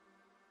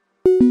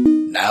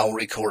Now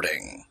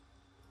recording.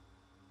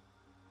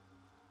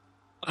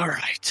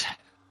 Alright.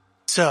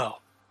 So.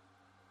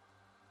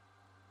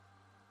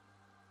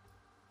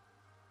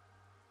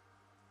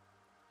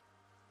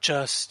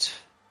 Just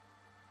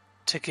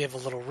to give a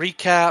little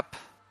recap.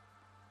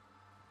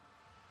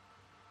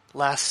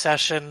 Last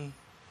session,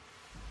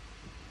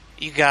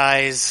 you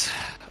guys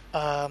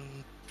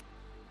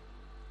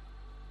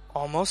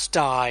almost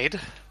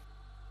died,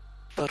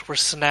 but were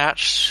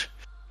snatched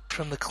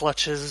from the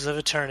clutches of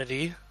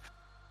eternity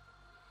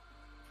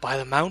by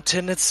the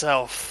mountain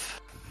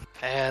itself,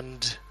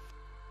 and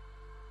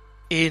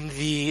in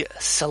the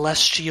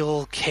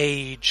celestial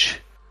cage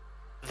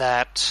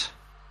that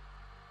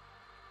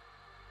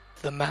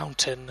the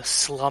mountain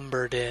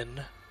slumbered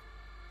in,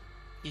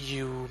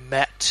 you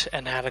met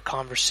and had a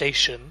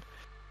conversation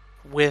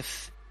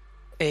with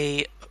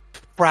a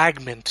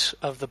fragment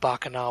of the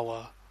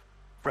Bakanowa,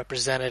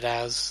 represented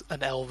as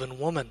an elven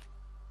woman,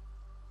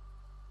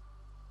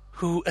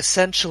 who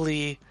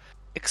essentially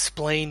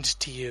explained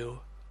to you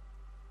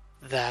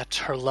that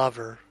her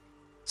lover,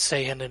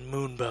 Seihanen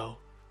Moonbow,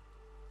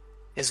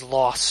 is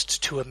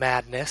lost to a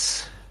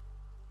madness,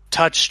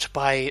 touched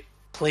by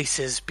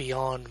places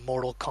beyond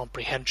mortal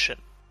comprehension.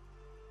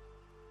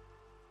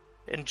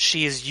 And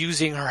she is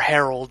using her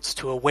heralds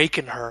to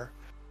awaken her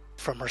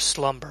from her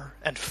slumber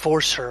and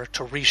force her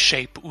to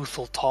reshape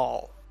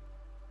Uthal.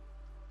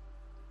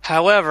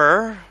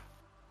 However,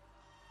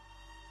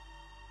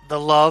 the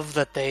love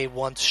that they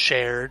once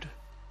shared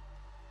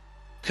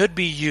could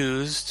be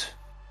used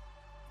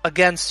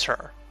against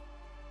her.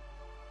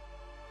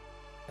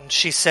 And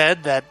she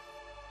said that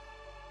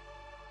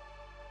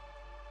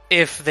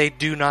if they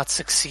do not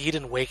succeed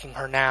in waking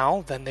her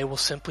now, then they will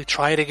simply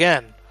try it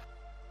again.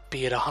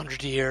 Be it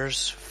 100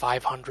 years,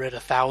 500,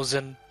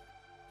 1,000.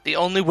 The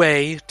only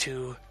way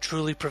to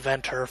truly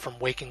prevent her from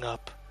waking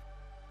up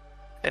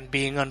and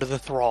being under the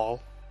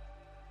thrall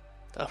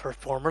of her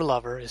former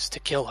lover is to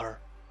kill her.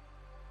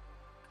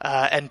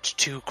 And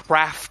to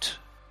craft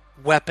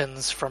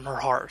weapons from her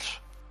heart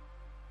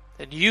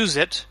and use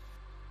it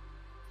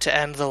to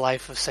end the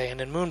life of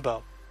Seihanen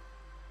Moonbow.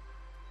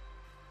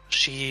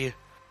 She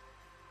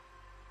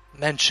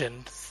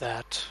mentioned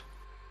that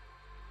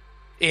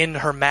in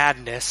her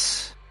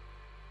madness,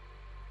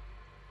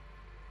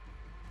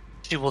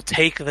 she will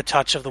take the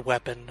touch of the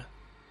weapon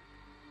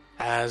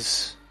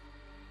as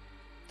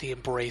the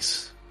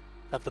embrace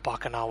of the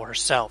Bakanowa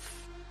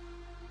herself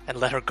and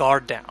let her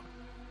guard down.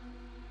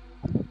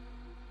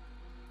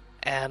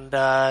 And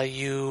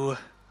you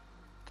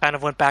kind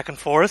of went back and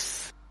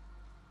forth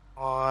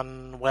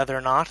on whether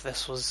or not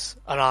this was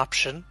an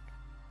option.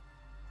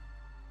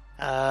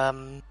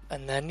 And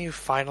then you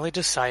finally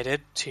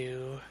decided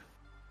to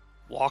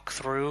walk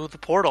through the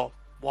portal,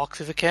 walk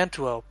through the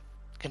Cantuo,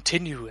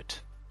 continue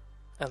it.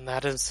 And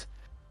that is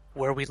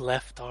where we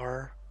left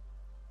our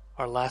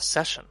last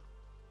session.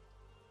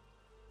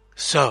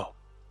 So,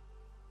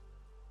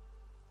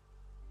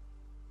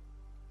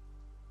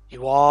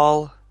 you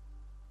all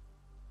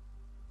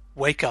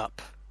wake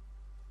up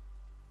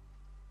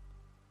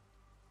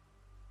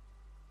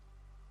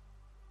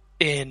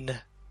in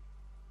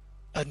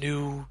a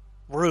new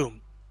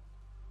room,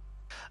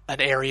 an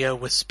area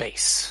with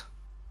space.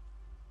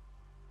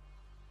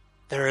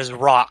 There is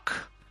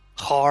rock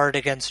hard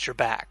against your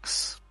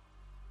backs.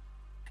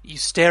 You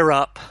stare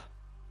up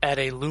at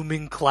a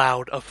looming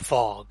cloud of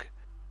fog,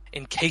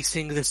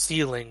 encasing the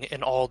ceiling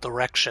in all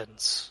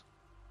directions.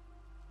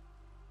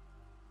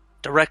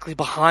 Directly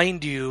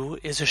behind you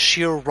is a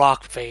sheer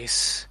rock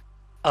face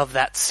of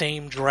that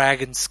same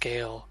dragon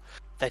scale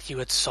that you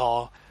had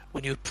saw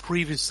when you had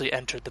previously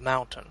entered the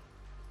mountain.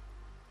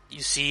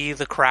 You see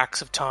the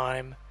cracks of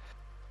time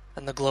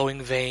and the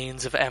glowing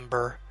veins of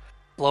ember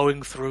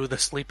flowing through the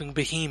sleeping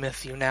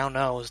behemoth you now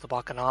know as the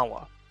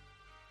Bakanowa.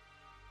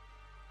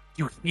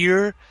 You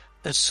hear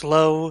the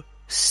slow,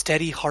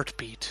 steady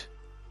heartbeat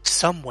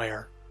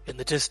somewhere in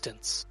the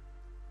distance.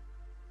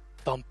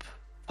 Thump,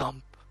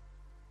 thump.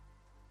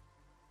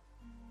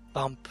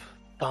 Thump,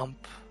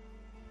 thump.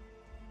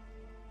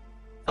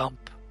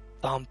 Thump,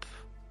 thump.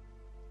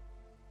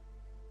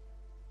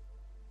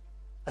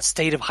 A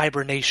state of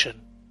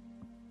hibernation.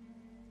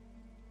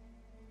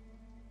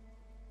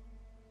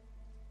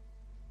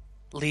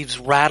 Leaves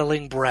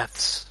rattling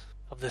breaths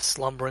of this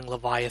slumbering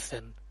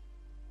leviathan.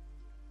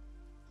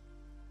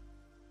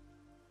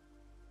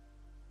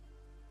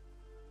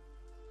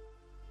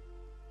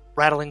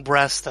 Rattling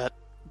breaths that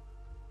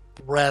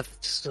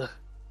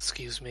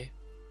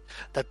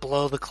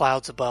blow the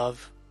clouds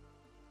above,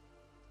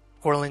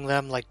 whirling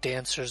them like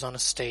dancers on a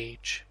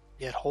stage,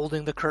 yet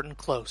holding the curtain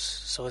close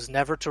so as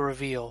never to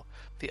reveal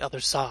the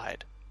other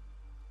side.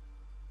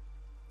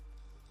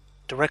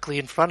 Directly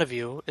in front of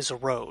you is a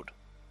road,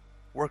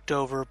 worked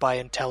over by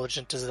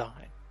intelligent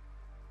design.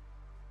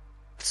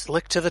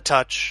 Slick to the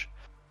touch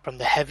from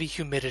the heavy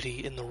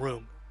humidity in the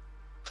room.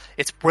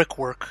 Its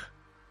brickwork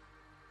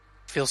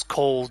feels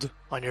cold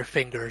on your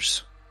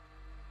fingers.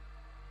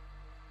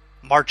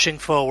 Marching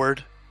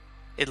forward,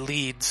 it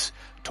leads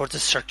towards a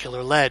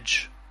circular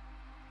ledge.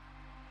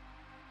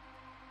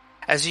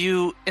 As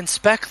you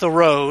inspect the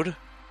road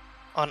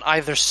on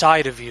either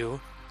side of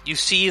you, you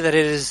see that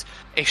it is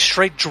a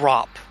straight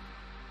drop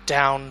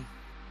down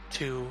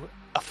to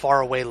a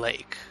faraway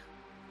lake.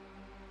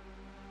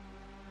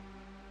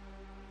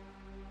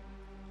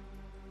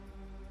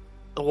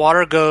 The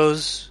water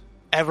goes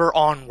ever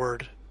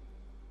onward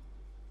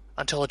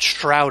until it's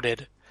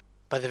shrouded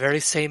by the very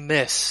same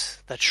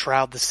mists that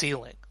shroud the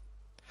ceiling,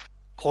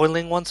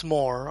 coiling once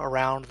more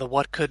around the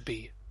what could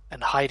be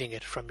and hiding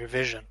it from your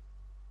vision.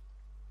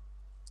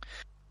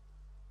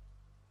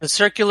 The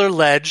circular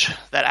ledge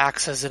that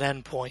acts as an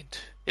endpoint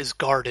is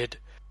guarded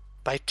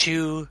by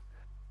two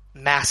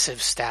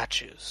massive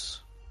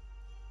statues.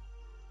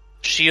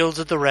 Shields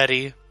at the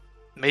ready,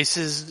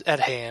 maces at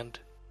hand,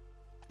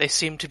 they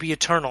seem to be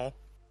eternal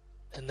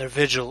in their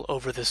vigil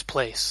over this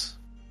place.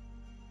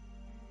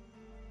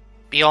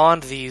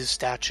 Beyond these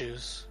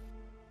statues,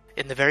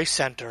 in the very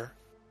center,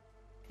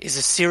 is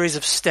a series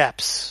of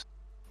steps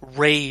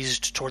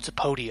raised towards a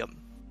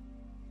podium.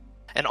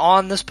 And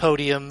on this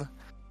podium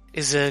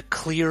is a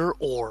clear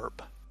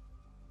orb.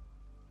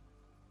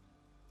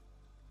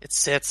 It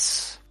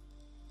sits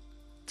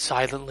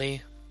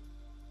silently,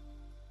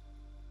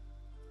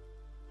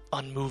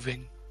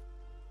 unmoving,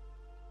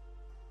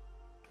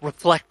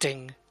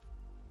 reflecting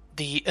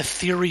the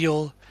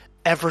ethereal,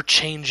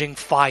 ever-changing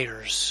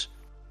fires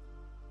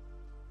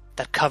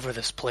that cover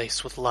this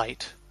place with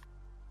light.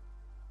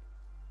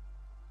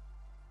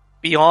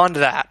 Beyond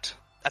that,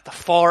 at the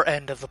far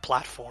end of the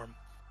platform,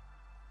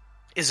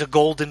 is a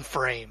golden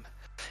frame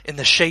in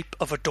the shape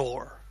of a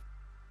door.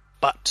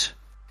 But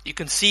you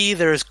can see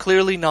there is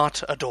clearly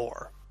not a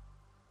door.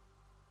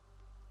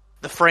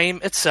 The frame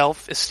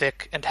itself is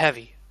thick and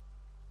heavy,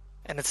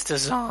 and it's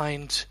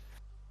designed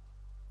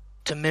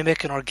to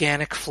mimic an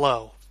organic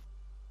flow.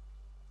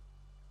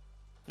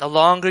 The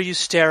longer you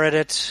stare at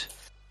it,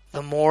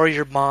 the more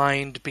your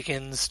mind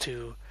begins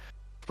to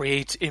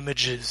create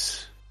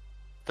images,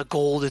 the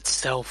gold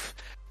itself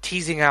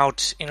teasing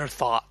out inner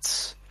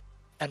thoughts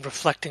and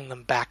reflecting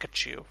them back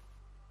at you.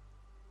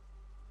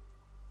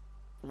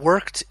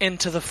 Worked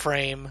into the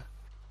frame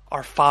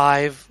are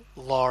 5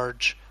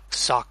 large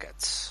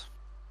sockets,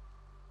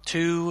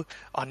 2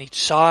 on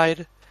each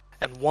side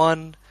and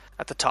 1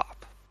 at the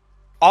top,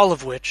 all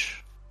of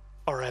which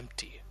are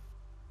empty.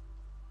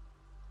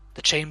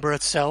 The chamber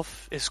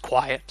itself is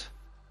quiet,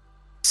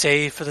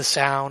 save for the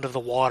sound of the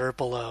water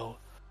below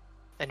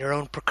and your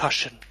own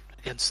percussion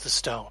against the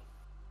stone.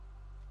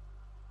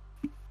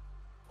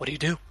 What do you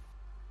do?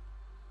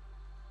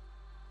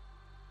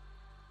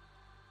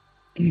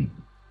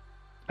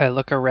 I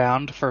look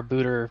around for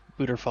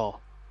Booterful.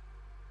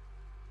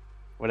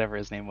 Whatever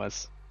his name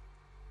was.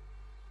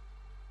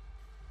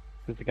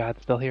 Is the god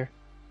still here?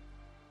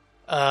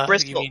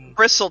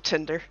 Bristle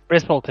Tinder.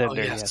 Bristle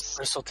Tinder, Oh, yes.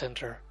 Bristle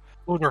Tinder.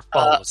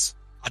 Booterful is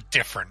a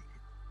different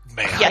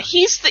man. Yeah,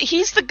 he's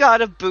the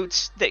god of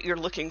boots that you're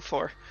looking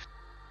for.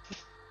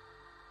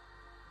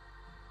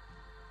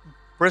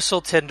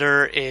 Bristle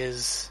Tinder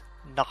is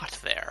not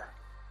there.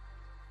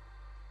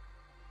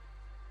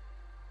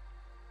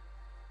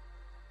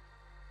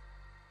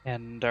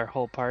 And our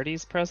whole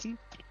party's present?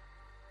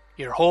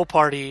 Your whole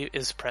party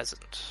is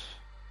present.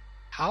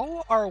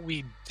 How are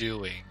we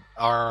doing?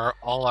 Are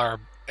all our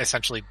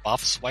essentially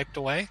buffs wiped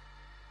away?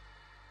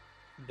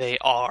 They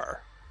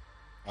are.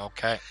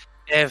 Okay.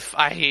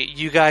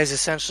 You guys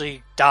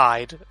essentially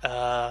died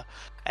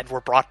and were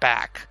brought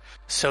back,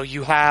 so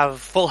you have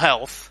full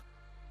health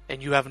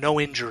and you have no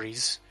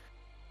injuries.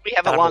 We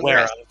have a long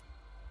rest.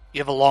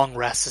 You have a long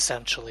rest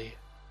essentially.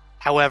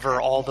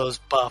 However, all those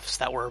buffs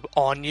that were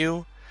on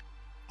you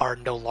are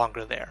no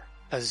longer there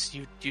because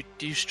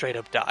you straight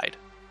up died.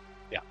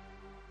 Yeah.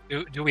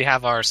 Do we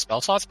have our spell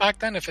slots back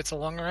then? If it's a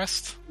long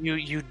rest,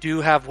 You do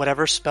have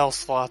whatever spell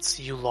slots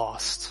you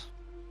lost.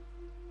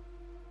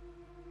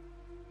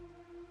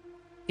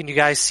 Can you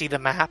guys see the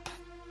map?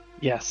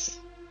 Yes.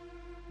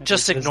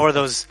 Just ignore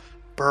those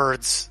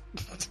birds.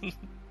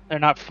 They're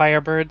not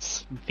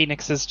firebirds.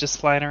 Phoenixes just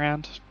flying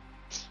around.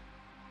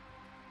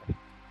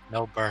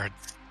 no birds.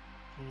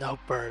 No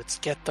birds.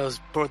 Get those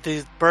birds.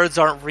 These birds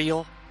aren't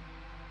real.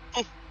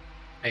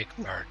 Fake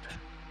bird.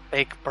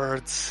 Fake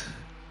birds.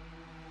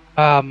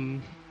 I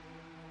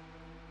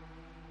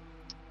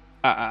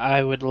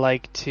would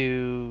like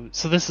to...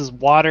 So this is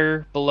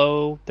water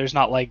below. There's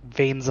not like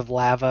veins of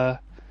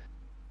lava,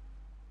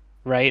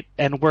 right?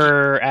 And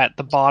we're at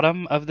the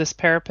bottom of this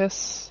parapet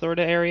sort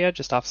of area,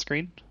 just off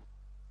screen.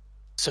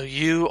 So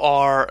you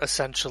are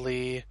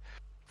essentially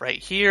right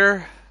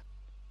here,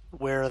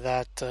 where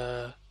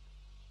that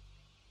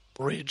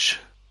bridge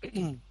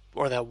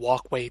or that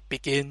walkway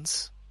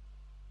begins.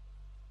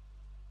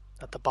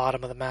 At the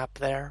bottom of the map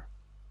there.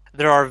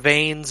 There are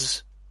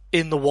veins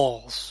in the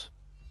walls,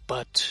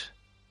 but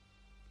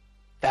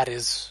that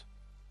is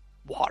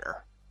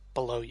water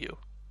below you.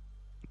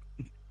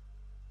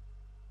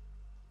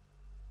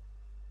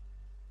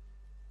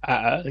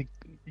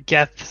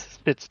 Geth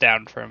sits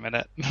down for a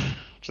minute,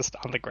 just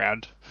on the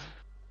ground.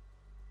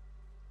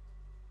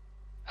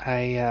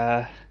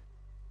 I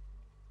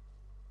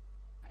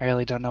I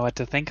really don't know what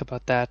to think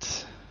about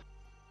that.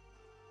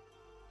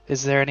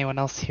 Is there anyone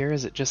else here?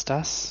 Is it just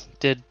us?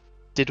 Did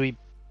we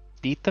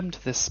beat them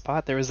to this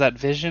spot? There was that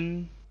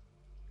vision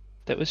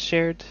that was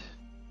shared.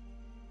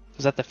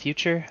 Was that the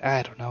future?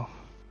 I don't know.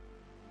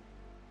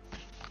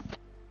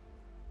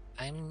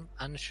 I'm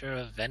unsure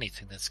of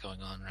anything that's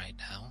going on right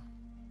now.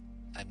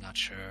 I'm not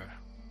sure.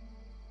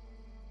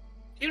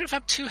 Even if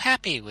I'm too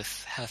happy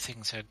with how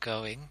things are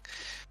going.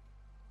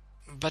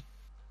 But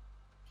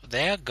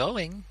they're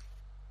going.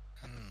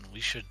 And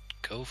we should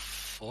go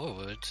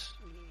forward.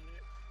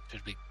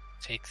 Should we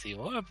take the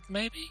orb,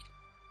 maybe?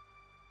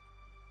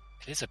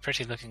 It is a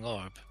pretty looking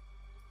orb.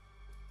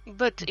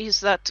 But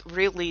is that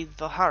really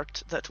the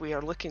heart that we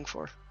are looking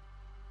for?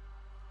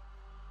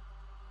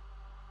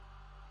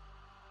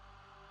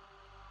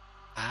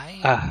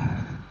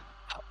 I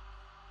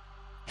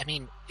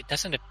mean, it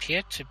doesn't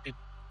appear to be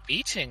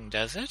beating,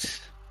 does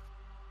it?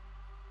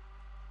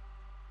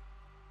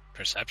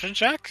 Perception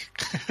check?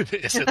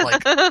 Is it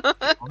like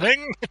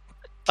humming?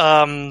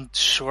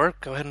 Sure,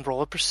 go ahead and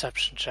roll a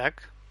perception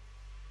check.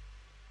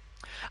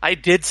 I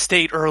did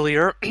state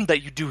earlier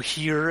that you do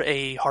hear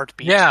a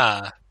heartbeat.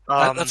 Yeah,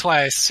 that's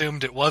why I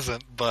assumed it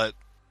wasn't, but...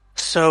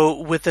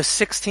 So, with a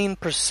 16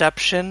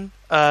 perception,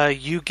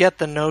 you get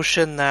the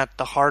notion that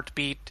the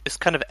heartbeat is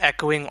kind of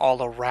echoing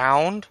all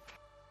around.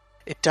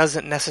 It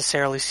doesn't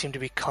necessarily seem to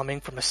be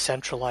coming from a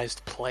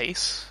centralized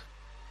place.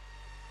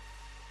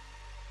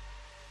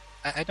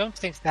 I don't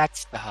think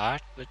that's the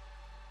heart, but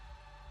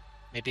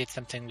maybe it's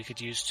something we could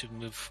use to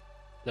move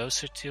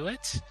closer to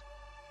it.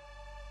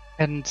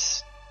 And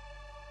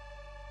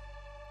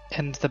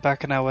the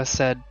Bakanowa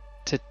said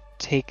to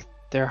take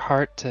their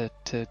heart to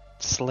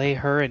slay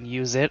her and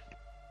use it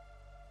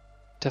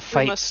to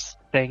fight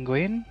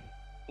Sanguine.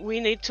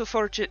 We need to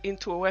forge it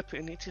into a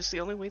weapon. It is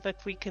the only way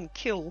that we can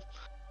kill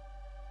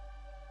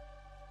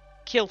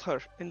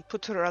her and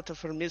put her out of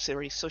her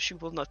misery so she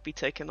will not be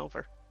taken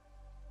over.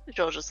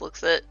 Joel just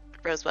looks at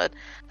Rosebud.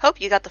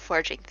 Hope you got the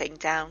forging thing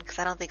down, because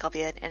I don't think I'll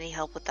be any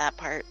help with that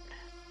part.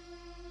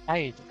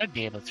 I'd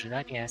be able to do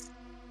that, yes.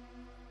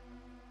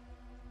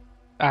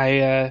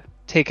 I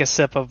take a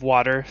sip of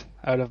water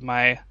out of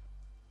my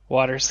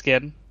water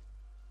skin.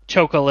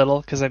 Choke a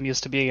little, because I'm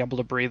used to being able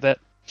to breathe it.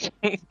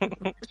 It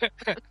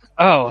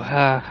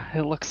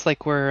looks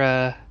like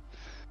we're...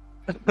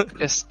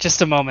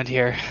 just a moment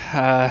here.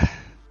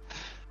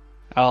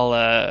 I'll,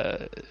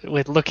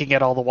 with looking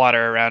at all the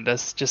water around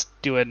us, just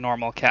do a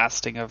normal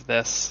casting of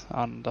this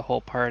on the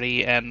whole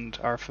party and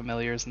our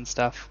familiars and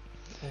stuff.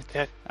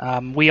 Okay.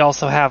 We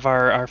also have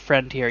our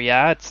friend here,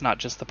 yeah? It's not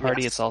just the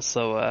party, Yes. It's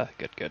also,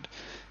 good.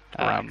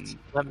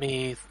 Let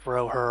me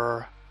throw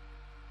her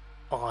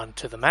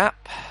onto the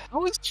map.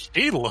 How is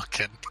she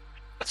looking?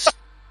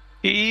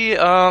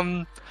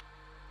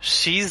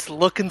 She's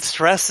looking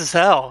stressed as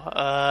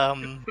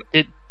hell.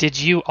 Did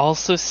you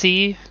also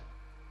see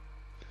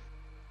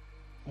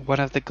one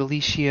of the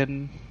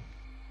Galician...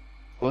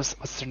 What's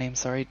their name?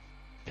 Sorry,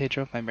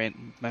 Pedro. My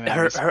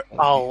memory's...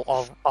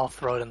 I'll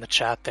throw it in the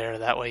chat there.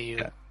 That way you.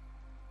 Yeah.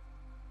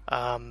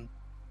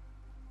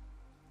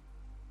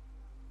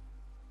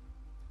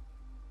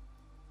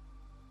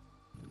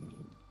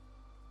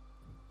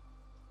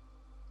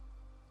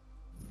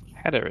 I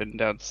had it written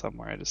down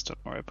somewhere. I just don't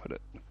know where I put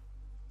it.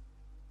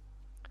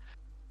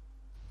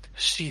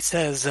 She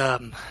says,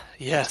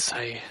 yes,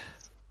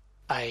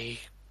 I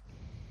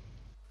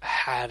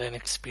had an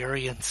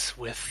experience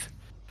with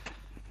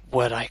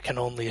what I can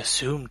only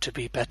assume to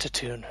be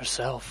Betatune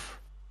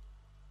herself.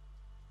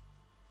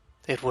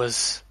 It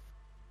was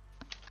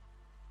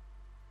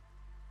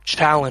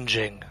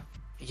challenging,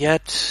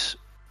 yet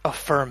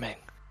affirming.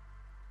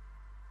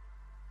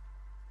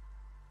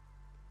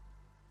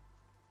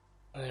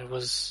 It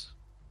was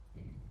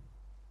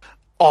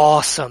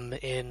awesome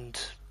in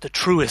the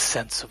truest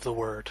sense of the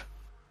word.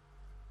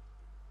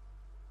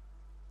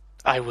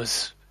 I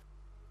was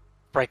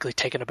frankly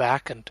taken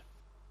aback, and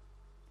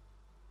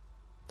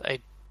I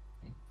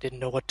didn't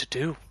know what to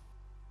do.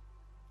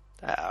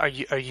 Are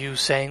you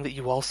saying that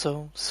you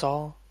also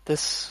saw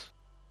this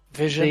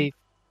vision?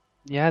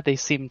 They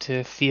seem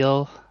to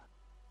feel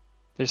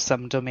there's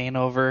some domain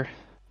over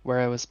where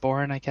I was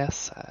born, I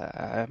guess.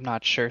 I'm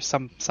not sure.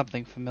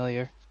 Something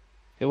familiar.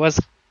 It was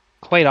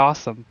quite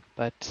awesome,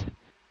 but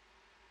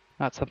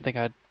not something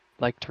I'd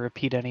like to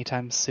repeat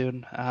anytime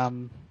soon.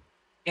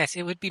 Yes,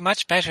 it would be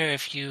much better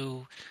if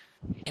you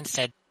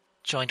instead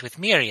joined with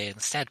Miria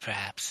instead,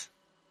 perhaps.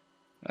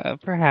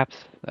 Perhaps.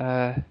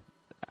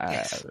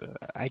 Yes.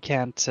 I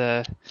can't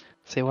say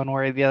one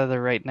way or the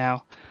other right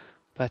now.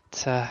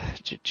 But,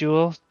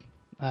 Jewel,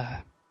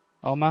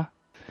 Oma,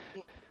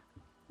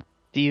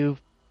 do you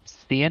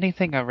see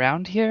anything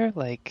around here?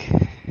 Like,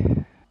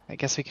 I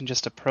guess we can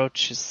just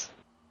approach.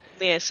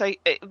 Yes,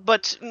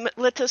 but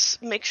let us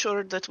make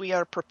sure that we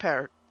are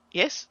prepared.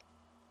 Yes?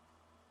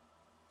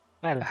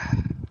 Well,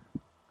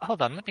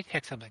 hold on, let me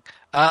check something.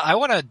 I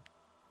want to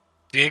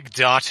dig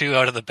Datu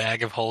out of the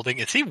bag of holding.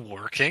 Is he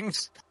working?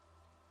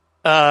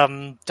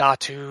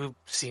 Datu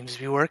seems to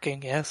be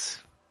working, yes.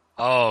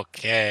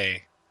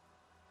 Okay.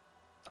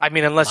 I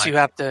mean, unless Mine. you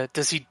have to.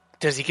 Does he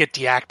get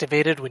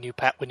deactivated when you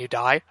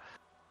die?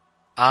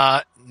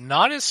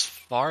 Not as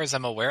far as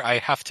I'm aware. I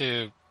have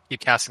to keep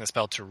casting the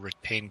spell to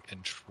retain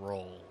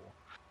control.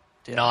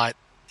 Yeah.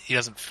 He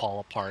doesn't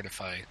fall apart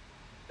if I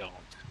don't.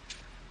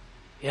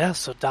 Yeah.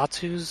 So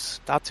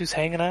Datu's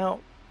hanging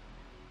out.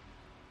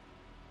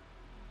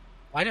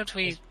 Why don't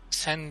we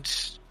send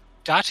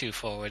Datu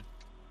forward?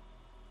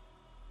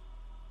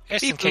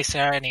 Just in case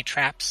there are any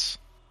traps.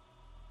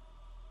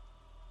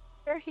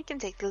 Sure, he can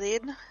take the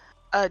lead.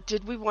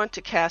 Did we want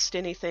to cast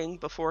anything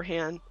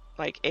beforehand,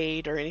 like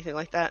aid or anything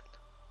like that?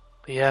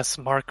 Yes,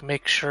 Mark.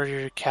 Make sure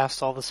you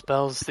cast all the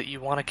spells that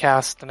you want to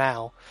cast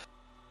now.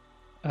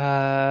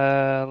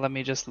 Let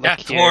me just look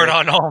Death here. ward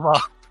on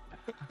Oma.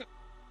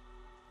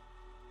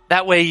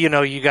 That way,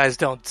 you guys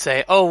don't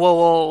say, "Oh,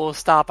 whoa,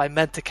 stop! I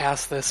meant to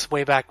cast this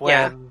way back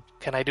when. Yeah.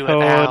 Can I do it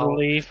now?"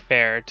 Totally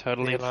fair.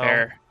 Totally You know.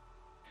 fair.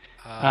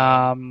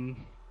 I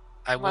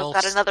Well, will.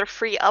 I've got another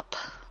free up.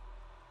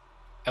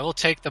 I will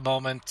take the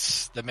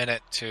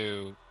minute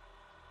to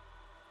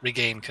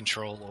regain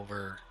control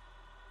over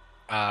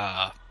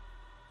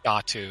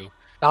Datu.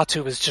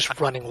 Datu is just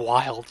running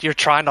wild. You're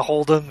trying to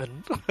hold him,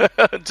 and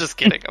just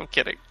kidding. I'm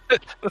kidding.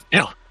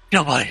 No,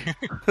 buddy.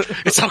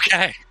 It's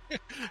okay.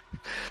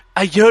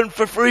 I yearn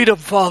for freedom,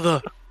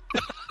 Father.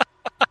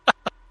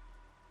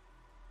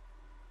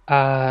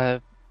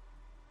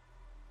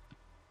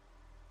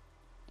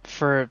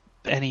 For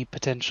any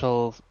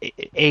potential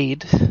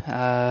aid,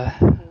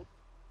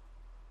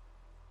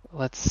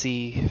 let's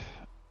see.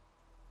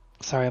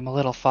 Sorry, I'm a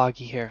little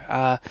foggy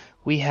here.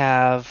 We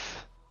have.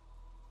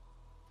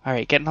 All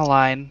right, get in a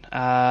line.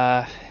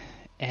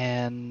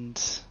 And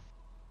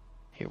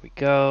here we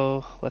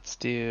go. Let's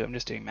do. I'm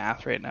just doing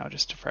math right now,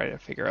 just to try to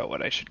figure out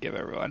what I should give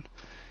everyone,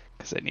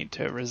 because I need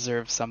to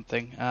reserve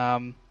something.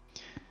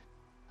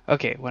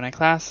 Okay, when I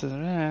class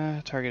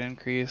target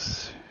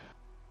increase.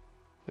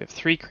 We have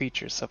 3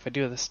 creatures, so if I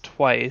do this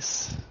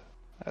twice,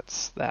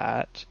 that's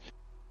that.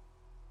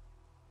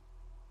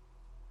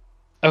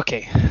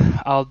 Okay,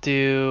 I'll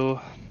do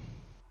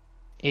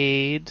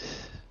aid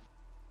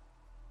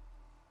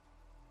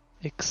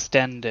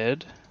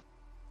extended.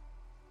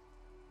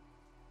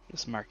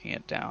 Just marking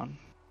it down.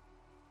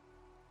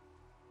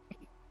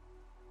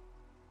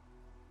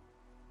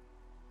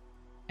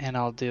 And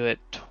I'll do it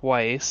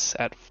twice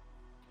at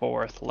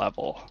 4th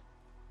level.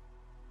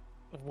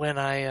 When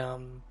I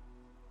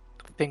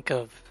think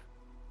of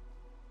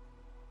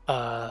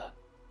Datu,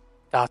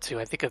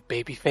 I think of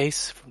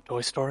Babyface from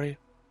Toy Story.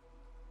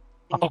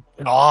 Oh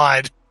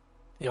God!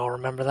 Y'all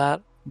remember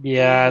that?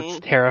 Yeah, it's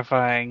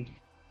terrifying.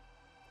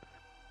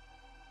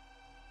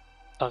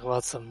 Talk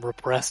about some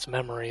repressed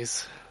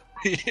memories.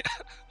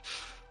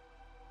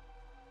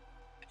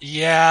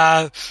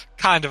 Yeah,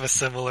 kind of a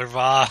similar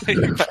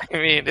vibe. I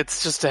mean,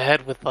 it's just a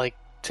head with like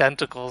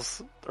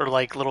tentacles or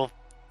like little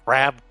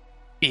crab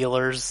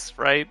feelers,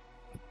 right?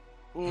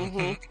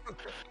 Mm-hmm.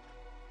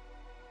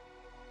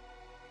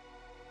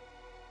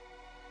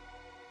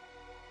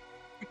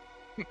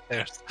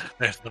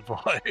 There's the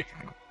boy.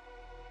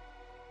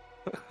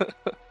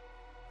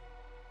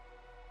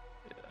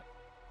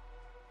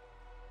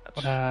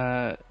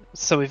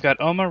 So we've got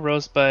Oma,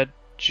 Rosebud,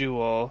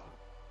 Jewel,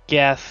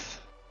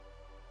 Geth.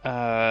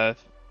 I'm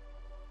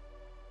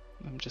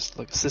just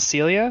looking.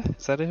 Cecilia,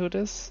 is that who it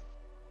is?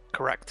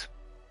 Correct.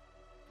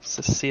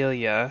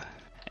 Cecelia,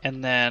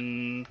 and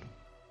then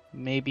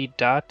maybe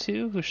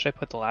Datu. Who should I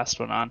put the last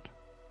one on?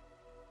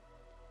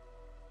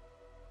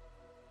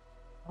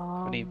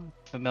 Any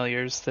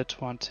familiars that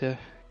want to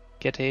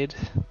get aid?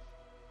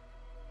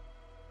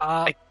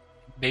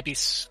 Maybe.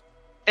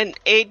 And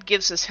aid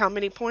gives us how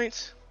many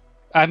points?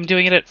 I'm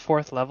doing it at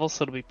 4th level,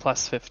 so it'll be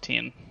plus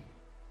 15.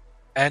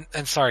 And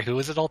sorry, who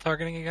is it all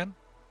targeting again?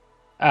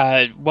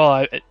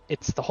 Well,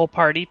 it's the whole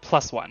party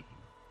plus 1.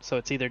 So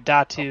it's either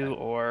Datu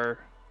or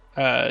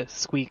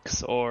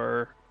Squeaks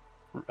or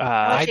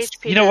How much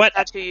HP you know does what?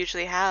 Datu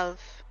usually have?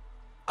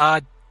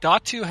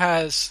 Datu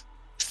has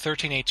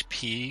 13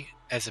 HP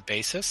as a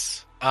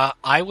basis.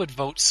 I would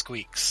vote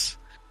Squeaks.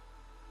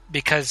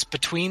 Because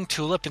between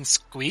Tulip and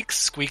Squeaks,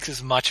 Squeaks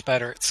is much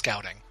better at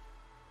scouting.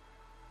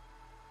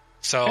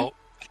 So, Okay.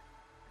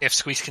 If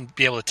Squeaks can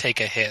be able to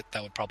take a hit,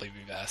 that would probably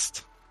be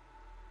best.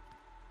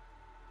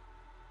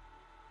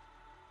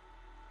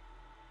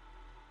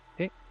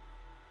 Okay.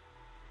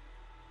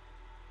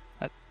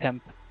 That's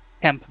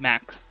temp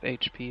max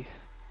HP.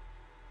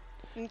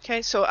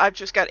 Okay, so I've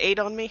just got 8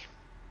 on me.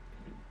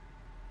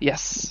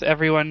 Yes,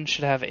 everyone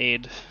should have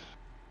aid,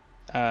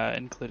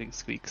 including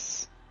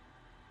Squeaks.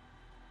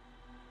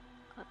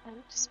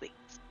 Sweet.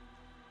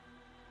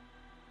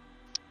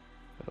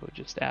 So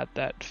just add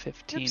that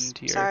 15 Oops,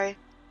 to your sorry.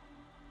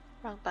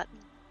 Wrong button.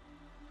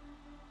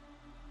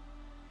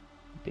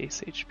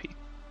 base HP.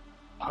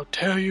 How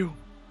dare you?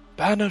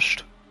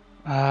 Banished.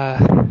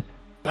 Banished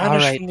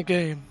Banished from the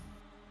game.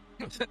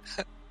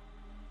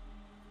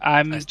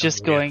 I'm Nice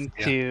just knowing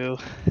going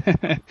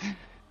to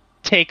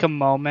take a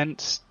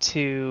moment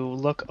to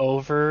look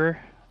over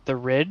the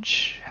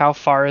ridge. How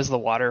far is the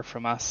water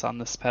from us on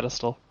this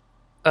pedestal?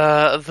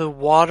 The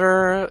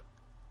water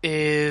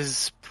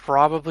is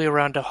probably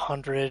around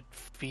 100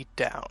 feet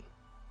down.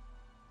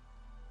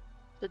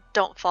 So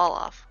don't fall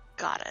off.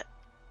 Got it.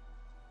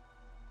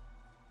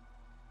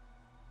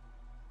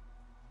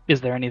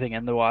 Is there anything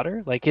in the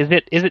water? Like, is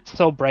it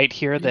so bright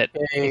here that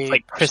it's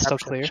like crystal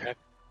clear? Check.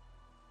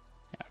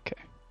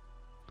 Okay.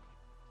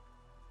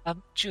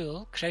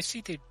 Jewel, could I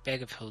see the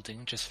bag of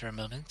holding just for a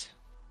moment?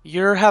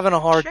 You're having a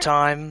hard Sure.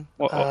 time.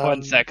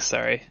 One sec,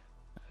 sorry.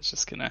 I was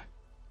just gonna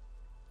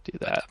do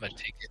that. I'm gonna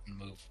take it and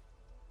move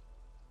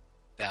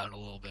down a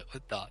little bit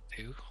with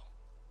Datu.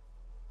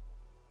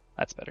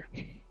 That's better.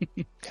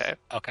 Okay.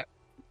 Okay.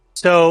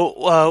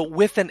 So,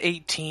 with an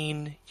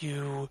 18,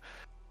 you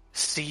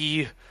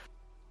see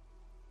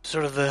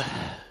sort of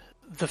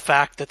the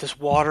fact that this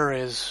water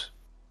is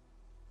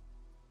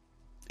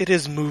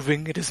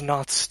moving. It is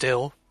not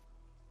still,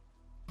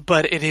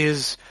 but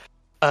it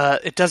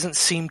doesn't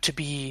seem to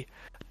be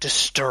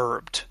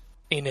disturbed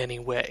in any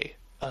way.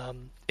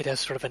 It has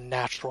sort of a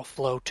natural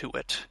flow to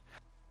it.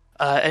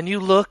 And you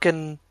look,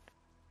 and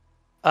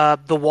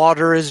the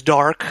water is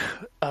dark.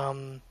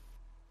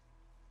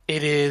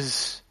 It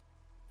is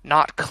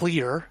not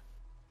clear,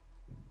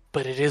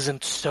 but it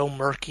isn't so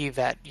murky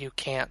that you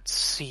can't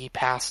see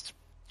past,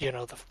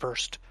 the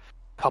first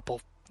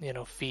couple,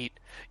 feet.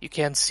 You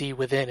can see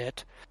within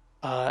it,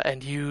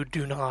 and you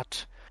do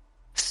not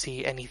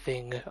see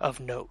anything of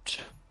note.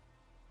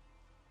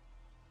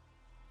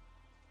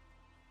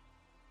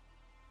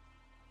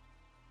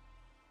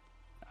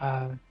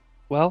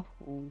 Well,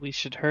 we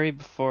should hurry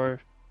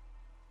before...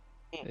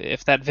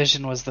 If that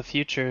vision was the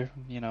future,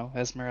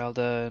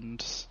 Esmeralda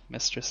and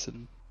Mistress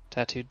and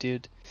Tattooed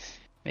Dude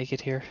make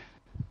it here.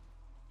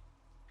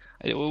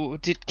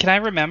 Can I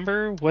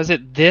remember? Was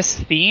it this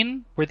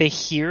scene? Were they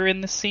here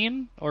in the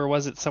scene? Or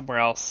was it somewhere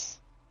else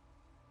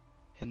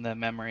in the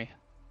memory?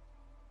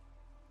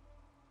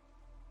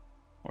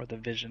 Or the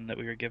vision that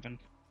we were given?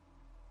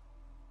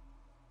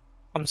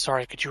 I'm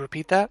sorry, could you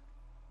repeat that?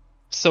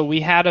 So we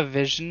had a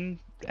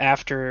vision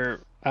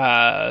after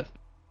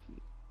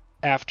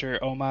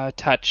Oma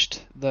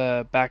touched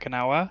the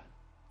Bakanowa.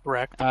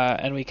 Correct.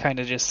 And we kind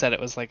of just said it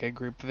was like a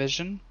group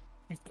vision.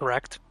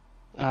 Correct.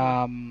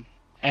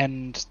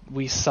 And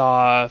we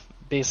saw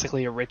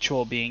basically a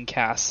ritual being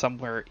cast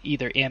somewhere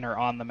either in or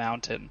on the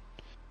mountain.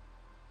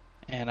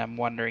 And I'm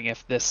wondering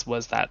if this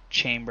was that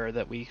chamber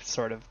that we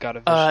sort of got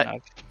a vision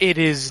of. It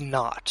is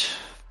not.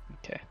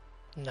 Okay.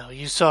 No,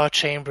 you saw a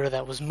chamber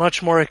that was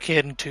much more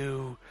akin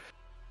to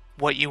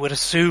what you would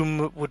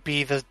assume would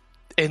be the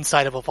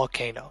inside of a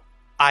volcano,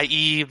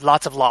 i.e.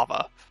 lots of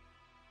lava.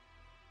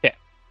 Yeah.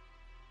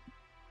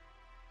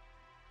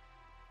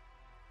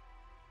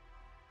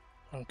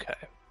 Okay.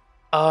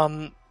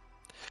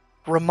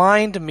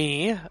 Remind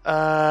me,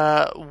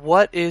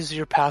 what is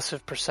your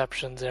passive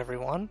perceptions,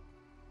 everyone?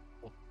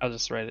 I'll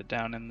just write it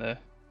down in the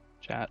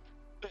chat.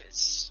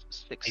 It's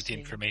 16.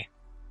 18 for me.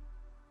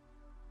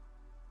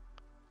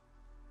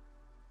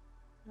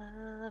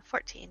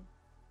 14.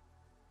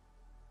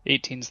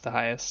 18's the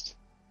highest.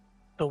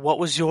 So what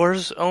was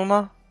yours,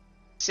 Oma?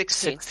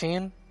 16.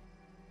 16?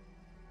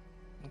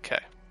 Okay.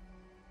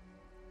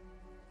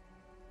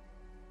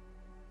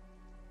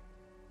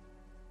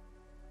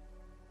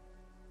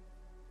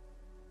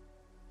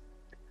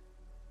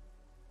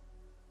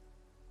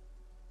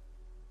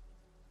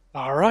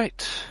 All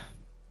right.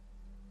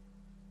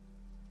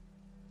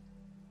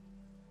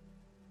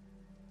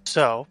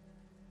 So,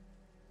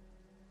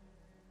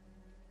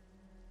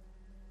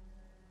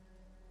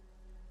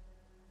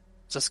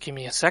 just give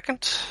me a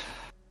second.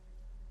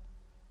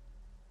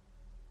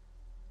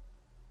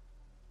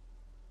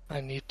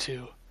 I need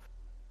to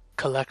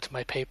collect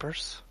my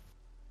papers.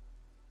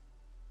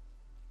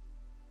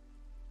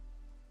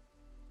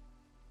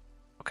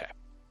 Okay.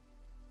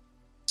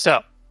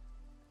 So,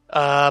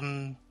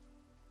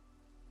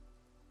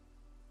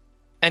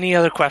 any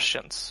other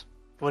questions?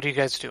 What are you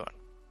guys doing?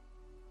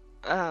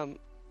 I'm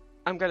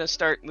gonna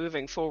start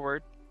moving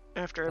forward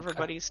after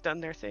everybody's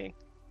done their thing.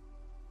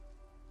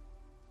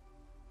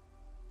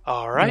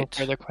 All right. No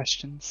further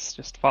questions.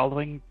 Just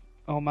following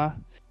Oma.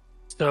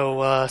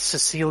 So,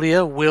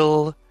 Cecilia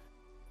will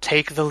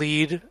take the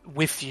lead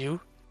with you.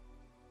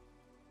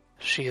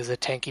 She is a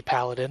tanky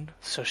paladin,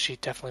 so she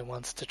definitely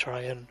wants to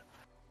try and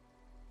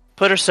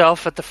put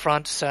herself at the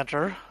front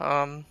center.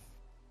 All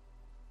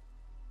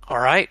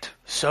right.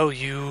 So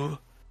you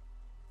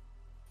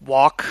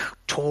walk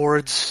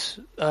towards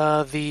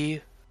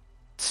the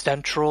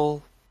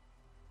central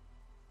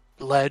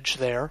ledge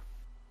there.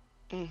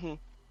 Mm-hmm.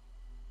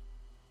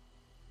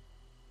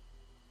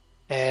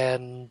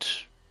 And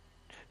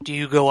do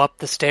you go up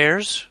the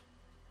stairs?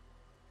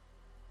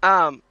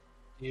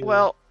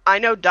 Well, I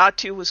know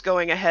Datu was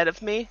going ahead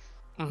of me,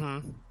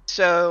 Mm-hmm.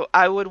 so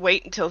I would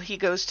wait until he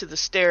goes to the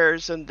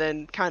stairs and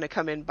then kind of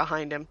come in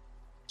behind him.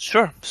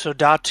 Sure. So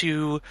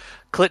Datu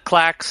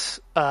click-clacks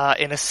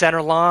in a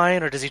center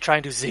line, or does he try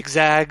and do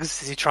zigzags?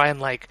 Does he try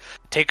and,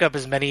 take up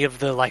as many of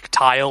the,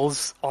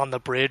 tiles on the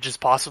bridge as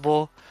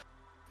possible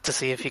to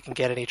see if he can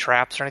get any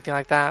traps or anything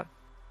like that?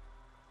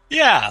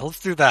 Yeah, let's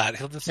do that.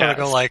 He'll just sort of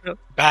Yeah, go like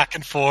back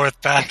and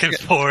forth, back and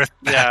forth,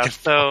 back and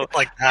so forth,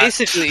 like that.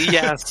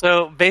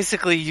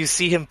 basically, you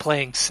see him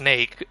playing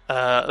Snake,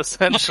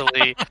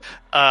 essentially,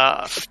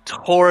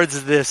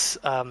 towards this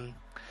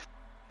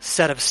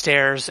set of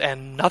stairs,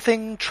 and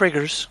nothing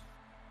triggers.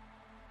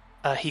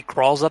 He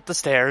crawls up the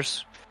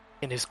stairs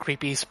in his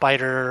creepy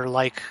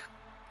spider-like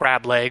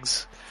crab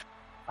legs.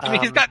 I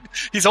mean,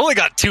 he's only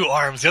got 2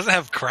 arms. He doesn't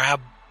have crab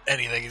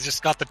anything. He's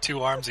just got the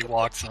 2 arms he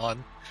walks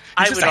on.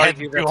 I He's would just a head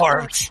argue and 2 that's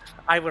arms. worse.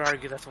 I would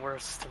argue that's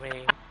worse to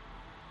me.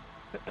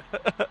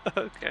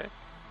 Okay.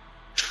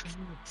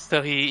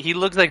 So he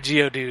looks like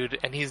Geodude,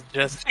 and he's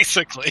just,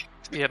 Basically.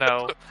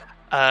 Geoduding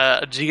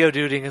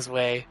his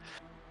way.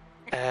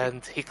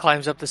 And he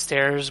climbs up the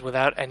stairs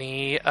without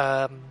any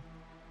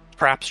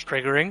traps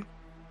triggering.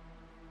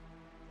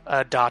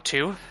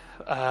 Datu,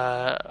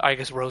 I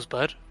guess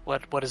Rosebud.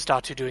 What is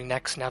Datu doing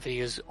next now that he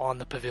is on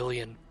the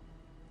pavilion?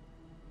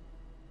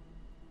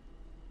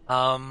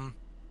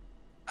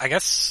 I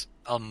guess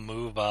I'll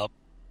move up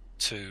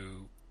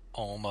to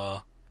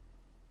Oma.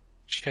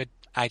 Should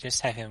I just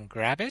have him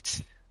grab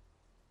it?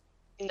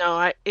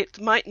 No,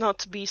 it might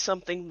not be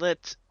something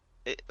that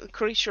a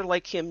creature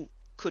like him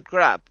could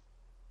grab.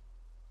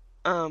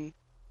 I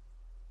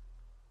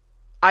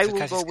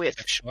will go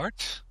with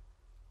short.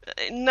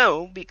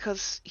 No,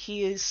 because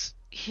his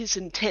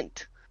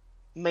intent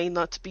may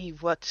not be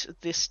what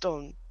this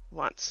stone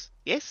wants.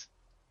 Yes.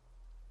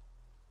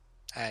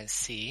 I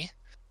see.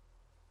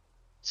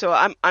 So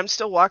I'm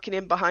still walking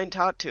in behind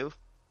Datu.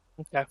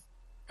 Okay.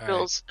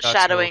 Bill's Right,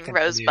 shadowing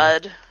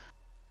Rosebud.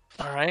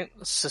 All right,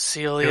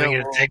 Cecilia doing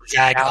a will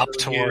zigzag shadow up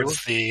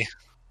towards the.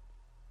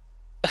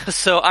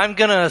 So I'm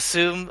gonna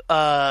assume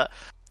that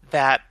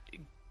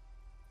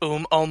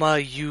Oma,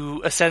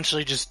 you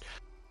essentially just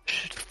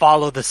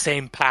follow the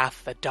same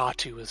path that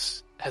Datu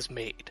has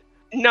made.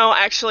 No,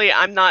 actually,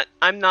 I'm not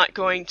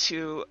going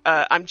to.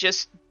 I'm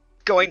just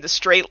going the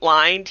straight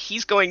line.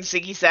 He's going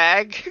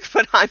ziggy-zag,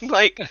 but I'm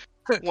like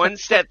one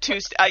step, two,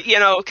 kind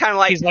of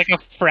like He's like a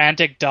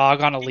frantic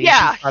dog on a leash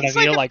Yeah, in front he's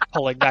of you, like like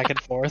pulling back and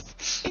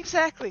forth.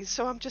 exactly.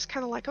 So I'm just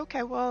kind of like,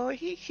 okay, well,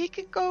 he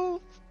can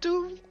go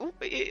do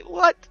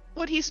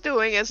what he's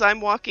doing as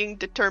I'm walking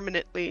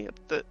determinately up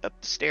the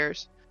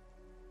stairs.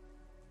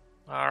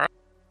 All right.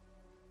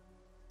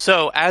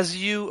 So as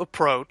you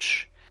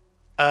approach,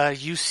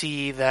 you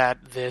see that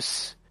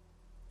this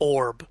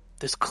orb,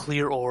 this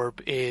clear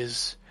orb,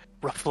 is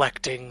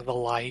reflecting the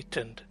light,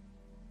 and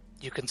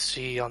you can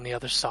see on the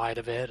other side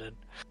of it, and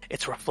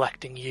it's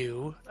reflecting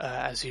you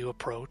as you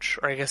approach.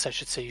 Or I guess I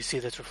should say you see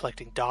that it's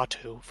reflecting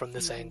Datu from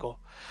this angle.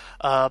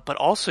 But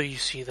also you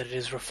see that it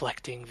is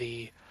reflecting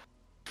the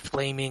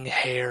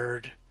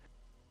flaming-haired,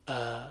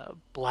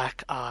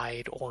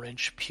 black-eyed,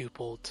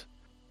 orange-pupiled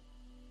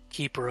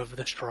keeper of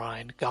the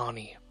shrine,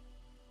 Gani.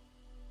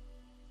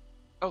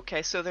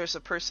 Okay, so there's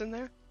a person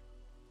there?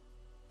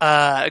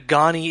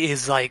 Gani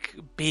is like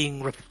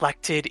being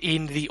reflected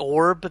in the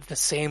orb the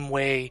same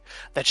way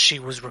that she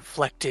was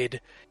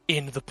reflected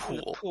in the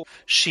pool.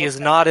 She is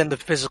not in the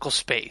physical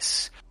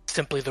space,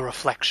 simply the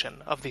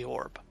reflection of the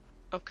orb.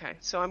 Okay,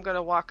 so I'm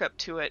gonna walk up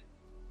to it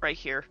right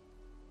here.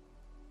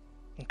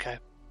 Okay.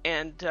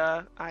 And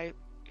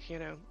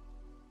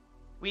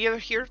we are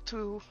here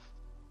to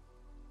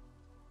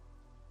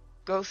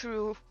go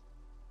through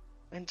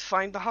and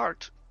find the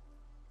heart.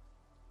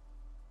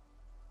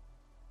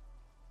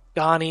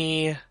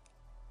 Gani's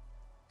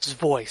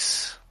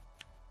voice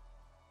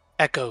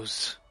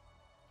echoes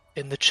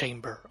in the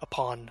chamber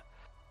upon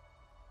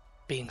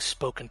being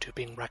spoken to,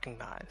 being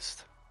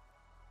recognized.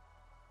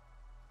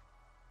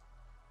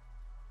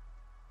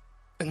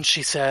 And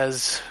she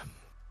says,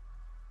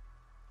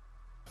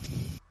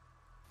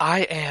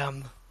 I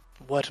am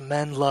what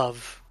men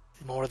love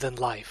more than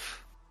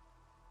life,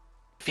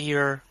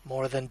 fear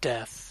more than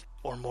death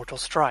or mortal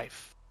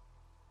strife,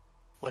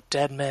 what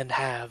dead men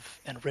have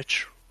and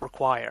rich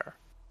require.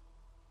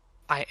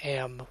 I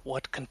am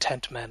what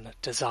content men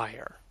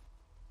desire.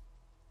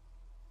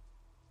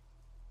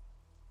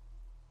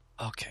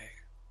 Okay.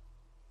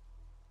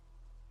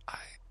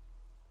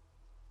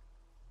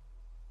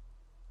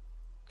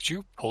 Could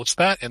you post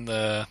that in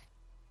the?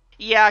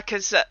 Yeah,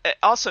 because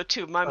also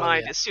too, my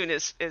mind yeah. as soon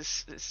as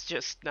is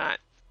just not.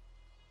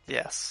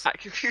 Yes.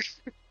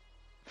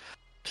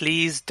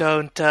 Please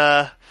don't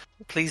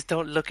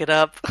look it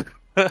up.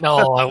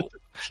 No,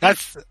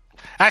 that's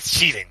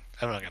cheating.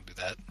 I'm not gonna do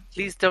that.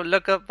 Please don't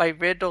look up my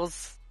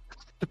riddles.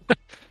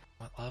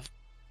 What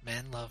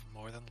men love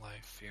more than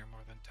life, fear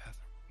more than death,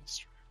 or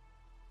mystery.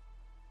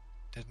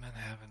 Dead men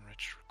have and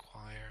rich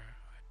require.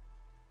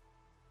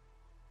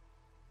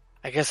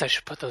 I guess I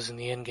should put those in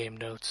the in-game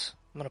notes.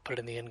 I'm gonna put it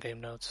in the in-game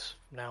notes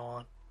from now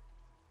on.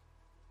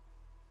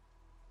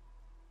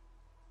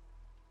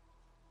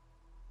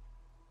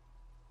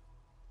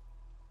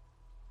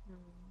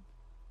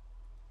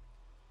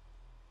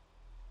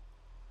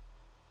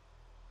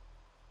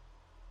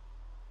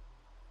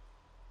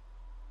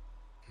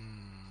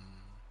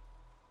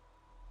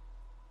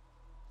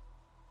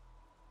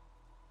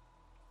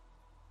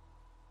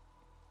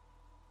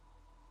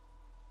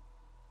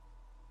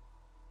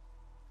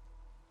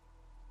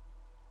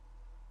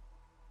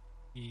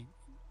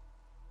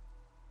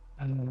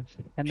 And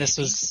this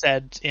was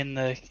said in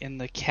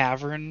the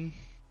cavern.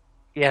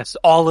 Yes,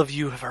 all of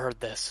you have heard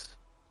this.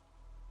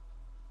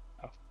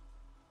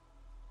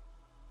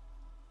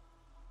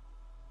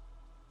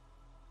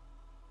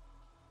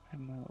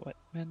 I'm what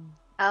men?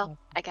 Oh,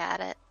 I got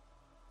it.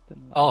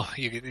 Oh,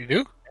 you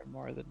do?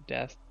 More than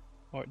death.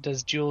 Or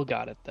does Jewel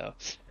got it though?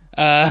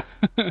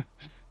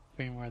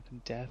 Way more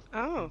than death.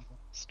 Oh.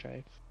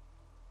 Strife.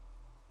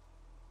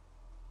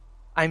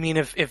 I mean,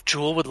 if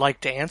Jewel would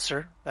like to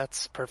answer,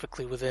 that's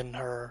perfectly within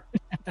her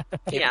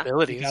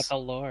capabilities. You got the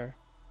lore.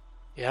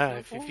 Yeah,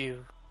 if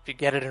you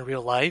get it in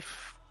real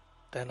life,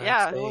 then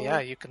Yeah, I'd say, yeah,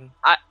 you can.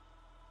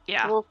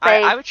 Yeah, We'll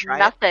say I would try it.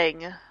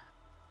 nothing.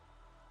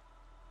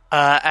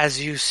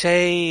 As you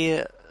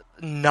say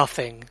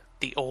nothing,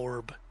 the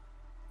orb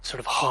sort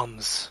of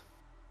hums.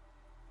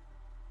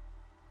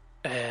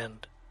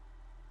 And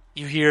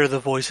you hear the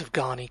voice of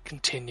Gani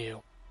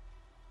continue.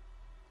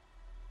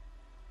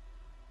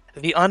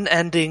 The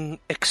unending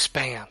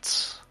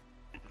expanse.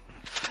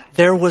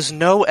 There was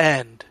no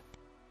end,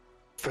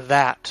 for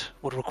that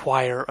would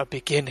require a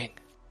beginning.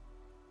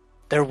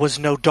 There was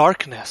no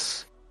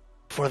darkness,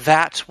 for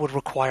that would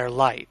require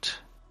light.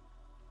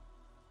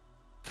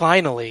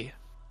 Finally,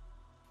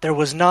 there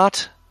was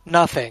not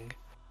nothing,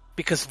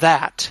 because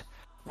that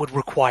would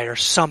require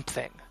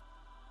something.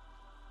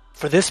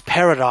 For this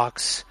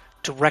paradox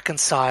to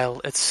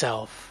reconcile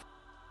itself,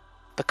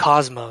 the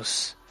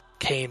cosmos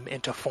came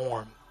into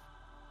form,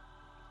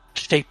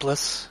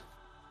 shapeless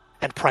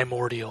and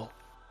primordial.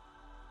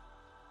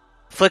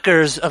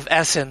 Flickers of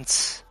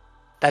essence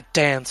that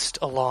danced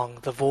along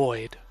the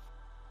void.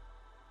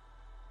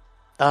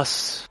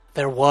 Thus,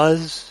 there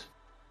was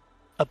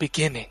a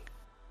beginning,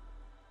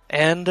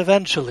 and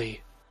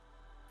eventually,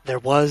 there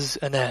was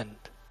an end.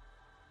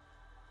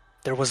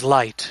 There was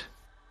light,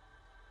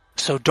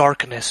 so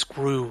darkness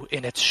grew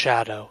in its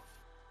shadow.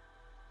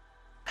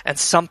 And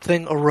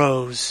something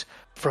arose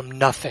from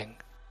nothing,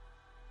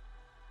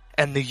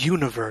 and the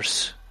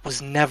universe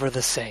was never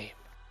the same.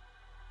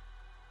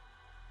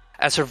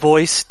 As her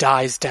voice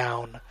dies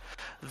down,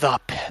 the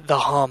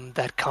hum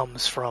that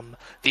comes from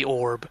the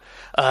orb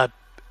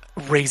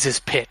raises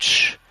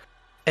pitch,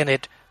 and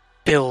it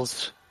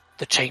fills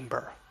the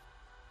chamber.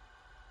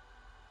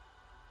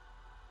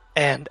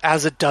 And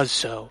as it does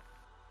so,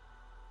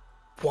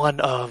 one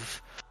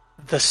of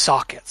the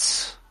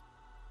sockets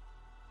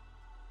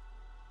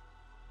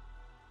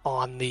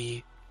on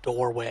the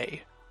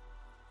doorway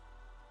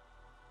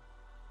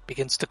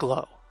begins to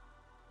glow.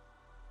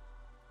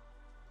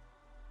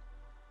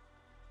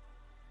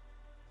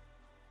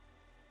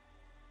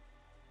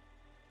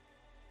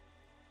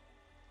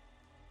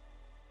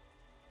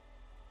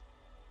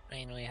 I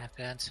mean, we have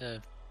to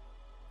answer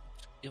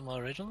a few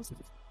more riddles?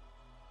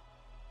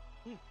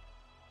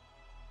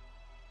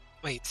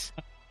 Wait,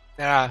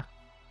 there are...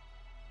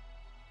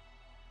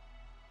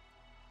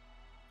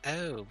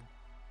 Oh,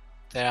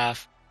 there are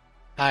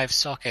 5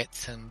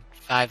 sockets and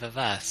 5 of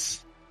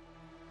us.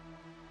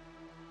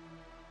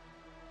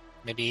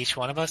 Maybe each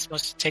one of us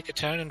must take a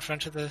turn in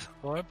front of the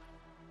orb?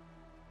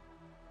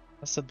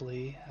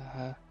 Possibly.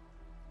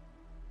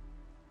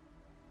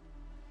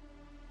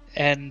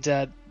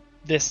 And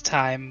this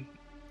time,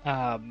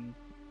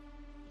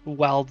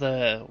 while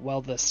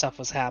the stuff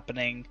was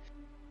happening,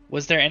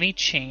 was there any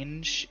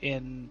change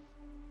in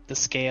the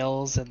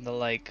scales and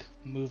the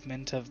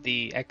movement of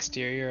the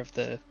exterior of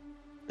the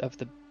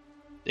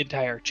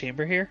entire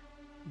chamber here?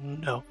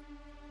 No.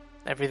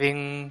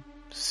 Everything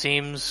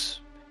seems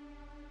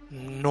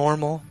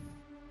normal,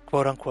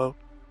 quote unquote.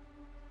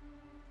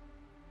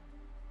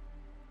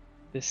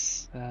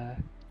 This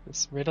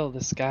riddle,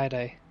 this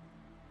guide,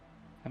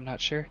 I'm not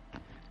sure.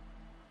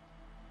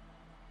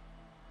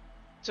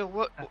 So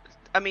what?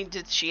 I mean,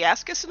 did she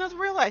ask us another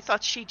riddle? I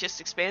thought she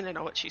just expanded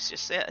on what she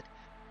just said.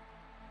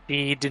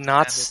 He did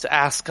not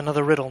ask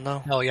another riddle,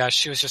 no. Oh yeah,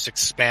 she was just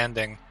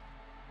expanding.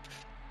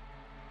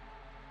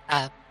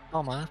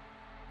 Oma,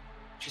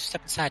 would you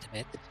step aside a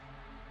bit?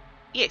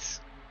 Yes.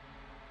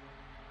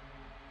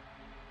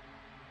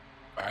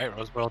 Alright,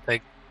 Rosebud will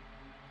take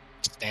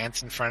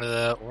stance in front of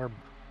the orb.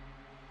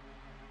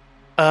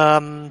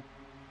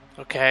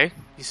 Okay.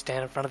 You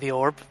stand in front of the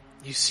orb.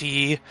 You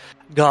see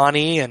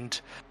Gani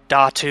and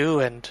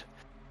Datu and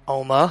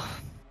Oma.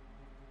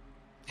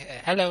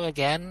 Hello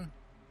again.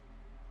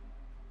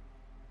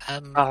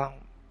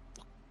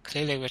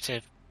 Clearly we're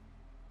to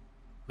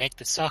make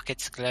the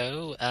sockets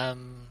glow.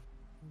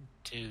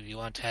 Do you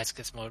want to ask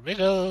us more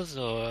riddles,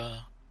 or...?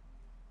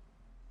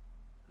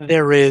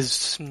 There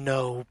is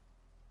no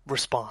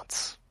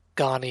response.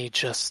 Gani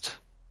just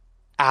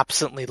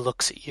absently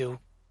looks at you.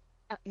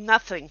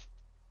 Nothing.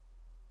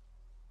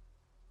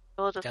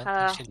 We'll just Don't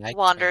kind think of she liked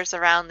wanders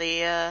around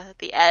the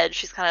edge.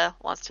 She's kind of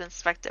wants to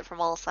inspect it from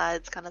all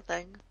sides, kind of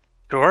thing.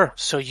 Sure.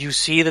 So you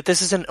see that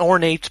this is an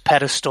ornate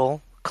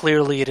pedestal.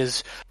 Clearly it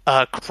is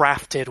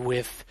crafted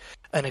with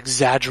an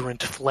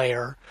exaggerant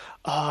flair.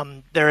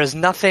 There is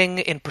nothing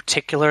in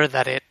particular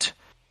that it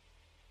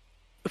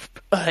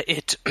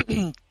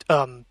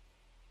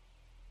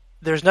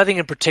there's nothing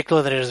in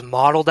particular that it is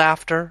modeled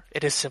after.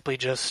 It is simply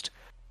just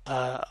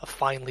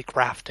finely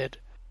crafted.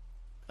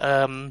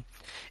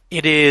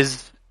 It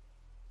is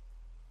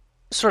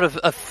sort of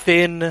a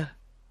thin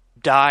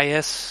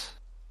dais,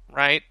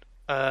 right?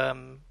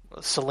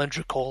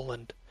 Cylindrical,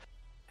 and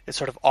it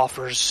sort of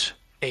offers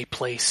a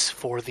place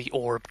for the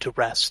orb to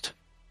rest.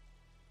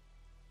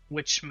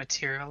 Which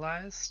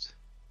materialized?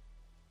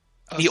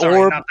 Oh, The sorry,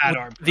 orb, not that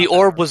orb. the not that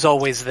orb was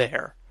always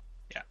there.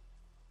 Yeah.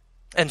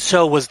 And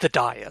so was the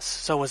dais.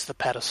 So was the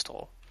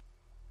pedestal.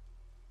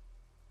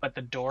 But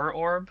the door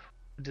orb,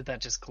 did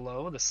that just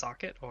glow, the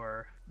socket,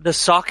 or? The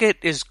socket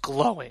is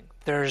glowing.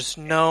 There's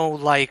no,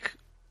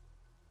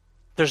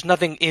 there's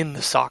nothing in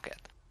the socket.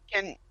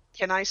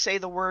 Can I say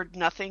the word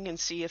nothing and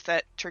see if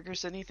that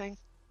triggers anything?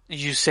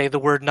 You say the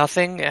word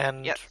nothing,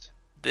 and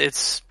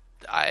Yes.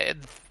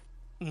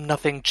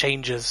 nothing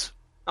changes.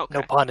 Okay.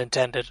 No pun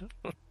intended.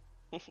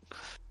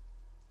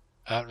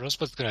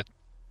 Rosebud's gonna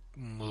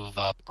move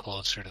up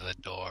closer to the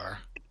door.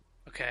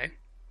 Okay.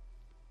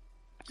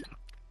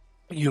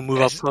 You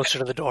move up closer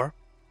to the door.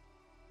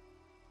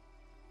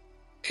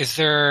 Is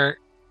there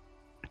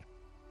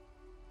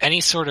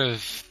any sort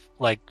of,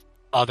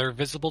 other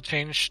visible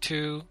change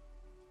to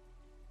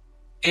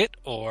it,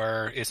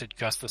 or is it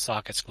just the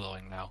sockets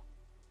glowing now?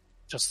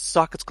 Just the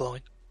socket's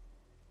glowing.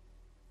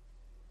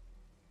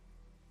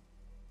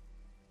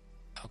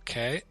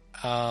 Okay.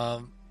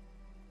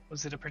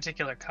 Was it a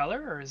particular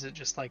color, or is it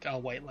just like a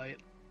white light?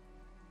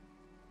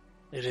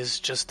 It is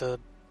just a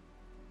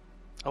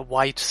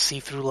white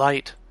see-through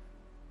light.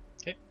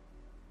 Okay.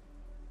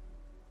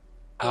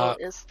 Will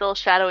is still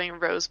shadowing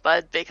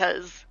Rosebud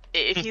because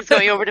if he's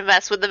going over to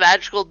mess with the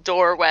magical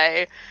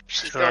doorway,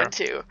 she's Sure. going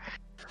to.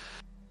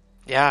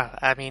 Yeah,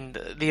 I mean,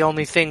 the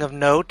only thing of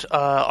note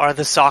are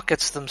the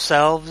sockets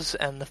themselves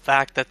and the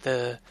fact that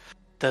the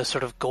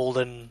sort of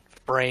golden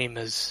frame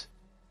is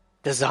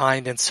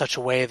designed in such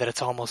a way that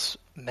it's almost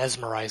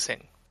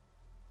mesmerizing.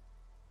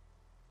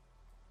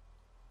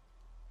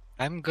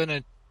 I'm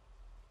gonna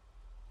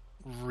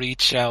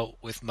reach out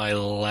with my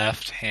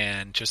left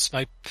hand, just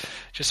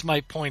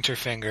my pointer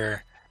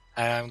finger,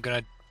 and I'm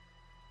gonna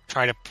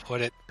try to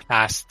put it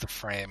past the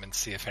frame and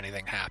see if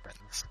anything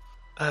happens.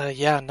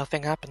 Yeah,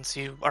 nothing happens.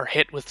 You are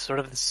hit with sort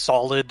of this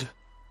solid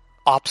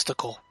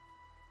obstacle.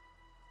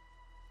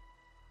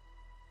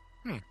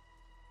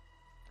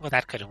 Well,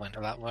 that could have went a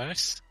lot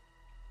worse.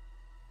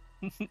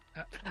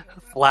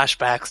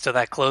 Flashbacks to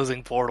that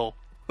closing portal.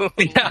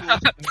 Yeah,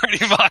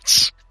 pretty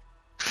much.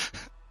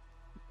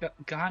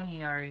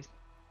 Gani,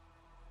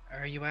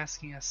 are you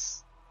asking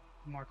us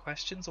more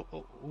questions?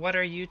 What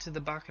are you to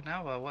the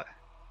Bakanowa? What?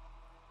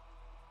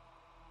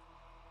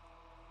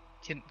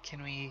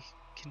 Can we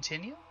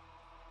continue?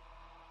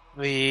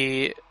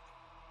 The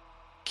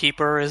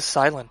keeper is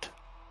silent.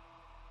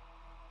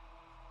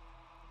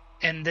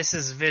 And this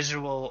is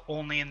visual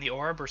only in the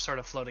orb, or sort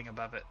of floating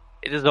above it?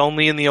 It is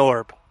only in the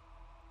orb.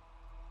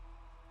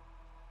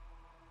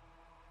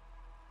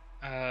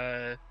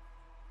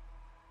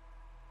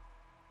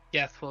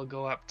 Geth will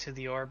go up to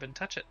the orb and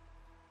touch it.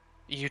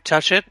 You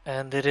touch it,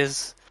 and it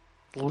is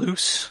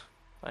loose.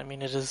 I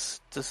mean, it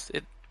is just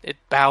it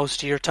bows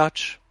to your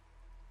touch.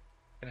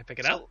 Can I pick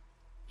it up?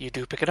 You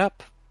do pick it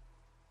up.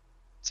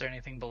 Is there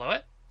anything below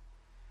it?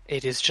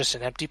 It is just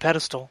an empty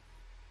pedestal.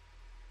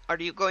 Are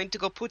you going to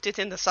go put it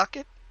in the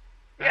socket?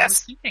 I was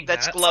thinking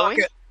That's that. glowing?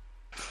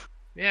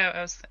 Yeah,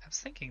 I was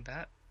thinking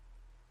that.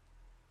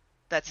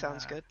 That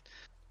sounds good.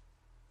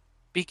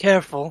 Be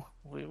careful.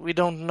 We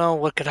don't know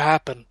what could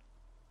happen.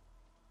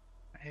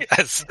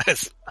 As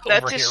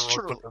That over is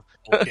here, true.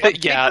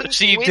 Yeah,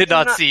 she we did do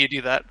not not- see you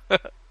do that.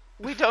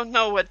 We don't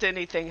know what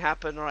anything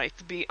happened, right?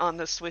 To be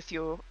honest with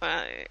you,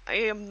 I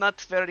am not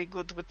very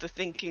good with the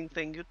thinking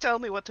thing. You tell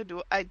me what to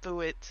do, I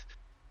do it.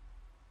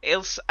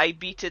 Else I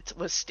beat it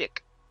with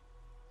stick.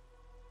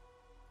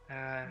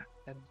 And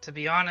to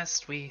be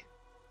honest, we,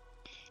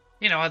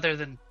 other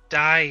than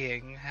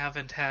dying,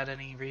 haven't had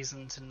any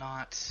reason to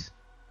not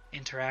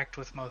interact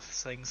with most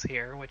things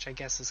here, which I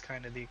guess is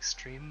kind of the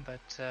extreme,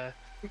 but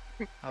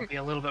I'll be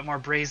a little bit more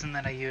brazen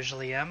than I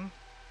usually am,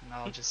 and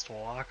I'll just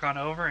walk on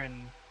over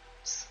and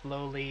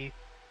slowly,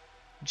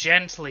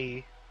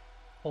 gently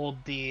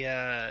hold the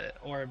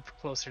orb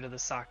closer to the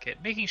socket,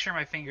 making sure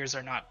my fingers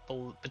are not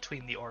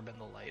between the orb and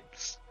the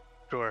light.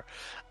 Sure.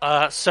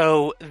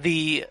 So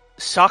the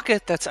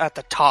socket that's at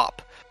the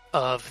top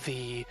of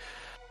the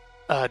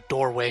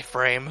doorway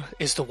frame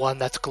is the one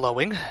that's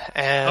glowing,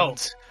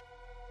 and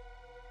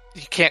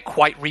you can't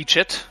quite reach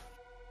it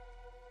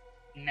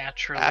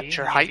Naturally, at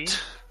your maybe,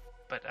 height.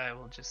 but I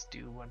will just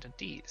do one of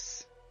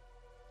these.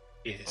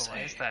 Is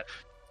Why is a that?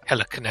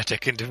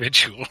 telekinetic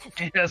individual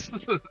Yes.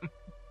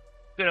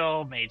 Good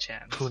old mage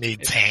hands. who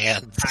needs It's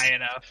hands. high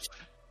enough.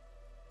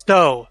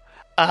 So,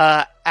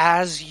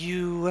 as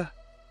you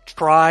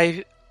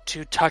try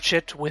to touch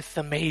it with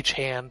the mage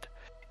hand,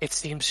 it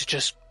seems to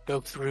just go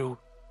through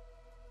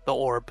the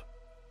orb.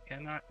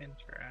 Cannot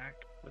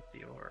interact with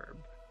the orb.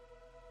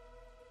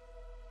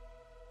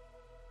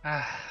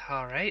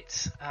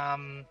 Alright.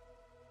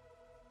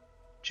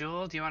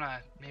 Jewel, do you want to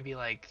maybe,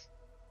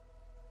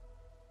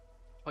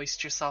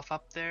 hoist yourself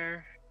up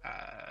there.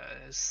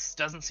 This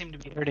doesn't seem to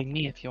be hurting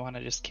me if you want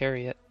to just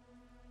carry it.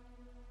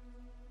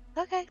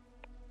 Okay.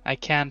 I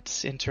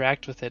can't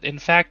interact with it. In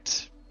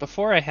fact,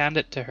 before I hand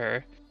it to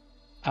her,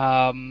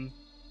 I'm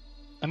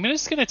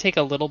just going to take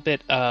a little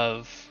bit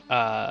of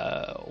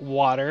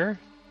water,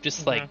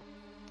 just like,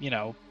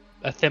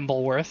 a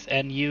thimble worth,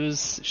 and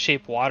use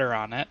shape water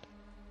on it.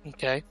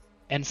 Okay.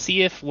 And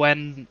see if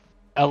when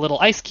a little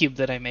ice cube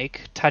that I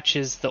make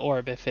touches the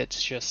orb, if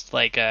it's just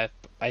like a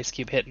ice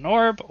cube hit an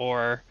orb,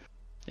 or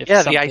if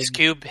the ice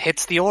cube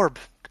hits the orb.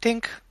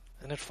 Tink.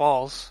 And it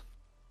falls.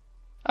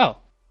 Oh,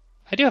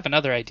 I do have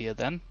another idea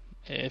then,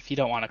 if you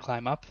don't want to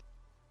climb up.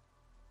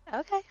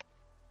 Okay.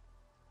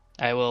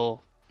 I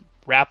will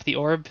wrap the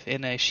orb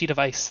in a sheet of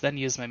ice, then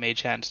use my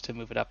mage hand to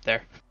move it up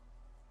there.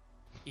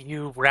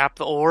 You wrap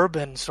the orb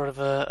in sort of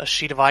a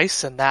sheet of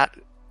ice, and that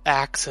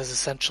acts as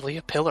essentially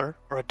a pillar,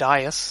 or a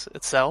dais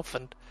itself,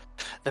 and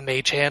the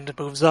mage hand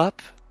moves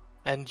up,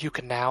 and you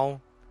can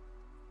now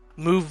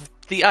move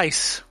the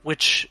ice,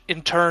 which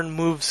in turn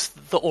moves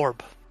the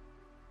orb.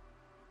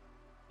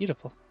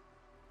 Beautiful.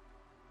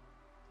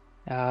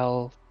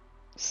 I'll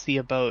see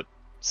about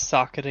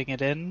socketing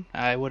it in.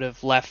 I would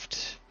have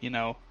left,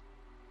 I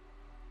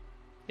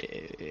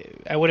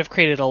would have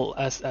created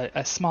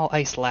a small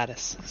ice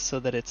lattice so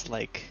that it's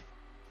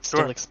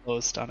still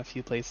exposed on a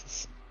few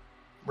places.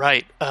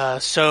 Right.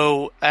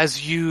 So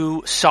as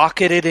you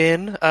socket it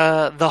in,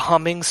 the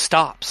humming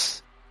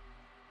stops,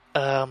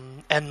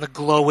 and the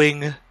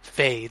glowing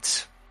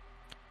fades.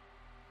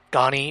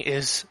 Gani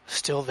is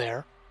still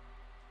there,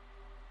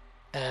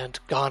 and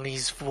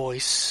Gani's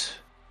voice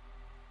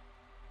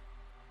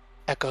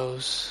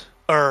echoes.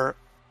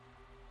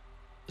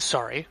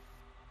 Sorry.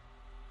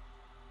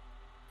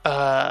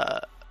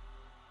 Not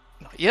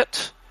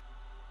yet.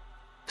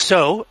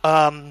 So,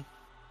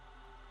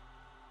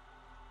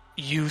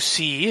 you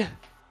see,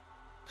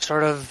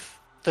 sort of,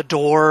 the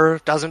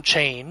door doesn't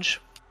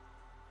change.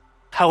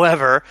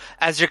 However,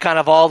 as you're kind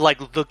of all,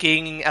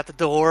 looking at the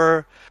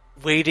door,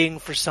 waiting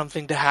for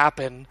something to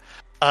happen,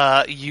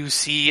 you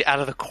see out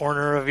of the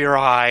corner of your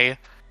eye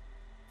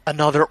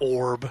another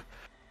orb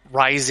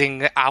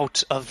rising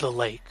out of the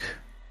lake.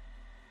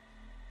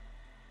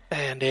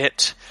 And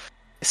it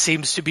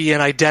seems to be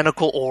an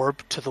identical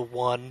orb to the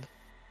one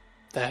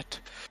that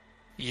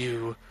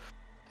you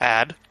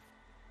had.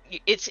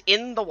 It's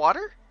in the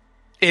water?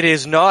 It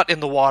is not in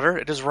the water.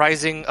 It is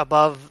rising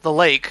above the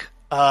lake,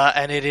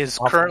 and it is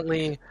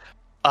currently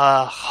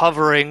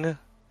hovering.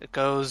 It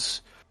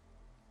goes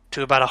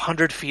to about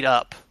 100 feet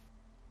up.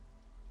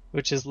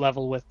 Which is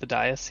level with the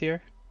dais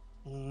here?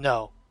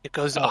 No, it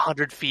goes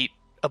 100 feet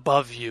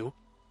above you.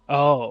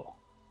 Oh.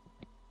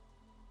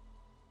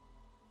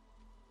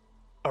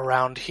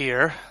 Around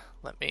here.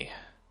 Let me...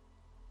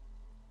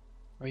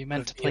 Were you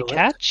meant to play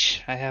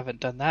catch? I haven't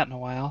done that in a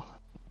while.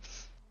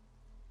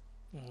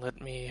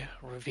 Let me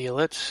reveal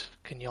it.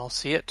 Can you all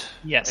see it?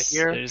 Yes, right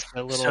here? There's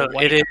a little So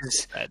white it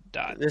is red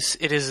dot.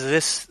 It is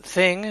this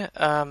thing,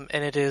 and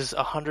it is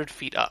 100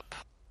 feet up.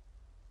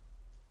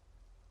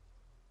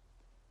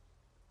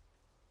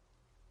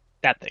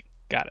 That thing.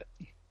 Got it.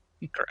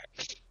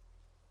 Correct.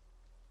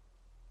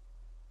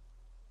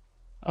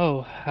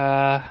 Oh,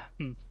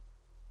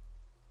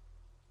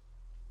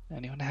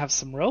 anyone have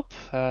some rope?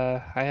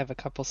 I have a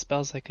couple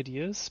spells I could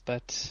use,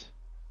 but...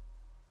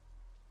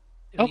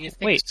 Do you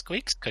think wait.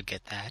 Squeaks could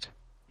get that?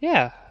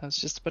 Yeah, I was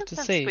just about to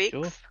say, Squeaks.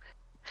 Joel.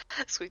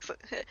 Squeaks.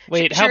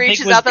 Wait, she how big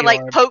reaches was up the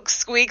and orb? pokes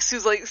Squeaks,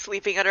 who's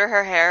sleeping under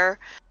her hair.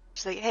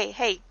 She's like,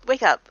 "Hey,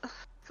 wake up!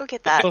 Go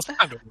get that."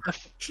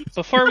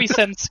 Before we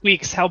send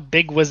Squeaks, how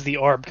big was the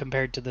orb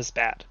compared to this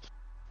bat?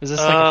 Is this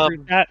like a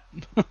fruit bat?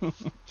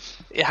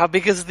 How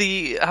big is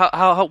the...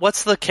 How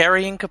what's the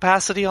carrying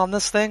capacity on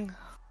this thing?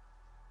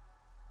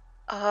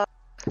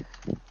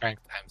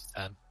 Strength times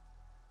 10.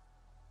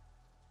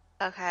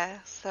 Okay,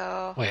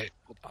 so Wait,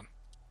 hold on.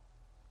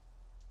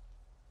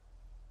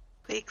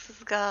 Squeaks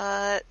has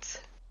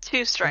got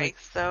 2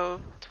 strengths,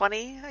 so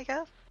 20, I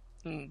guess.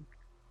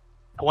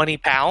 20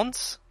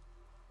 pounds?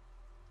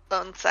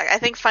 One sec. I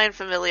think Find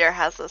Familiar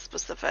has a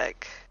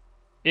specific.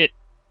 It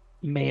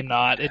may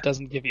not. It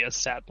doesn't give you a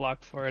stat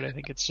block for it. I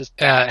think it's just...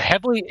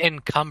 Heavily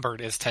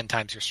encumbered is 10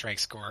 times your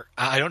strength score.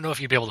 I don't know if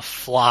you'd be able to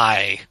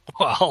fly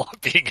while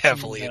being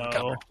heavily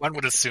encumbered. One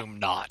would assume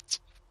not.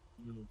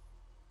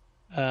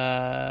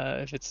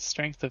 If it's a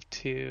strength of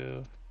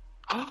 2...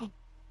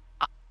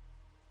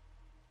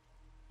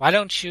 Why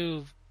don't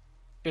you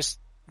just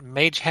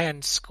mage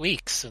hand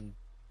Squeaks, and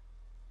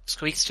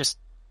Squeaks just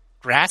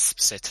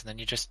grasps it, and then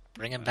you just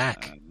bring him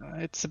back.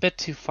 It's a bit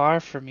too far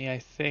for me, I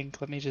think.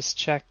 Let me just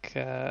check.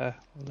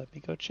 Let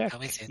me go check.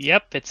 How is it?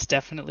 Yep, it's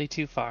definitely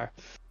too far.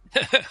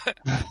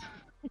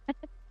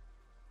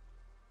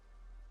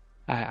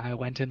 I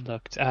went and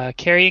looked.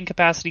 Carrying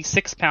capacity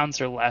 6 pounds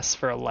or less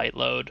for a light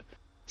load,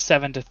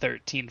 7 to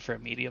 13 for a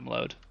medium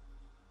load.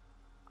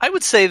 I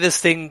would say this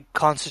thing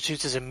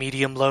constitutes as a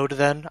medium load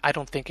then. I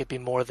don't think it'd be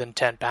more than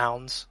 10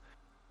 pounds.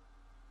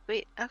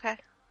 Sweet. Okay.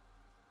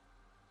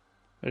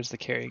 There's the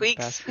carrying Squeaks.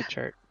 capacity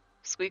chart.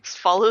 Squeaks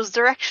follows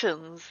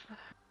directions.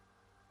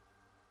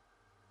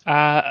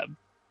 Do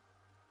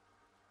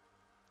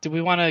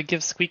we want to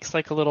give Squeaks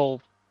like a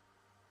little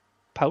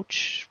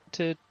pouch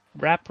to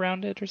wrap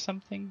around it or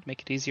something?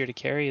 Make it easier to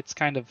carry? It's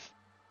kind of...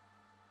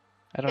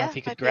 I don't know if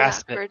he could might be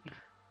grasp awkward.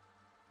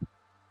 it.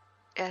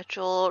 Yeah,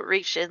 Joel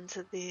reached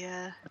into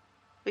the,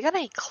 We got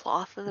any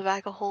cloth in the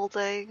bag of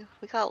holding?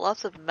 We got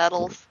lots of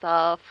metal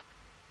stuff.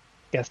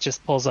 Geth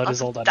just pulls out Lots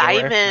his old of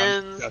underwear.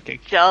 diamonds, No, I'm joking.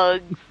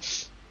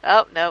 jugs.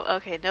 Oh, no,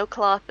 okay, no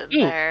cloth in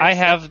Ooh, there. I so-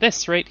 have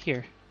this right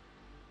here.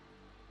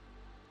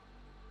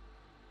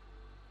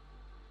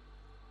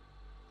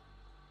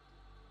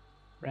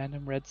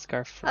 Random red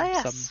scarf from Oh,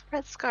 yes, some...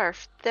 red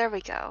scarf. There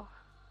we go.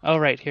 Oh,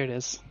 right, here it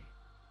is.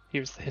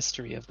 Here's the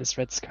history of this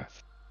red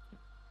scarf.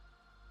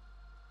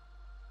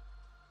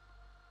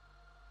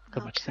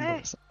 So much Okay.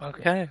 symbolism.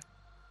 Okay.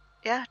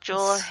 Yeah,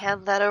 Joel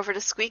hand that over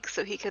to Squeak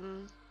so he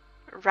can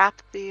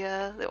wrap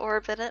the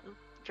orb in it and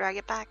drag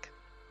it back.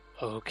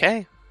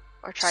 Okay.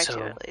 Or try So-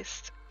 to, at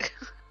least.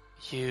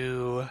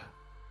 You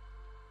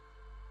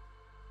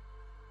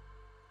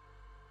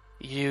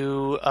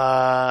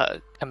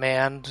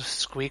command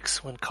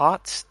Squeaks when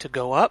caught to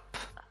go up,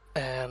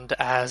 and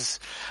as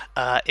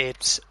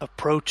it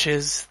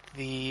approaches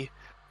the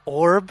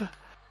orb,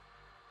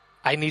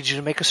 I need you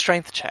to make a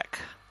strength check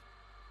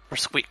for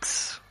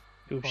Squeaks.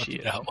 Ooh, Oh,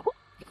 shit. no.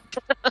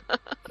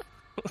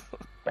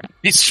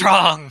 Be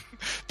strong.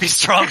 Be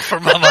strong for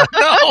Mama.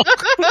 No.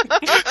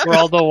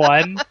 Roll the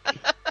one.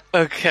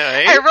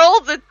 Okay. I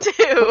rolled a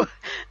 2,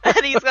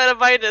 and he's got a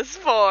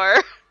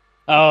 -4.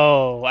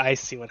 Oh, I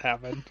see what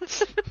happened.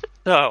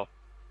 So,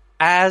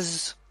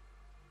 as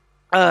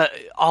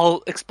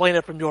I'll explain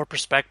it from your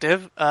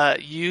perspective,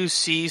 you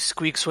see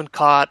Squeaks when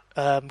caught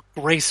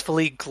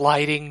gracefully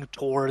gliding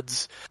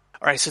towards,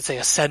 or I should say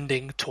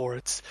ascending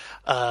towards,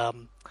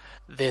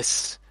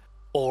 this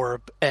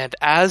orb. And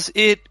as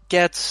it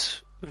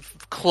gets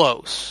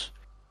close,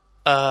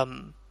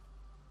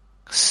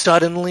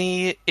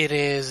 suddenly it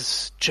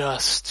is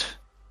just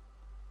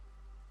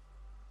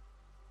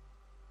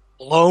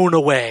blown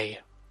away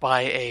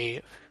by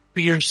a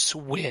fierce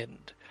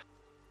wind.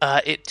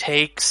 It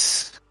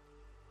takes...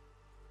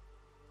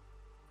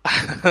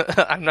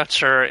 I'm not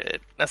sure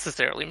it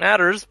necessarily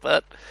matters,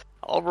 but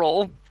I'll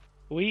roll.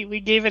 We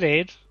gave it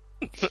aid.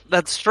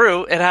 That's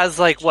true. It has,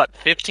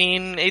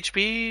 15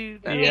 HP?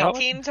 Yeah.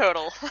 18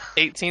 total.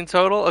 18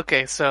 total?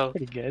 Okay, so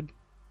Pretty good.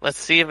 let's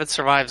see if it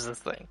survives this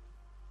thing.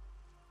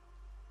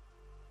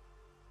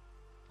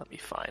 Let me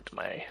find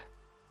my...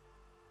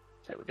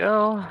 There we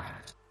go.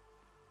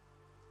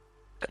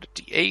 Got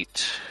a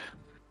D8.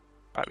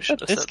 Probably should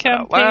have This said that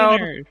out campaign,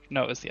 loud. or...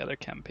 No, it was the other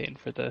campaign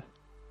for the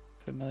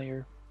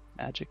familiar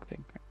magic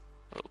thing.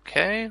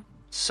 Okay,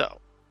 so.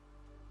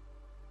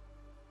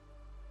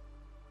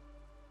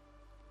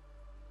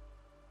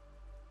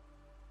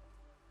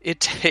 It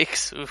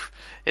takes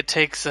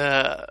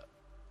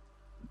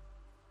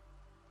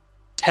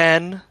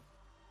 10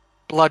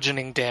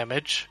 bludgeoning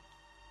damage.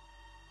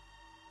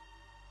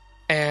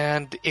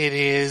 And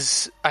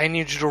I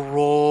need you to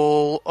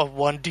roll a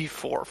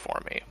 1d4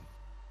 for me.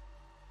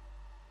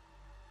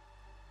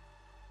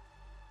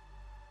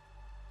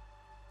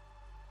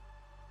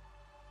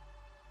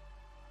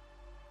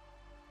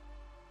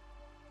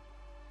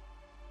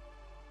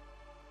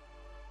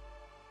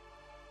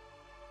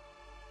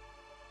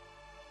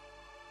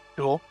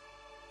 Cool.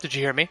 Did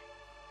you hear me?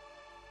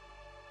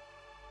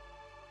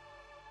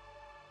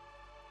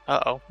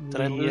 Uh-oh.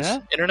 Did I lose Yeah?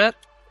 internet?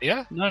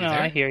 Yeah. No, you no,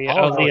 there? I hear you.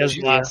 Oh, Oh, Leah's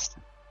Julia. lost.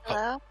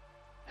 Hello?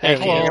 Hey,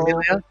 Can you hear me,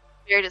 Leah. Leah?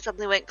 Weird, it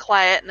suddenly went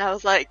quiet, and I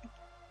was like,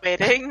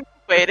 waiting,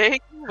 waiting,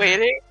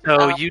 waiting.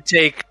 So you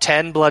take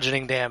 10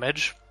 bludgeoning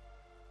damage,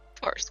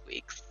 Poor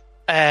Squeaks.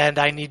 and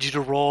I need you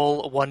to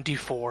roll a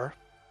 1d4.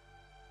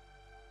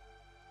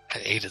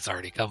 An 8 is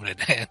already coming in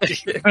handy.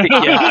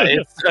 Yeah,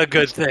 it's a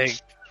good thing.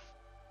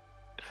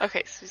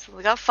 Okay, so we've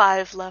only got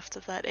 5 left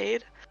of that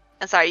aid.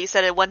 And sorry, you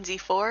said a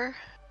 1d4?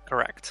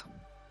 Correct.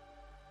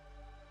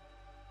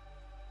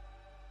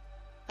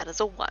 That is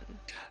a 1.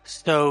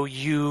 So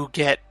you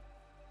get,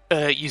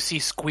 you see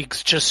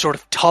Squeaks just sort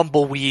of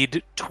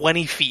tumbleweed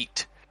 20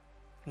 feet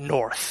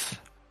north.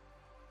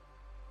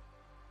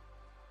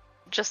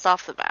 Just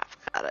off the map,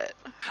 got it.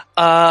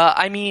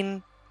 I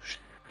mean,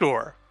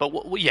 sure, but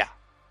yeah.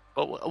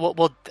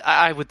 But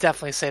I would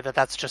definitely say that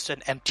that's just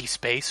an empty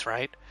space,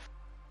 right?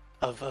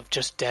 Of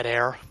just dead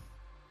air.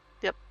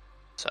 Yep.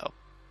 So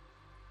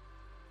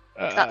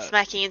It's not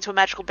smacking into a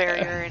magical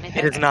barrier or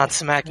anything. it is not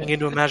smacking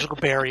into a magical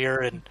barrier,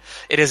 and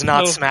it is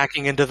not No.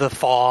 smacking into the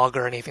fog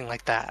or anything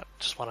like that.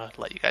 Just want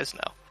to let you guys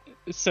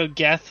know. So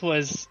Geth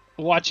was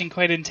watching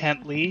quite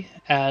intently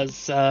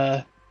as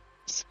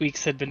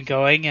Squeaks had been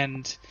going,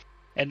 and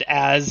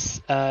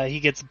as he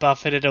gets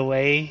buffeted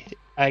away,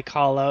 I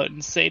call out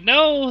and say,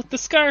 "No, the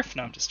scarf!"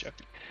 No, I'm just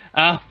joking.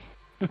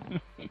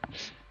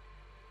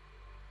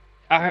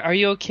 Are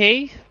you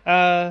okay,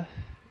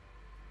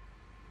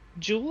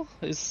 Jewel?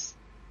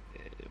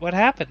 What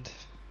happened?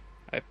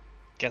 I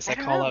guess I I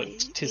don't call know. out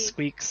to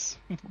Squeaks.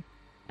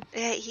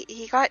 Yeah,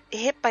 he got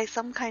hit by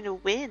some kind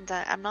of wind.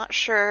 I'm not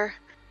sure.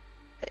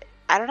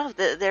 I don't know,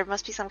 there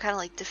must be some kind of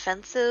like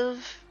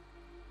defensive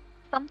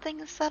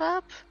something set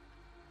up.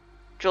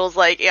 Joel's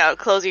like,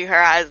 closing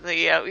her eyes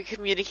and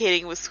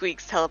communicating with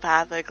Squeaks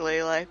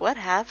telepathically, like, what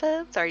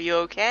happened? Are you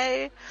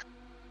okay?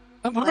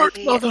 I'm Like, hurt,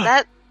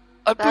 mother.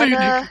 I'm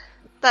bleeding.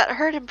 That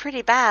hurt him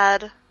pretty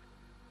bad.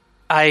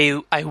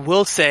 I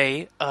will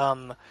say,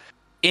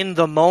 in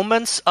the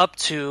moments up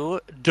to,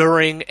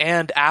 during,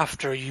 and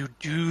after, you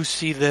do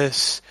see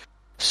this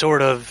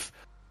sort of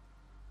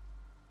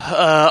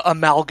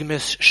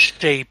amalgamous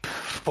shape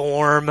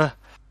form,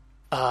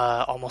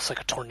 almost like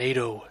a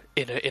tornado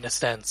in a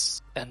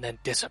sense, and then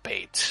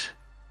dissipate.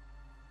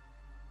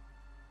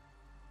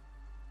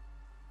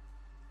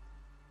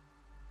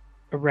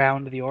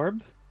 Around the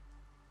orb?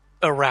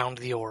 Around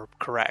the orb,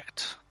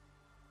 correct.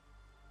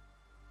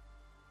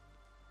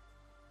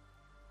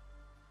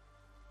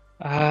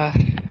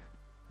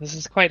 This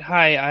is quite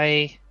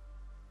high.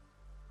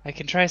 I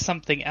can try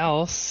something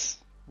else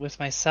with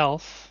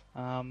myself.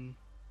 It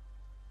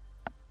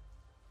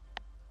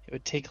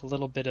would take a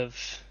little bit of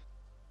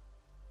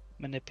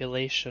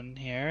manipulation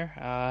here.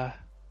 How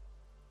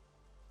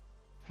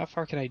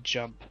far can I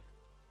jump? Do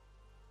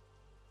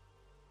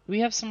we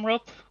have some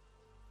rope?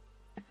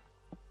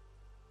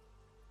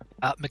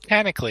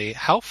 Mechanically,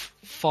 how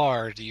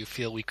far do you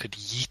feel we could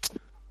yeet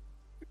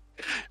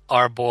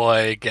our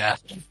boy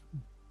Geth?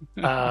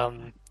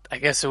 I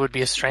guess it would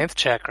be a strength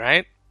check,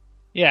 right?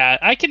 Yeah,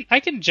 I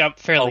can jump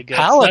fairly good.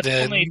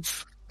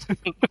 Paladins!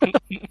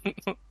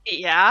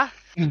 Yeah.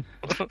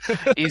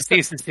 You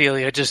see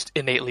Cecilia just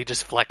innately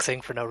just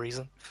flexing for no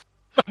reason.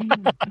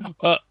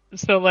 Well,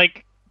 so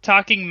like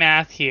talking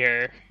math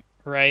here,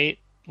 right?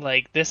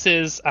 Like this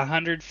is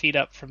 100 feet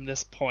up from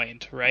this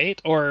point,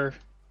 right? Or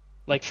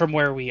like from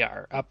where we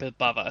are, up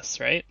above us,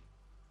 right?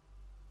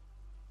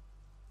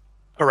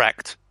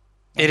 Correct.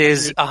 It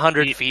is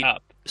 100 feet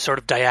up. sort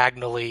of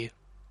diagonally.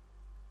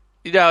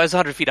 No, it's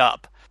 100 feet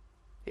up.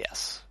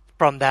 Yes.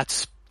 From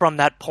that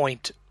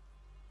point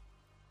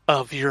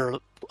of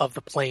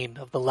the plane,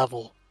 of the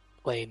level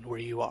plane where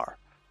you are.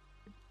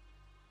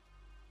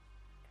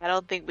 I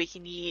don't think we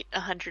can eat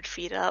 100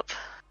 feet up.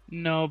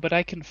 No, but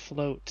I can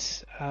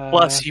float.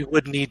 Plus, you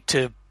would need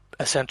to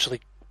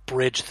essentially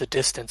bridge the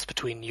distance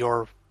between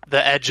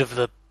the edge of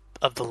the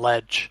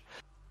ledge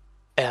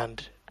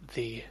and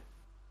the.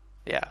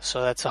 Yeah,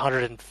 so that's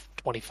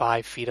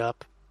 125 feet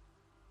up.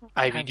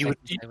 I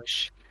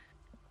wish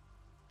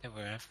there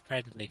were a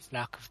friendly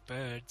flock of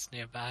birds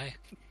nearby.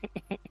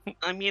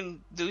 I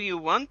mean, do you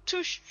want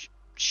to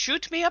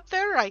shoot me up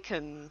there? I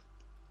can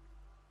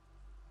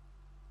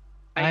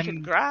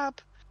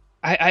grab.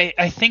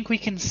 I think we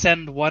can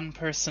send one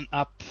person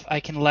up.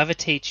 I can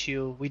levitate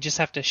you. We just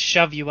have to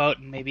shove you out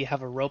and maybe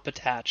have a rope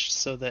attached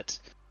so that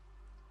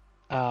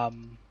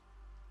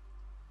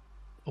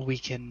we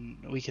can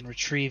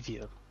retrieve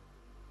you.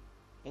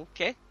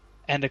 Okay.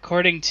 And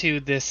according to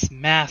this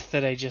math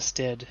that I just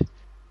did,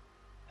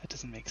 that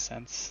doesn't make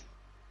sense.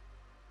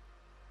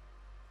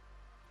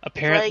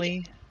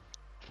 Apparently,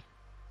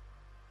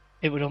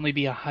 it would only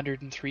be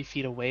 103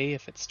 feet away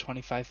if it's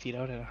 25 feet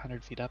out and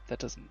 100 feet up. That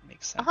doesn't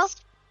make sense. Uh-huh. Is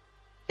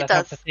that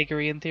how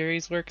Pythagorean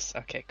theories works?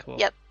 Okay, cool.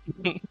 Yep.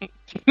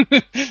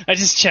 I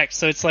just checked,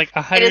 so it's like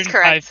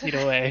 105 feet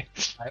away.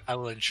 I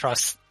will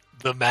entrust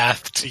the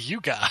math to you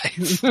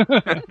guys.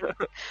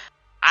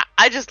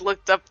 I just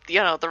looked up,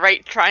 the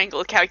right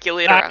triangle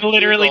calculator. I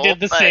literally Google,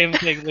 did the same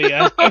thing,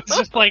 Leah. I was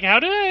just like, how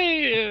did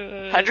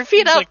I... 100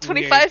 feet up, like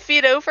 25 weird.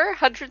 feet over,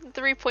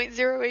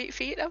 103.08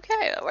 feet.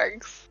 Okay, that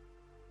works.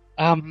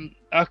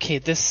 Okay,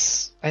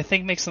 this, I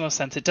think, makes the most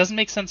sense. It doesn't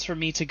make sense for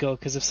me to go,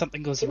 because if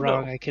something goes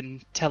wrong, I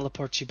can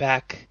teleport you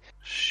back.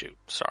 Shoot,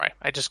 sorry.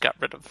 I just got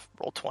rid of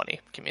roll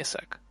 20. Give me a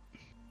sec.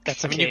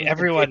 That's okay.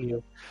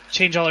 Everyone,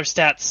 change all our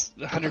stats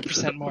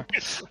 100% more.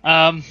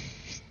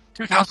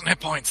 2,000 hit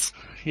points.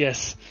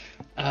 Yes.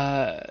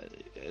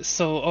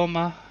 So,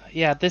 Oma,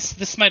 yeah,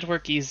 this might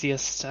work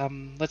easiest.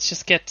 Let's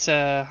just get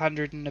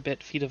 100 and a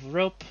bit feet of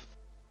rope.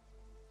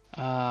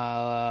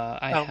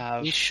 I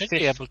have We should 50.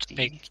 be able to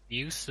make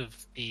use of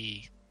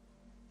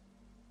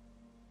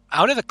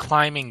out of the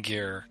climbing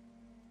gear.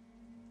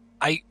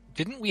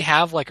 Didn't we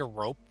have like a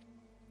rope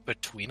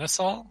between us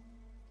all?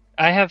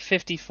 I have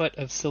 50 foot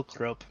of silk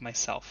rope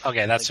myself.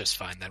 Okay, that's just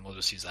fine. Then we'll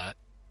just use that.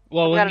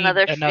 Well, We we'll got need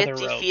another another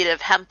 50 rope. feet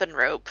of hempen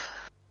rope.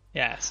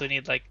 Yeah, so we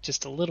need like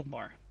just a little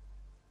more.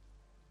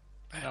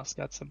 Anyone else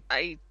got some?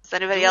 Does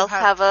anybody do else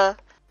have- have a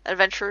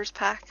adventurer's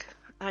pack?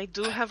 I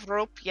do have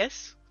rope,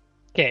 yes.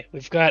 Okay,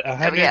 we've got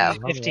There we go.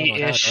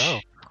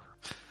 150-ish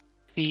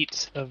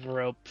feet of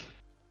rope.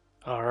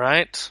 All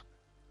right.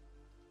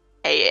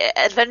 Hey,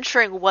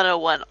 adventuring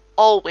 101,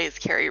 always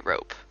carry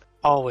rope.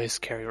 Always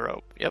carry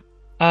rope.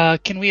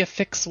 Yep. Can we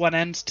affix one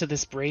end to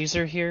this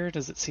brazier here?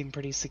 Does it seem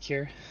pretty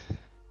secure?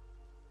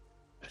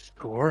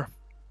 Sure.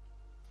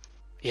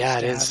 Yeah, it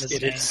Stab is. as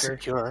It an is anchor.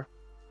 secure.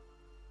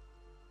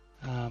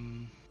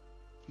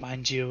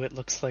 Mind you, it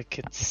looks like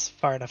it's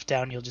far enough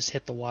down you'll just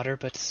hit the water,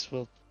 but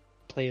we'll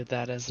play with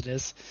that as it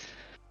is.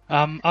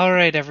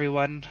 Alright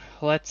everyone,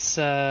 let's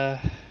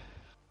step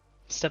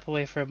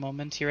away for a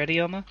moment. You ready,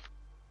 Oma?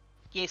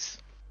 Yes.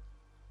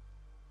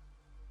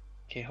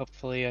 Okay,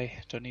 hopefully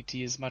I don't need to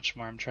use much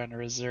more. I'm trying to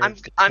reserve I'm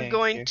the I'm tank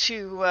going here.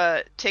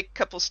 to take a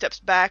couple steps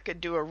back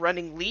and do a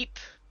running leap.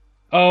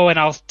 Oh, and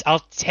I'll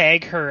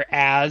tag her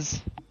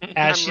as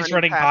I'm she's running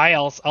running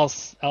past.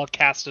 by. I'll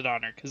cast it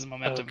on her because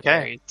momentum Okay.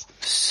 carries.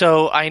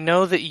 So I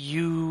know that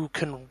you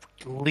can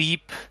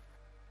leap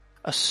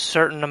a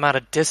certain amount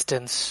of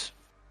distance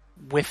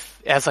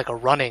as like a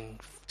running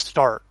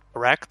start,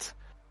 correct?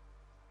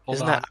 Hold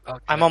Isn't on. that?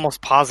 Okay. I'm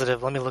almost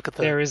positive. Let me look at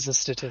the. There is a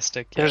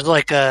statistic. Yeah. There's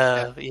like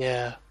a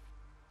yeah.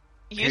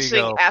 Here you Using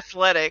go.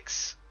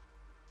 athletics,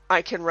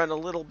 I can run a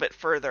little bit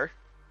further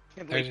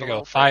and There leap you a go.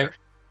 little further.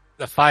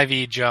 The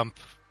 5e jump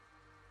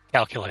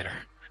calculator.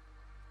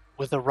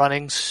 With a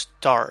running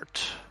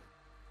start.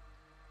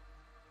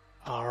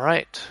 All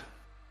right.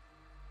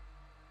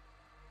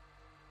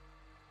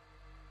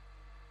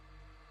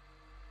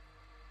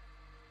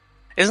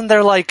 Isn't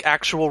there like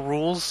actual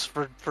rules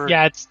for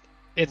Yeah, it's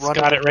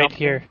running got and it right jumping?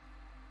 here.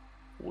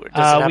 Does it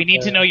have We need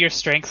to the- know your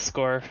strength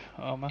score,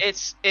 Oma.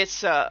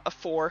 It's a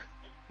 4.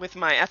 With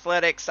my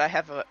athletics, I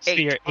have a So 8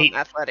 you're on 8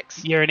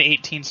 athletics. You're an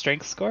 18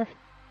 strength score.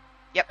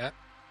 Yep. Yeah.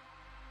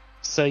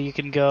 So you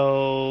can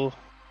go.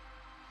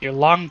 Your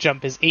long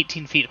jump is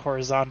 18 feet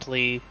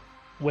horizontally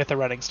with a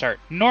running start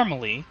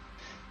normally,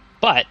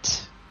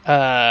 but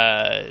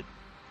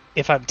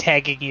if I'm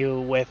tagging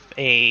you with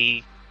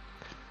a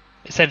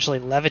essentially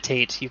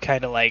levitate, you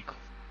kind of like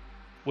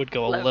would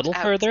go a Float little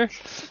out. further.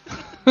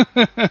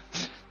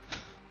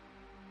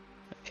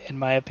 In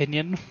my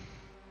opinion.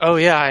 Oh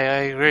yeah, I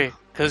agree.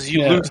 Because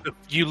you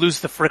Yeah.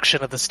 lose the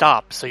friction of the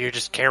stop, so you're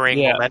just carrying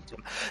Yeah.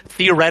 momentum.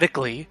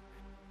 Theoretically,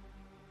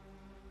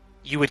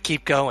 you would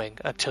keep going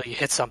until you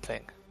hit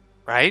something,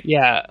 right?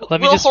 Yeah,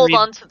 let me We'll just hold read.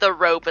 on to the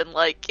rope and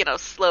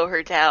slow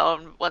her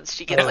down once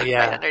she gets Oh right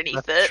yeah, underneath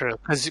that's it. true.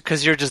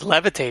 Because you're just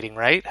levitating,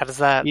 right? How does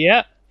that?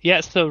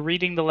 Yeah. So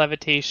reading the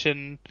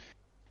levitation,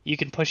 you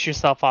can push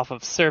yourself off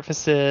of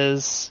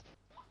surfaces.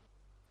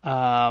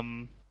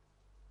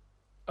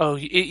 Oh,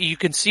 you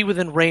can see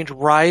within range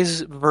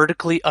rise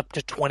vertically up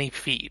to 20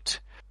 feet.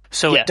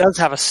 So Yes. it does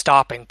have a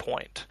stopping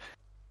point.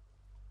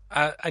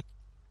 I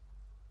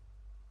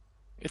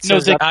It No,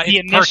 says the up- the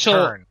it's per initial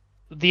turn.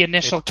 the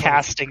initial It's 20 feet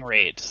casting per turn.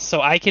 rate.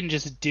 So I can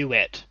just do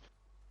it.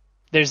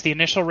 There's the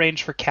initial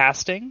range for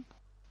casting,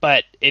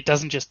 but it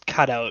doesn't just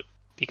cut out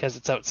because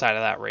it's outside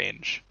of that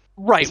range.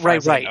 right, as far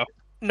as I right. know.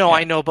 No, Yeah.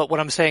 I know, but what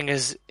I'm saying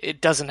is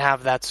it doesn't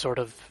have that sort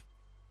of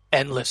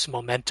endless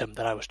momentum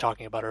that I was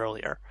talking about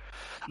earlier.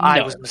 I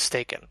No. was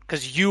mistaken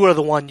because you are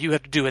the one you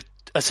have to do it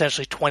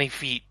essentially 20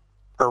 feet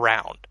per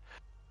round.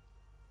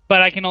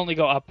 But I can only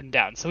go up and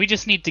down. So we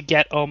just need to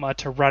get Oma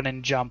to run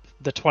and jump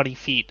the 20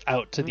 feet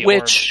out to the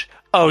Which,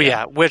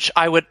 Yeah. which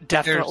I would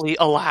definitely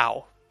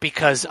allow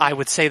because I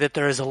would say that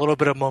there is a little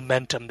bit of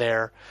momentum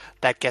there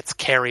that gets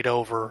carried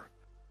over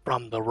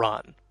from the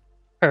run. orb.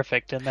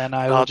 Perfect. And then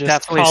I I'll will just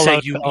definitely call say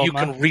out you to Oma.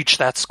 can reach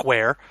that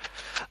square,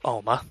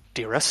 Oma,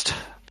 dearest.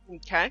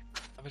 Okay.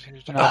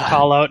 And I'll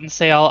call out and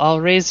say,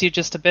 I'll raise you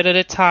just a bit at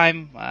a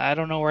time. I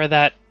don't know where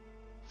that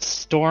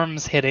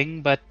storm's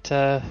hitting, but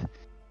Brace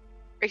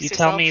you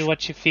tell yourself. me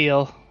what you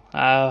feel.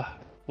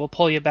 We'll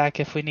pull you back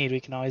if we need.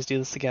 We can always do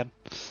this again.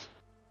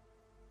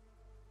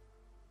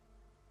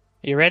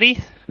 You ready?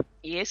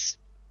 Yes.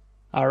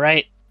 All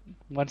right.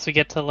 Once we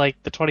get to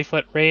like the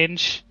 20-foot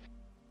range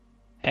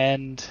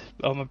and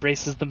Oma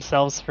braces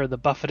themselves for the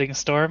buffeting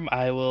storm,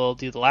 I will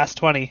do the last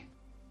 20.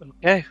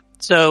 Okay.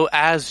 So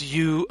as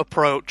you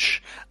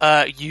approach,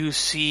 you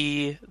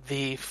see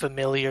the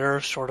familiar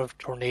sort of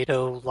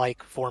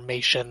tornado-like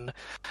formation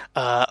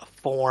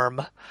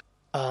form,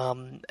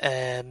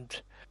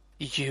 and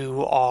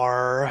you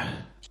are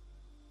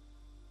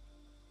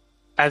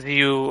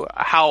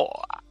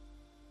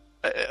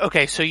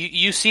okay. So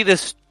you see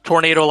this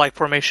tornado-like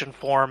formation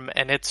form,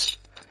 and it's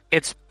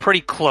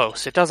pretty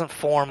close. It doesn't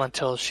form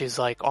until she's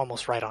like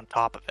almost right on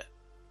top of it.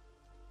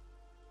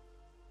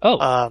 Oh,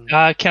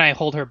 can I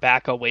hold her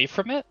back away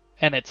from it?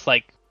 And it's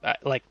like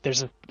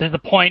there's a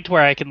point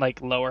where I can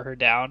like lower her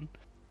down,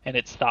 and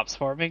it stops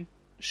forming.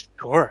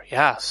 Sure,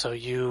 yeah. So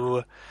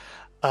you,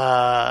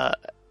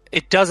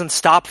 it doesn't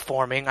stop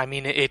forming. I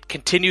mean, it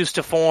continues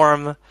to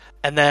form,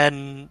 and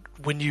then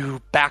when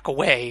you back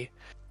away,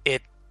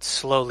 it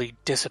slowly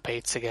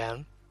dissipates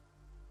again.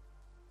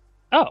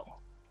 Oh,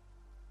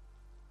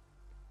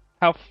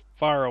 how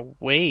far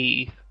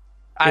away?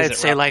 I'd it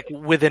say roughly?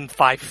 like within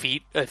 5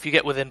 feet. If you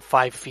get within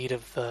 5 feet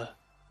of the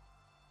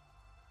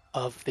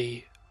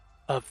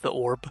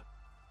orb.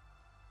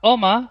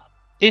 Oma,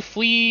 if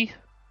we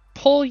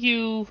pull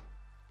you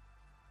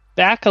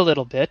back a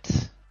little bit,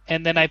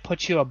 and then I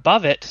put you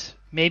above it,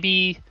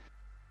 maybe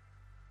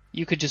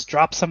you could just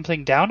drop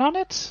something down on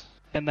it,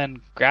 and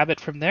then grab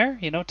it from there,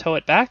 tow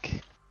it back?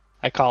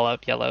 I call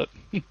out, yell out.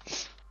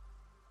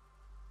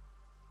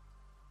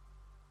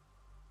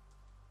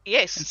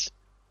 Yes.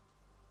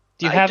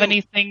 Do you I have do.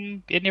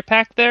 anything in your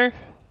pack there?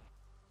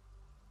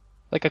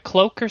 Like a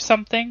cloak or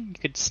something you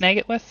could snag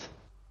it with?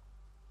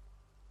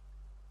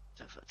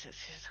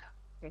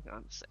 Hang on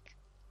a sec.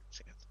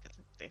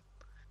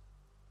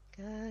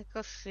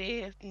 Go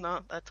see.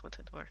 No, that's what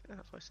it work. That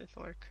wasn't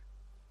work.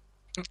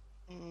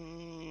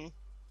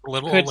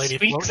 Little Could old lady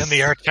Squeaks- floating in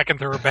the air, checking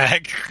through her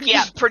bag.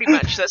 Yeah, pretty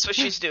much. That's what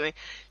she's doing.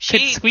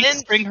 Could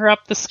Squeaks bring her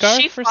up the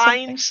scarf or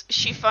something?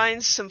 She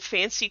finds some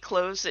fancy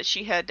clothes that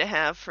she had to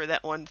have for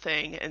that one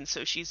thing, and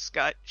so she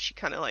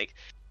kind of like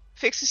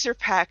fixes her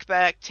pack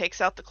bag,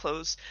 takes out the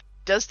clothes,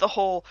 does the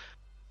whole,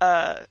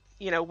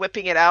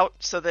 whipping it out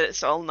so that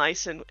it's all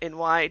nice and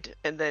wide,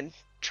 and then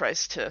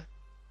tries to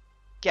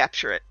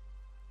capture it.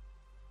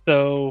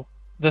 So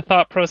the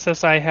thought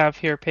process I have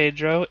here,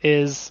 Pedro,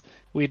 is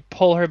we'd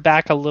pull her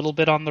back a little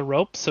bit on the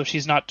rope so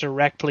she's not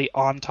directly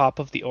on top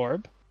of the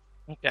orb.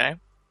 Okay.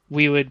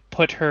 We would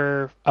put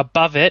her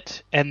above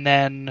it and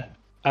then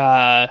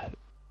drop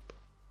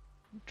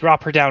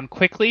her down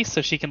quickly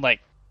so she can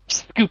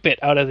scoop it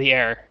out of the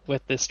air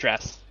with this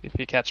dress, if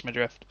you catch my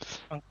drift.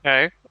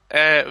 Okay.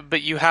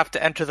 But you have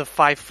to enter the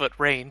 5-foot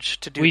range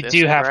to do We this.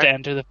 do have correct? to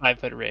enter the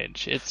 5-foot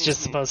range. It's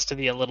just supposed to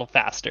be a little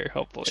faster,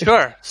 hopefully.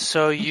 Sure.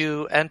 So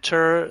you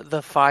enter the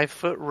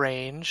 5-foot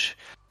range,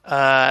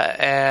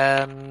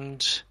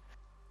 and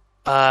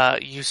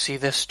you see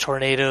this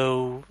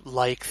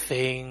tornado-like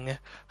thing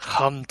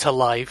come to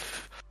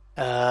life,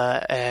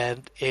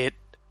 and it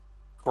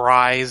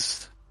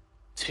tries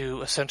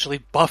to essentially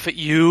buffet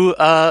you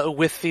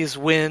with these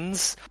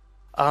winds,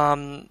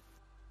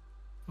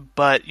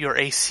 but your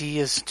AC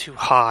is too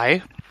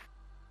high,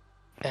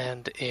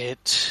 and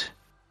it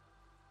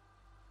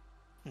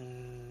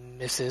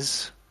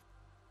misses.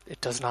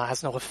 It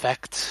has no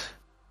effect.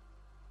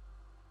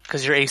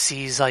 Because your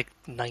AC is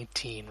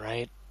 19,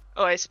 right?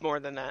 Oh, it's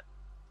more than that.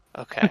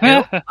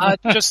 Okay.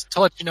 Just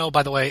to let you know,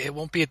 by the way, it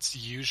won't be its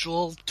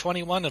usual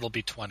 21, it'll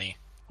be 20.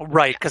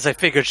 Right, because I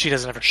figured she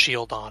doesn't have her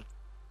shield on.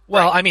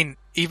 Well, I mean,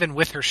 even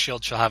with her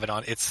shield, she'll have it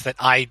on. It's that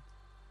I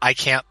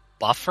can't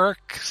buff her,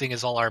 seeing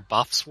as all our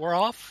buffs were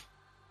off.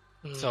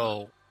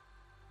 So...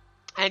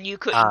 And you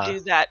couldn't do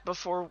that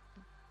before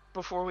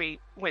we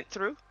went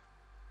through?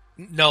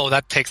 No,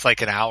 that takes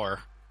an hour.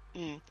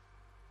 Mm.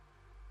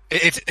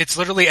 It's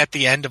literally at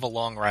the end of a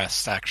long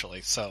rest,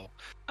 actually, so...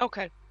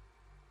 Okay.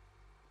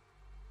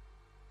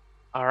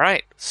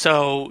 Alright,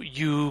 so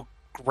you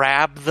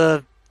grab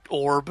the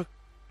orb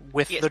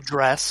with the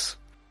dress,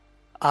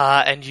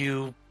 and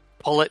you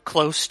pull it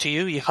close to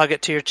you, you hug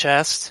it to your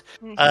chest.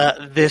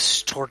 Mm-hmm.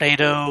 This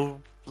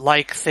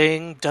tornado-like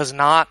thing does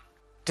not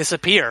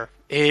disappear.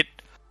 It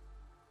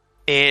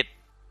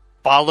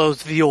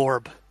follows the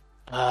orb.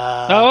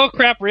 Oh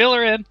crap, reel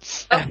her in.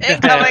 Oh,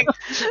 incoming.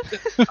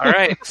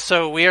 Alright,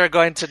 so we are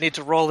going to need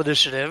to roll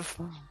initiative.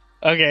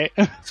 Okay.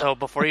 So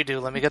before you do,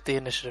 let me get the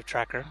initiative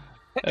tracker.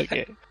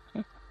 Okay.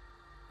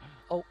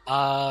 Oh,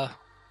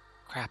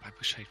 crap, I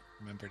wish I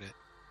remembered it.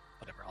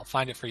 Whatever, I'll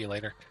find it for you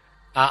later.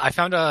 I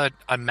found a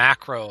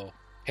macro,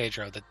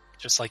 Pedro, that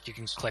just you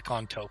can click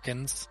on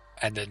tokens,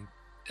 and then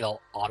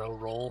it'll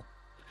auto-roll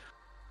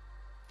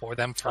for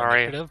them for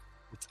initiative.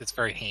 It's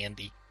very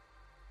handy.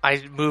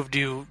 I moved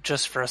you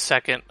just for a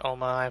second,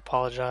 Oma, I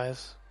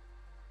apologize.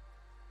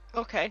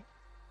 Okay.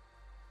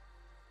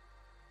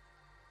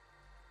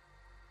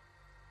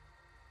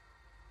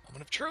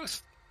 Moment of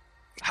truth.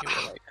 You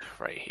were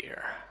right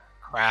here.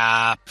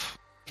 Crap.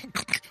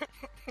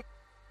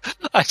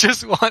 I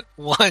just want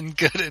one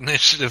good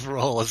initiative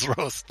roll as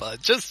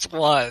Rosebud. Just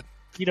one.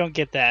 You don't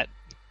get that.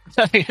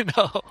 I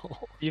know.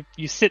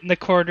 You sit in the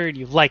corner and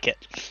you like it.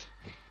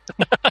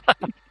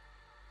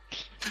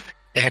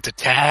 Can't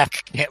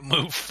attack, can't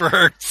move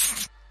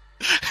first.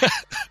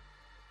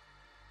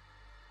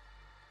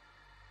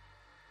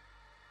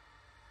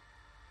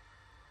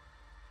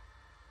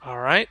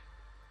 Alright.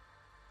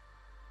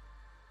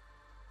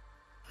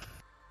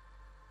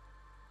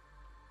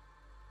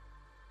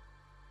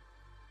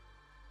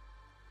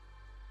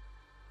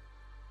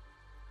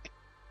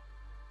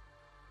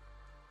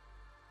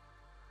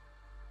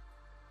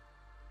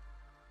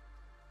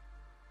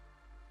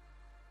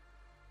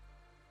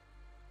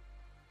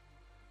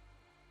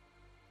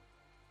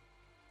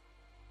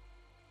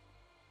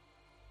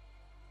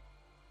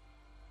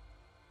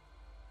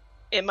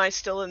 Am I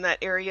still in that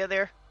area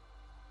there?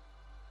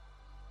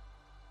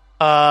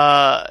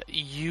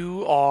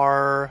 You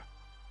are...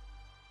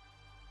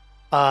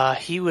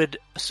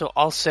 So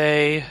I'll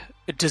say...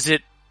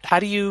 How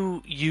do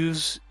you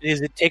use... Does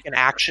it take an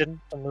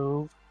action to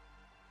move?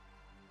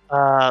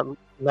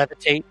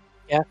 Levitate?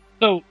 Yeah.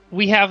 So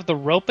we have the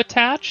rope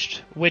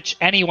attached, which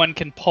anyone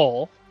can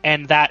pull,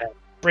 and that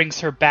brings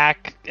her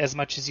back as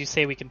much as you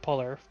say we can pull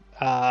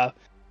her.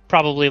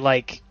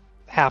 Probably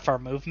half our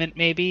movement,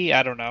 maybe?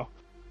 I don't know.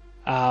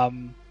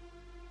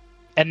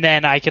 And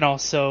then I can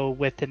also,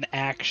 with an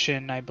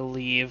action, I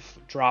believe,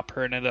 drop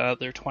her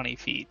another 20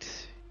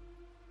 feet.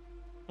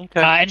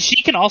 Okay. And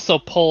she can also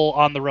pull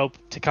on the rope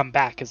to come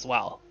back as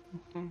well.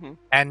 Mm-hmm.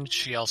 And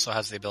she also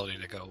has the ability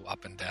to go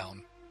up and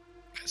down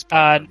as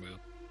part of her move.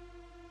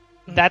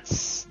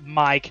 That's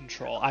my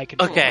control. I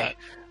control that.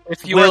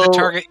 If you are the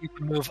target, you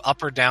can move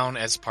up or down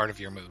as part of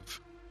your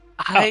move.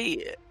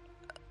 I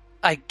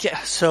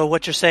guess, so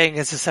what you're saying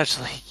is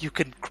essentially you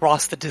can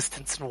cross the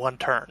distance in one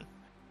turn.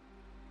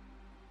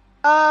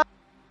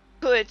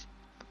 Could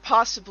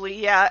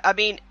possibly, yeah. I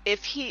mean,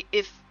 if you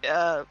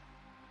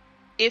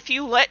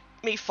let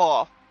me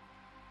fall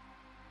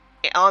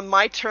on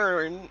my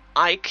turn,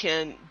 I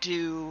can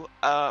do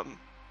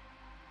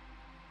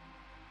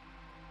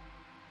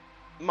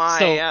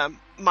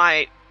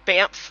my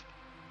bamf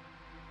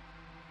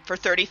for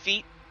 30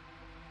 feet.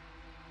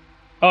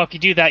 Oh, if you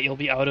do that, you'll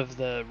be out of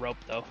the rope,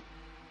 though.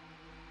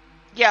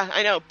 Yeah,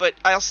 I know, but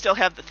I'll still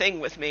have the thing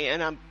with me,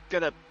 and I'm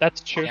gonna.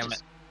 That's true.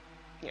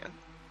 Yeah.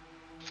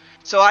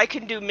 So I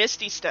can do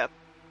Misty Step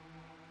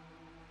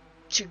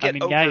to get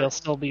over. Yeah, you'll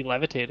still be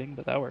levitating,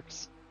 but that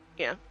works.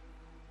 Yeah.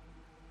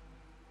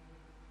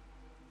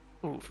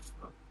 Oof.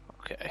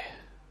 Okay.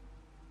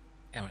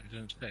 Damn it, it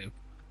didn't say.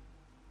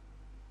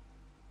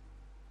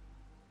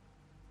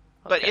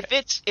 But Okay.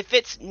 if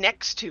it's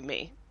next to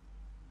me,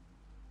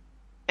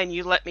 and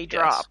you let me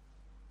drop. Yes.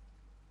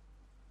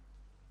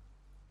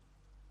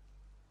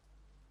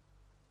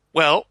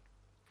 Well,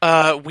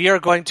 we are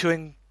going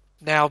to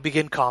now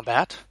begin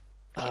combat.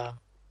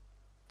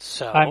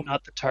 So I'm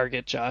not the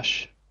target,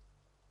 Josh.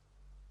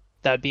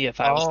 That'd be if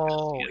I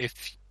was.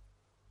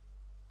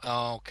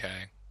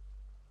 Okay.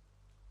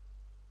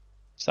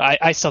 So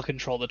I still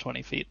control the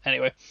 20 feet.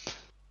 Anyway.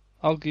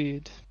 All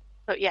good.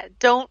 So yeah,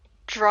 don't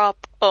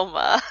drop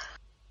Oma.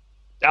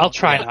 I'll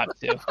try not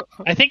to.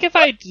 I think if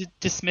I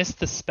dismiss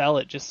the spell,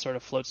 it just sort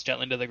of floats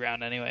gently to the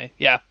ground anyway.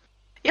 Yeah.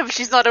 Yeah, but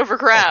she's not over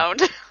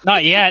ground.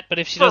 Not yet, but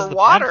if she For does the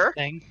water? bump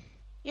thing.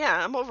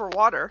 Yeah, I'm over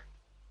water.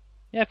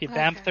 Yeah, if you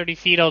bamf Okay. 30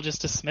 feet, I'll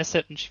just dismiss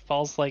it and she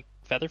falls like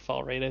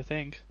Featherfall rate, I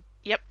think.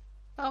 Yep.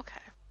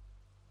 Okay.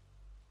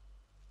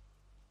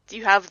 Do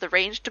you have the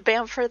range to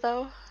bamf her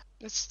though?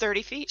 It's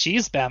 30 feet.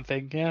 She's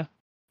bamfing, yeah.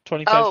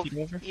 25 feet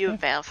over. You Yeah.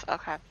 bamf.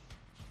 Okay.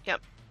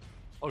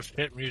 Oh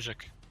shit,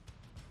 music.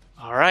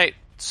 all right.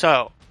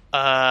 So,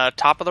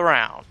 top of the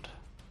round.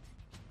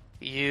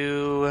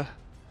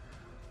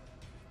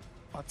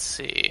 Let's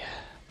see.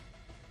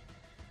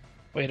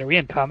 Wait, are we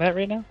in combat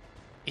right now?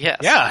 Yes.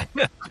 Yeah.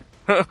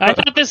 I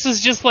thought this was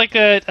just like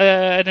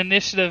an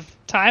initiative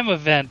time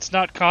event,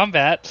 not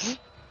combat.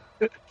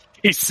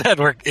 He said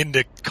we're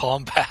into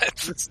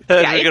combat.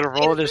 Yeah, We're gonna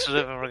roll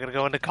initiative and we're gonna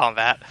go into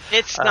combat.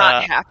 It's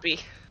not happy.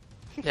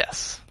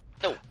 Yes.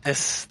 No.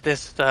 This.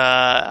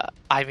 I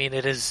mean,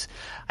 it is.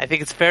 I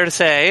think it's fair to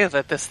say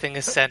that this thing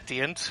is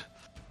sentient.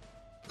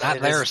 That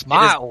It there's is-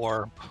 my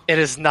orb. It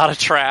is not a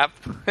trap.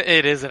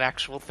 It is an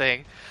actual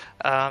thing.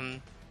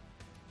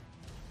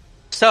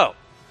 So,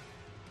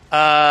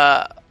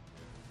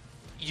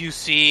 you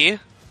see,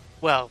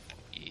 well,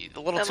 a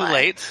little Am too I?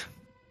 late,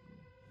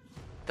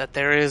 that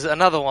there is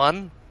another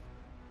one.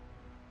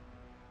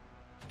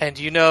 And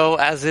you know,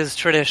 as is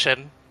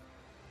tradition,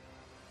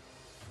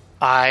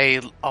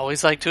 I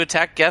always like to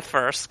attack Geth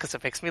first, because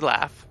it makes me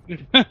laugh.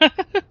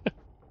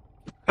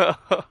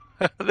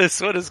 This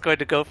one is going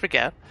to go for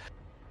Geth.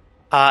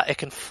 It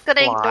can fly.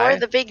 Gonna ignore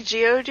the big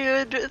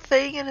Geodude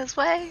thing in his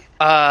way?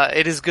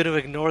 It is going to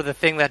ignore the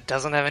thing that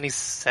doesn't have any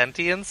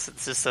sentience.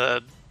 It's just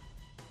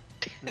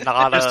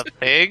not a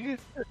thing.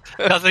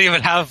 Doesn't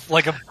even have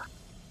like a.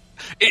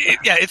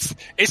 Yeah,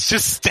 it's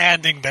just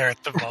standing there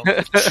at the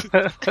moment,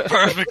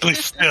 perfectly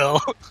still.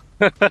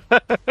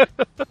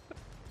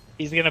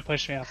 He's gonna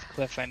push me off the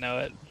cliff, I know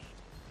it.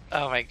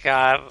 Oh my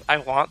god, I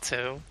want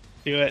to.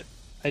 Do it.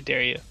 I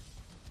dare you.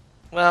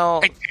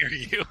 Well, I dare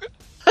you.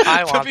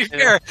 I To want be to.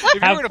 fair, if you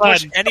Have were to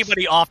push fun.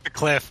 anybody off the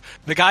cliff,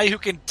 the guy who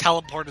can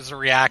teleport as a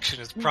reaction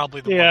is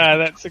probably the Yeah, one.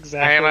 that's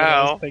exactly what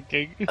I was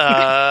thinking.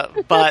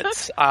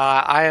 But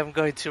I am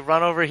going to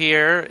run over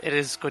here. It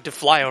is going to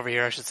fly over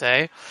here, I should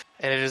say.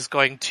 And it is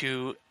going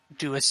to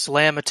do a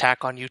slam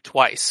attack on you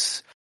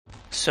twice.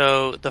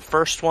 So the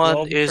first one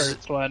Roll the is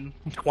first one.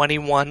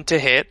 21 to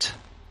hit.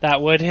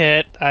 That would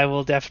hit. I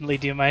will definitely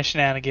do my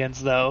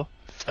shenanigans, though.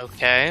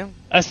 Okay.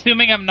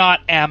 Assuming I'm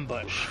not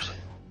ambushed.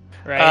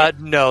 Right?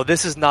 No,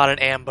 this is not an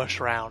ambush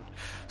round.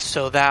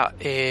 So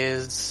that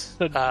is...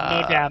 So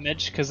no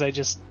damage, because I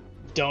just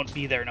don't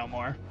be there no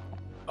more.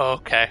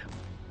 Okay.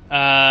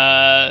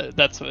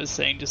 That's what I was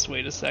saying. Just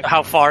wait a second.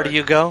 How far do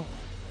you go?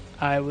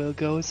 I will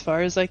go as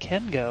far as I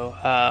can go.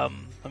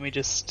 Let me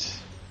just...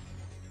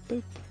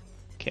 Boop.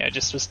 Okay, I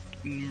just was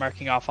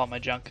marking off all my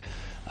junk.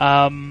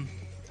 How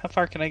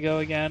far can I go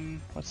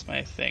again? What's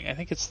my thing? I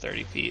think it's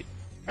 30 feet.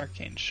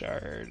 Arcane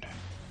Shard.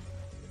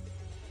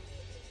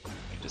 Let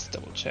me just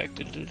double check.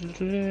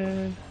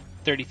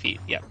 30 feet,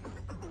 yep.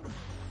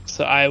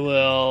 So I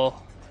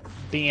will...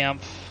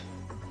 Bamf.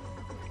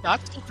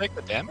 Not still take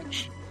the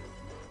damage.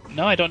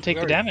 No, I don't take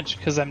the damage,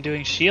 because I'm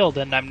doing shield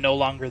and I'm no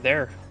longer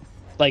there.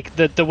 Like,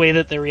 the way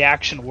that the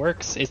reaction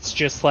works, it's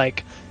just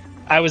like...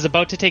 I was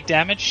about to take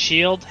damage,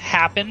 shield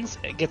happens,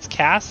 it gets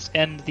cast,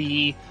 and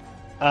the...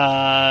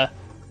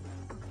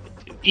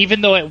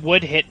 even though it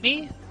would hit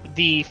me,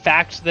 the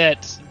fact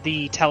that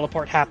the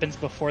teleport happens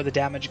before the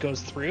damage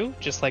goes through,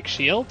 just like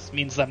shield,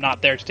 means I'm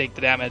not there to take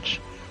the damage.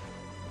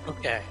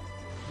 Okay.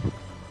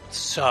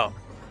 So,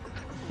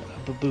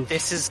 Ba-boof.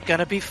 this is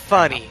gonna be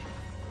funny.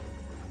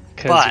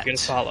 Because you're but- gonna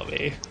follow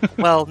me.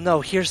 Well,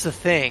 no, here's the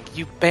thing.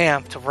 You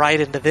bamfed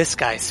right into this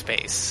guy's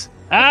space.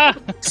 Ah!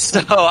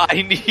 So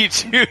I need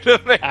you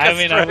to make I a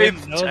mean, I strength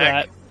wouldn't know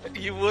check. that.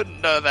 You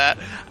wouldn't know that.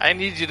 I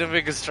need you to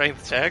make a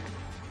strength check.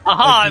 Aha!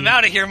 Okay. I'm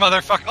out of here,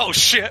 motherfucker! Oh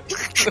shit!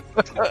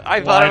 I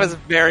thought it One. was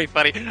very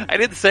funny. I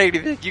didn't say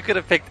anything. You could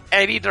have picked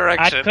any I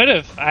direction. could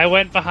have. I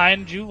went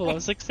behind Jewel. I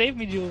was like, save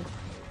me, Jewel.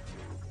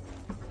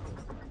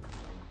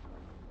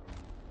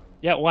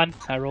 Yeah, 1.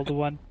 I rolled a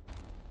 1.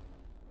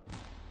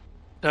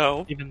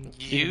 No. Even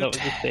You though it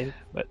was a save.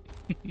 But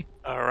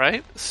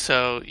Alright,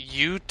 so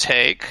you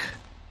take...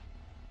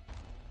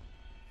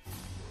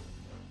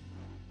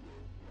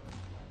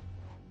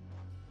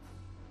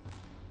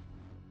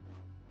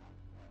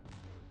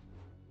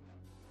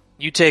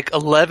 You take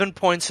 11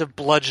 points of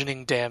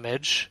bludgeoning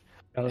damage,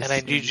 and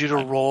I need you to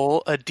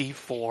roll a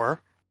d4.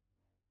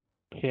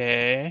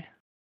 Okay.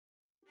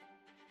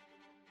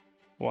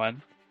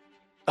 1.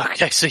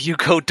 Okay, so you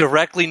go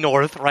directly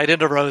north, right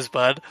into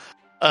Rosebud.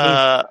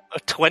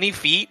 20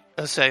 feet.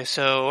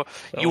 So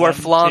you are 1,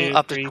 flung 2,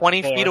 up 3, to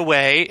 20 4. feet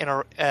away,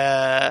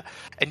 and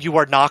you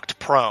are knocked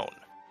prone.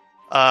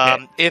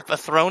 Okay. If a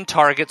thrown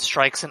target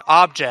strikes an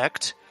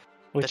object,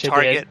 Which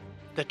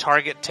the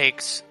target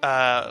takes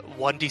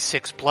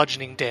 1d6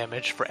 bludgeoning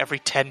damage for every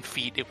 10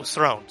 feet it was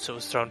thrown. So it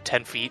was thrown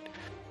 10 feet.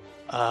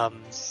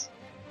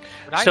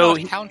 Would I So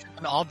not count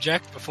an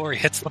object before he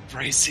hits the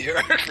brazier?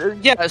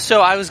 Yeah,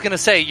 so I was going to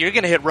say, you're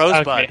going to hit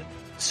Rosebud. Okay.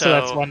 So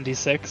that's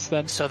 1d6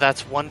 then? So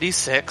that's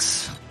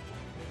 1d6.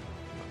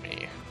 Let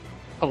me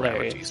grab a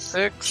Hilarious.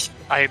 d6.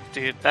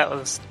 Dude,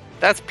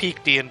 that's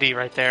peak D&D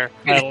right there.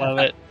 I love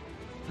it.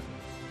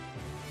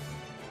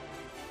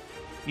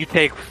 You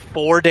take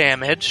 4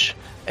 damage,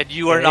 and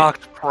you are Okay.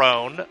 knocked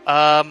prone.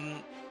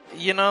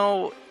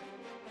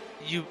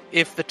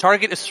 If the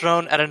target is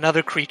thrown at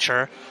another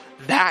creature,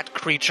 that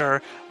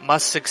creature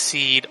must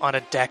succeed on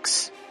a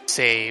dex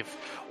save,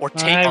 or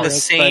take Hi, the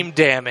Rosebud. same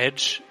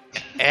damage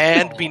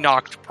and be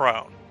knocked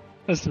prone.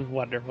 This is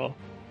wonderful.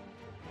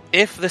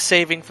 If the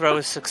saving throw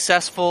is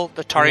successful,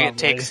 the target Lovely.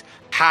 takes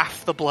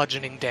half the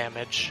bludgeoning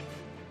damage.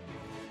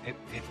 It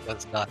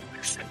does not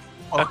make sense.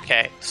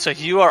 Okay, so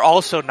you are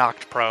also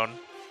knocked prone.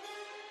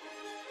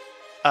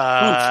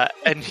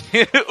 And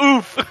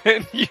oof,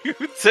 and you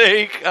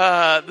take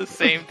the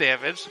same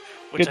damage.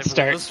 Which Good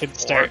start. Good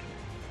start.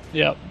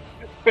 Yep.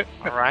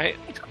 All right.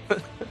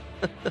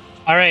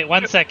 All right,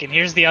 1 second.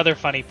 Here's the other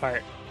funny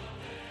part.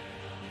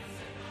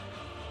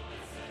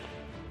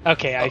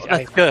 Okay, I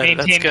That's good.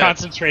 maintain That's good.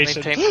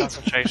 concentration. Maintain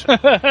concentration.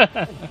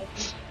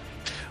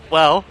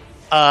 Well,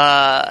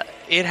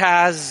 it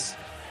has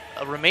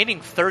a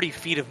remaining 30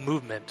 feet of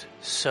movement,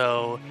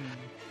 so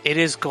it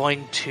is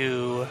going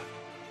to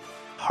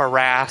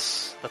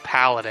harass the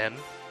paladin.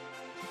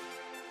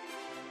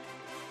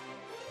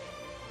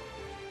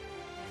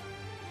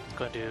 It's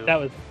going to that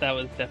was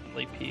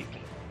definitely peak.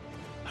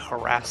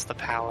 harass the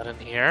paladin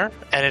here,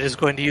 and it is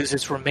going to use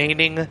its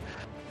remaining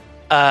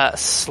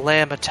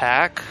slam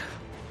attack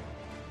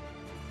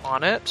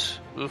on it.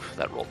 Oof,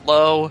 that rolled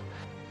low.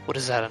 What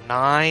is that, a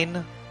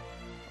 9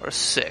 or a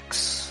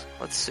 6?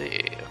 Let's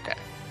see. Okay.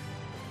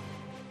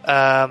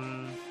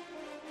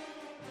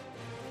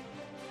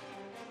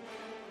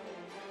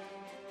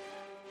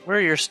 Where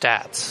are your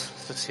stats,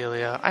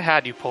 Cecilia? I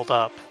had you pulled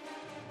up.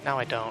 Now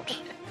I don't.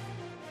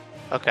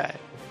 Okay.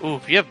 Ooh,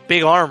 you have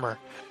big armor.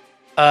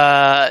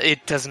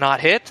 It does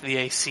not hit. The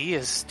AC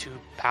is too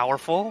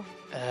powerful.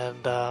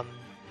 And,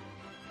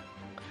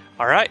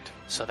 alright.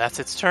 So that's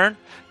its turn.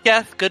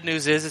 Geth, good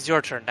news is it's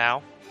your turn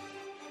now.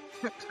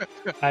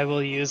 I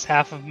will use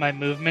half of my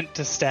movement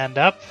to stand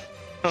up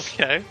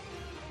Okay.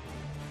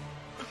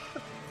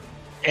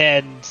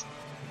 and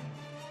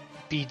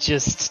be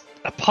just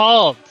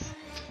appalled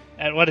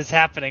at what is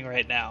happening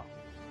right now.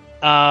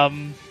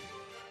 I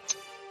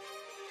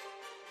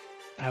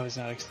was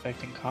not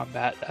expecting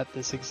combat at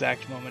this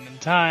exact moment in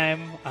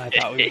time. I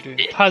thought we were doing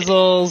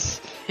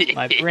puzzles.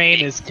 My brain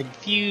is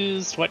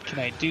confused. What can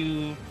I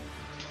do?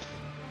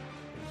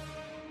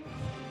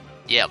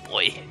 Yeah,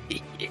 boy.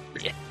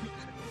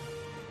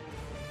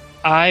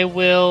 I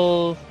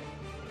will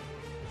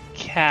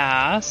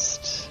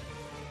cast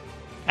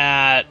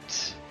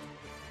at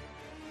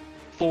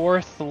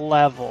 4th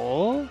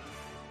level,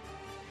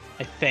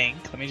 I think.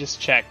 Let me just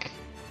check.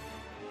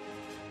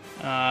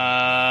 1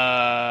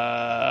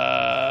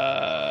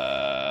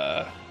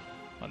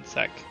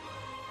 sec.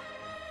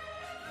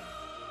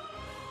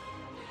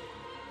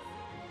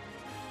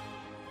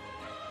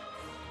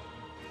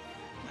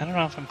 I don't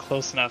know if I'm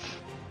close enough.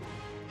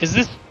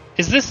 Is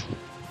this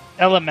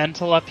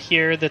elemental up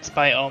here that's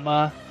by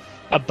Oma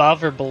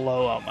above or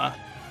below Oma?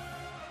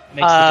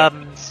 Makes a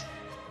difference.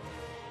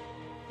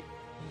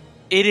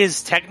 It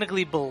is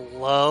technically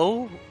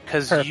below,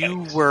 because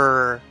you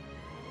were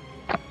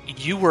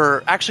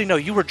actually, no,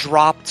 you were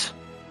dropped.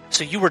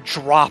 So you were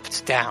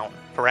dropped down,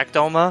 correct,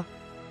 Oma?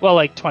 Well,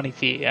 like 20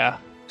 feet, yeah.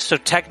 So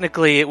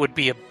technically it would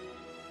be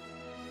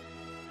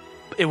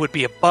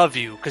above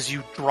you, because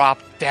you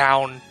dropped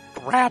down,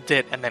 grabbed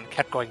it, and then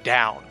kept going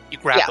down. You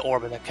grabbed the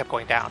orb and then kept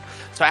going down.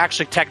 So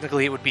actually,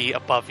 technically, it would be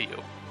above you.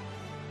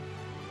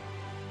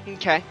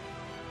 Okay.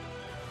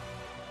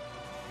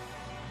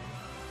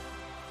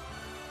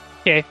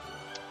 Okay.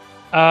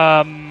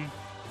 However,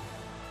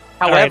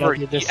 I'll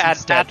do this at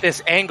instead.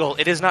 this angle,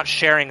 it is not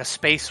sharing a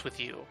space with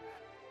you.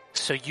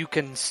 So you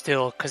can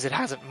still, because it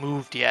hasn't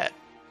moved yet.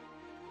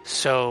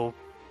 So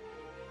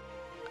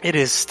it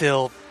is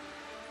still,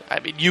 I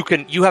mean, you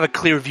have a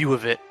clear view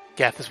of it,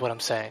 Geth, is what I'm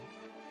saying.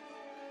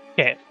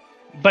 Okay.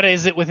 But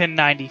is it within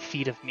 90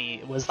 feet of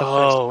me? Was the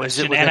Oh, first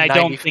is it question, within and I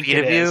 90 don't think feet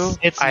it of you? is.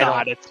 It's I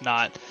not. don't- It's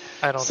not.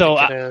 I don't So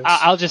think it is.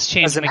 I'll just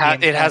change the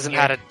game. It hasn't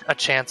plan had here. a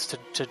chance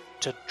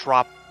to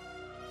drop.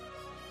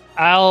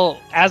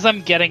 As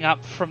I'm getting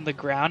up from the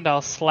ground,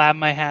 I'll slam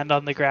my hand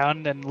on the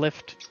ground and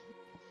lift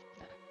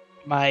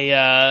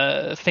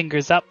my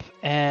fingers up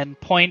and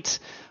point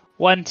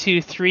 1,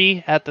 2,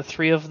 3 at the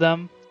three of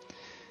them,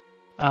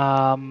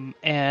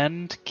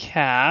 and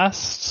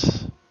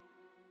cast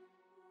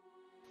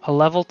a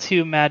level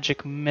 2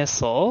 magic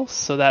missile.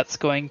 So that's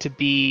going to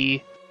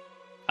be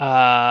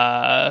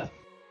I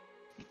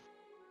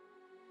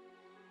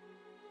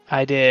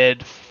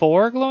did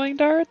 4 glowing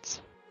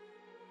darts.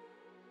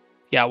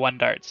 Yeah, 1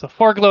 dart. So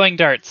 4 glowing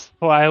darts.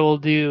 So I will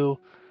do,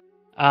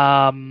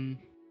 yeah,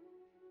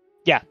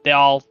 they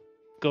all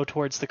go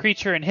towards the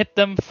creature and hit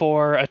them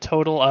for a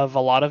total of a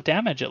lot of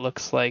damage, it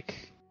looks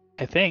like.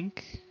 I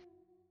think.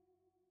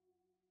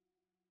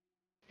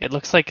 It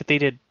looks like they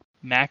did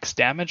max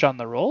damage on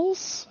the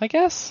rolls, I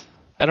guess?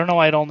 I don't know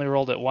why I'd only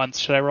rolled it once.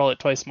 Should I roll it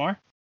twice more?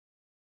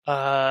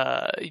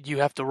 You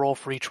have to roll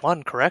for each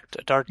one, correct?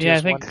 A dart Yeah, I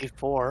is think-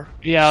 1d4.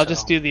 Yeah, I'll so-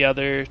 just do the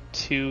other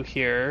 2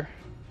 here.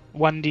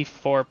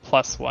 1d4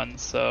 plus 1,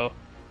 so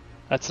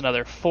that's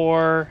another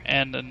 4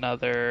 and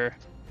another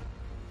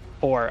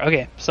 4.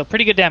 Okay, so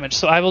pretty good damage.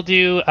 So I will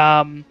do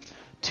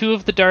 2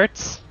 of the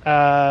darts.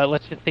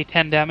 Let's just say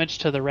 10 damage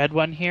to the red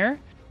one here.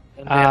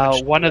 And damage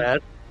to one of-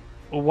 red.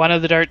 One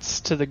of the darts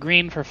to the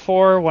green for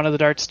 4. One of the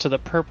darts to the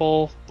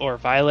purple or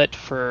violet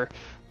for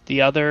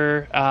the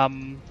other 4.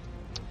 I'm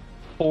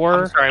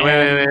sorry,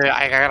 and wait.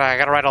 I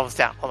gotta write all this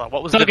down. Hold on.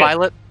 What was Okay. the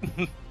violet?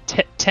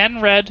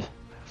 10 red,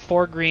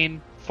 4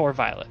 green, 4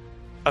 violet.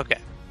 Okay.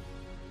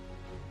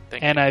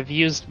 Thank And you. I've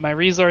used my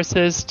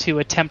resources to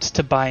attempt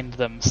to bind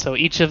them. So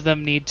each of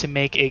them need to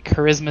make a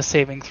charisma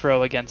saving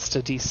throw against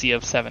a DC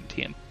of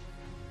 17.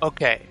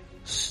 Okay,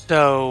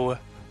 so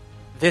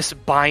this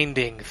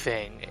binding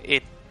thing,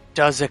 it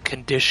does a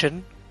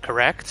condition,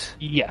 correct?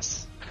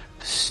 Yes.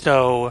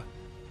 So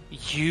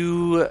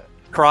you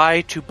try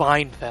to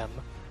bind them,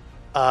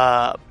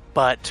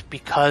 but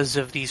because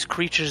of these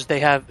creatures, they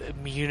have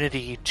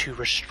immunity to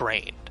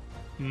restrained.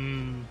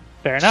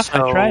 Fair enough.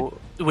 I tried.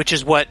 Which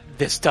is what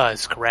this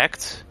does,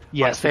 correct?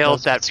 Yes, On a failed, it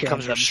does that restrain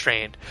becomes them.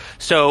 restrained.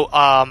 So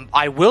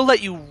I will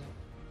let you.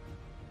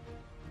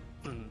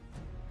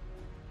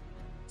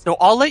 So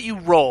I'll let you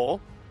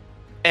roll,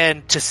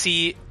 and to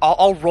see,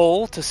 I'll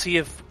roll to see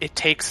if it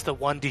takes the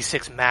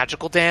 1d6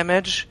 magical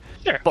damage.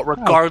 Sure. But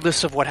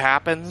regardless of what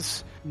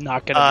happens,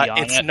 Not gonna be on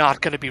it's it.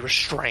 not going to be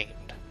restrained.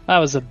 That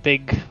was a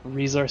big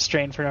resource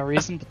strain for no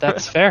reason, but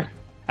that's fair.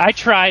 I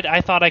tried.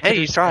 I thought I could. Hey,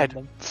 you restrain tried.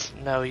 them.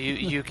 No,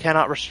 you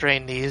cannot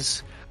restrain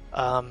these.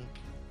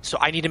 So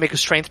I need to make a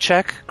strength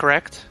check,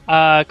 correct?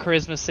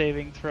 Charisma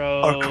saving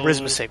throw. Or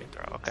charisma saving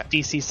throw. Okay.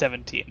 DC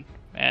 17,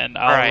 and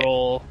I'll Alright.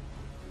 roll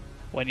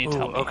when you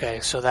tell Ooh, me. okay,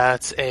 so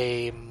that's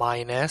a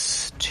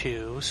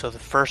 -2. So the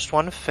first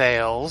one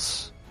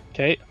fails.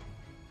 Okay.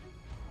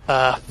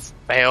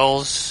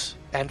 Fails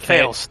and Okay.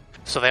 fails.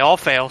 So they all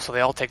fail. So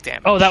they all take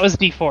damage. Oh, that was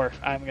D4.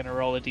 I'm gonna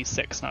roll a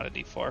D6, not a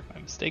D4.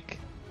 My mistake.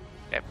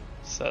 Yep.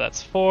 So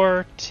that's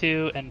 4,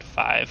 2, and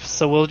 5.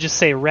 So we'll just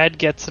say red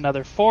gets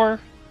another 4,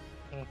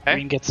 Okay.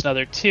 green gets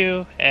another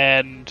 2,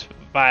 and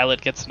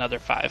violet gets another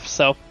 5.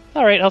 So,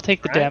 alright, I'll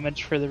take the Alright.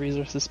 damage for the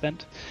resources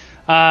spent.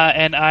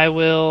 And I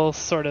will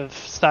sort of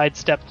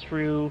sidestep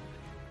through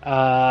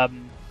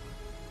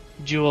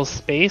Jewel's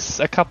space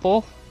a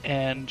couple,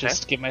 and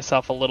just give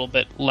myself a little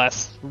bit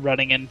less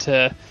running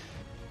into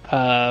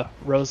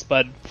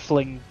Rosebud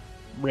fling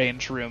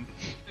range room.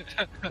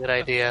 Good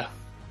idea.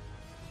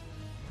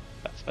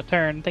 That's my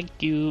turn.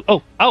 Thank you.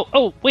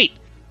 Oh! Wait.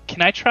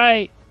 Can I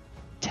try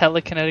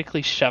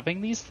telekinetically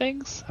shoving these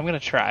things? I'm gonna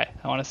try.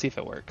 I want to see if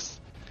it works.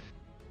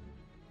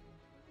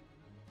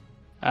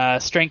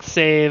 Strength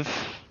save,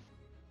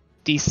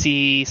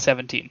 DC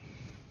 17.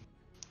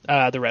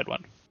 The red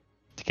one,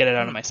 to get it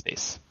out of my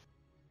space.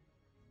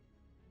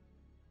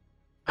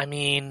 I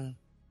mean,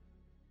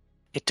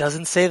 it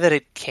doesn't say that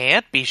it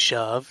can't be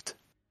shoved.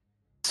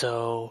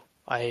 So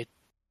I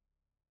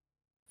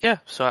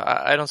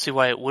don't see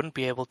why it wouldn't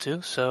be able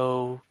to.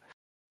 So,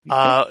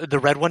 the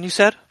red one you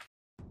said?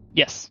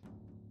 Yes.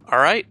 All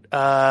right.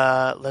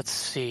 Let's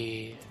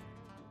see.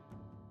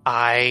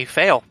 I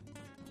fail.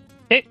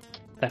 Okay.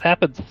 That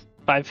happens.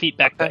 5 feet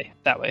back Okay. way.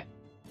 That way.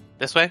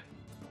 This way?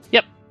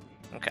 Yep.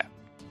 Okay.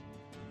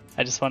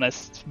 I just want to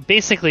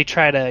basically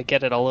try to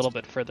get it a little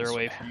bit further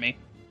away from me.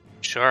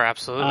 Sure,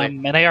 absolutely.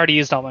 And I already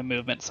used all my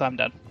movement, so I'm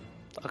done.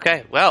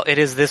 Okay, well, it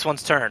is this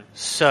one's turn.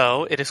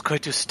 So it is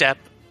going to step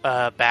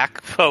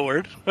back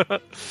forward.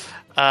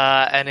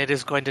 And it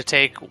is going to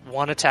take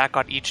 1 attack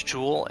on each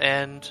jewel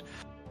and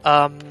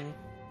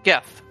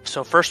Geth.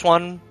 So first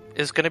one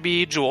is going to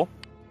be Jewel.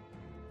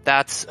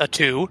 That's a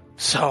 2,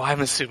 so I'm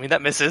assuming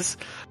that misses.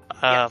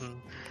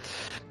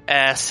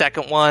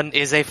 Second one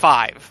is a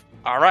 5.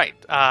 All right.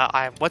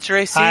 What's your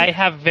AC? I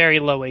have very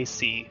low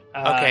AC.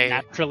 Okay.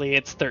 Naturally,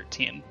 it's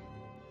 13.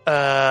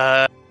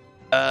 Hold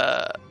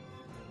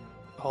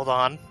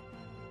on.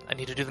 I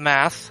need to do the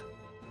math.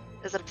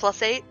 Is it a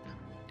 +8?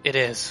 It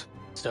is.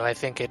 So I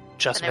think it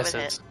just Then it would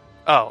misses. hit.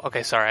 Oh,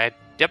 okay, sorry.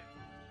 Yep.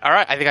 All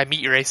right, I think I meet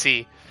your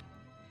AC.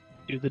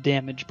 Do the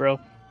damage, bro.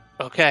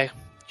 Okay,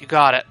 you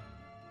got it.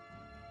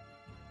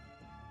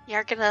 You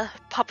aren't gonna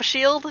pop a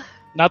shield?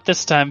 Not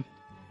this time.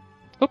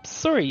 Oops,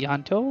 sorry,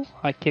 Yanto.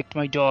 I kicked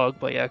my dog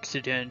by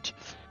accident.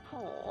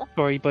 Oh.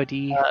 Sorry,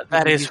 buddy.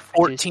 That is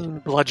 14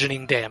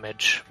 bludgeoning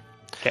damage.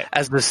 Okay.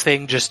 As this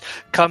thing just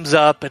comes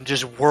up and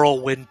just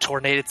whirlwind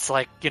tornado. It's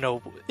like,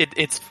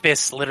 its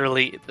fists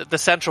literally, the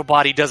central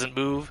body doesn't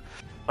move,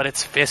 but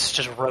its fists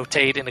just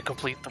rotate in a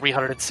complete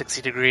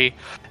 360 degree,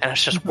 and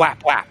it's just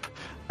whap whap.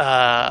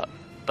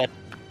 But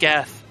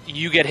Geth,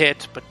 you get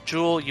hit, but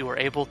Jewel, you were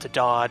able to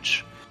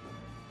dodge.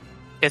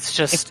 It's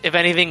just, if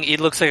anything, it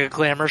looks like a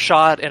glamour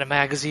shot in a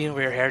magazine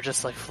where your hair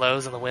just like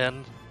flows in the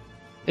wind.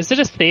 Is it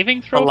a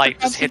saving throw? The light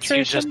for just hits you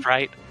concentration? just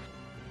right.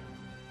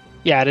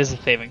 Yeah, it is a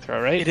saving throw,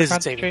 right? It for is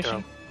a saving throw.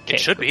 concentration? It Okay,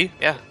 should cool. be,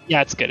 yeah.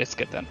 Yeah, it's good. It's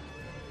good then.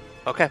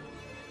 Okay.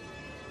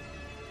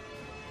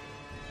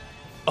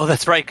 Oh,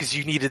 that's right, because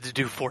you needed to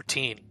do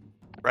 14,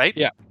 right?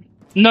 Yeah.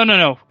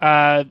 No.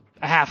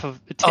 Half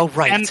of 10, Oh,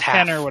 right, 10, it's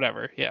half. 10 or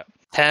whatever. Yeah.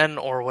 10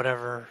 or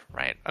whatever,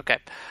 right? Okay.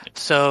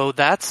 So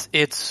that's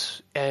it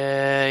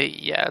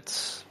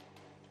is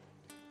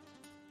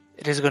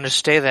going to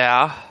stay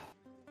there.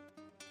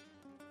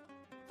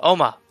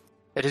 Oma,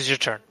 it is your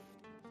turn.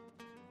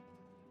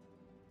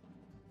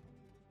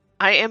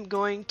 I am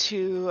going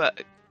to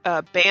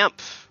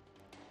Bamf.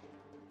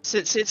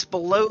 Since it's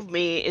below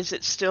me,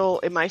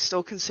 am I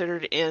still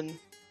considered in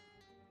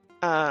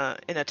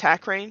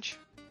attack range?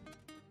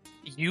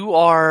 You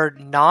are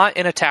not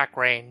in attack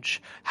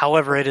range,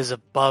 however, it is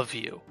above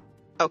you.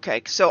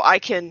 Okay, so I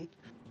can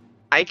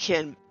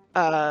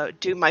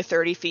do my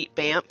 30 feet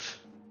Bamf,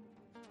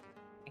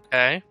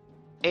 Okay.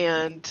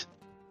 and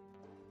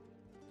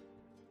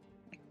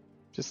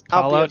Just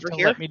I'll call be out over to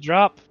here. let me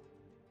drop.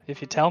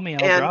 If you tell me,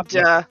 I'll drop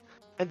you.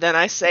 and then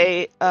I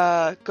say,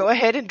 go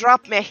ahead and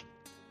drop me.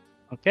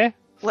 Okay.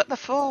 Let me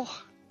fall.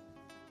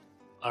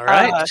 All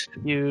right.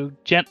 You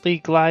gently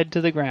glide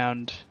to the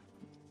ground.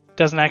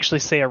 Doesn't actually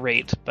say a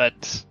rate,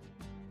 but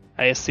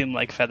I assume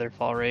like feather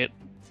fall rate.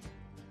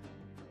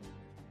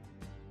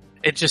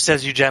 It just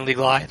says you gently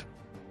glide.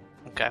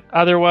 Okay.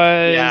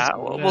 Otherwise, Yeah,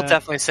 we'll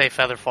definitely say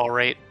feather fall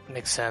rate.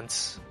 Makes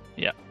sense.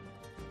 Yeah.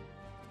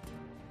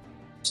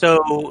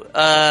 So,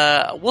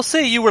 we'll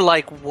say you were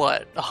like,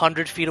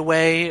 100 feet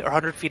away or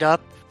 100 feet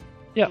up?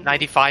 Yeah.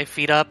 95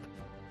 feet up?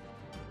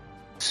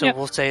 So Yeah.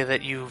 we'll say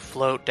that you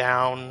float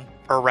down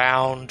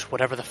around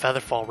whatever the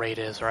feather fall rate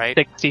is, right?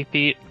 60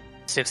 feet.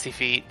 60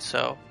 feet,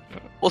 so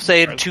we'll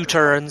say in 2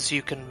 turns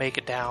you can make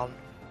it down.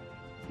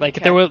 Like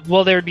Okay. there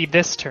would be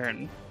this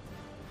turn.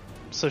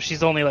 So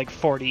she's only like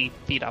 40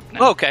 feet up now.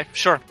 Oh, okay,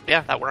 sure.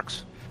 Yeah, that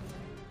works.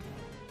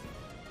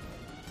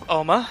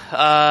 Oma,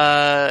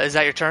 is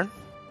that your turn?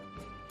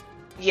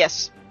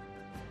 Yes.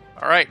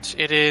 Alright,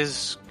 it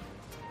is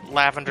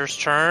Lavender's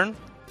turn.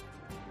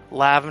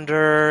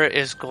 Lavender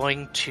is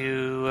going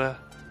to...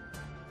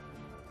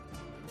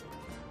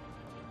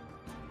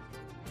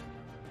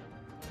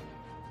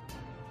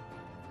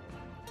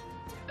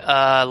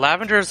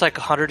 Lavender is like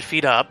 100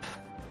 feet up.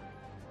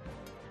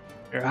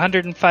 You're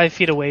 105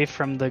 feet away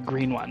from the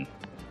green one.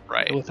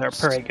 Right. With our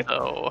Pythagorean,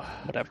 So,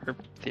 whatever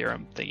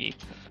theorem thingy.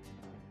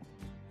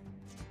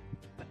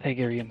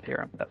 Pythagorean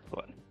theorem, that's the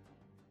one.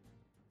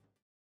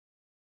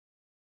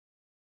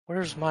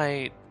 where's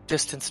my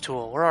distance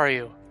tool? Where are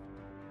you?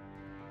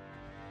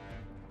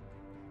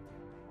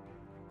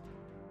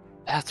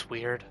 That's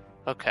weird.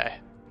 Okay.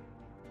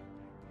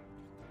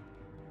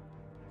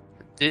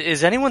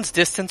 Is anyone's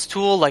distance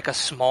tool like a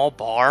small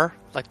bar?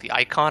 Like the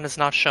icon is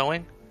not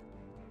showing?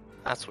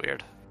 That's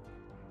weird.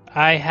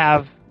 I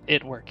have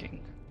it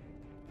working.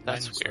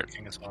 That's Mine's weird.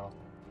 working as well.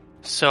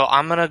 So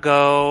I'm gonna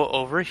go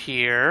over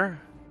here.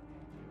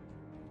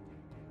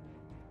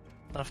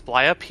 I'm gonna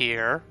fly up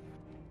here.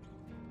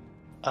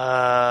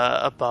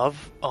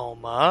 Above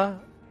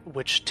Oma,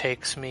 which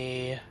takes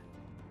me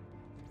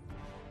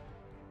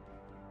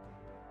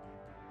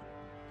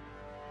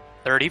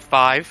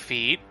 35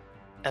 feet.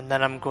 And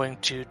then I'm going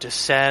to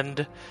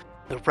descend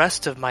the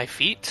rest of my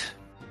feet.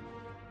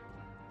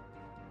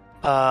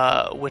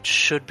 Which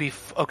should be...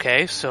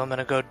 okay, so I'm going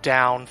to go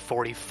down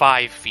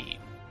 45 feet.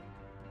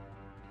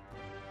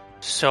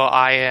 So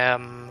I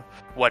am,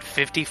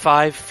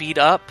 55 feet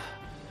up?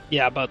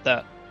 Yeah, about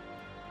that.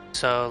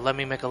 So let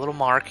me make a little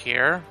mark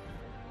here.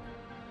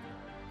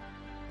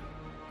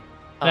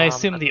 And I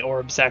assume the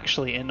orb's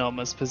actually in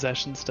Oma's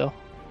possession still.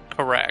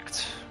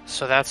 Correct.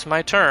 So that's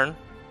my turn.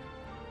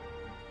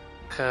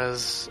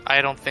 Because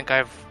I don't think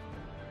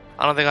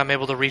I'm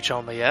able to reach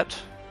Oma yet.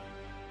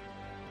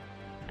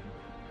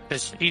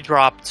 Because he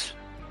dropped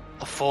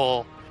a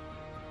full,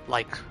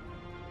 like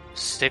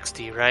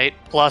 60, right?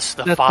 Plus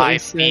the That's what we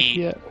 5 said, feet.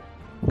 yeah.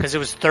 Because it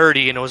was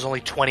 30 and it was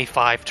only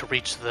 25 to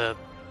reach the...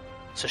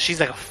 So she's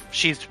like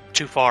she's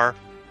too far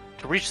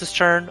to reach this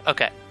turn.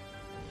 Okay.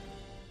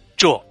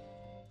 Jewel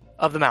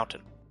of the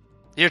mountain.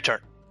 Your turn.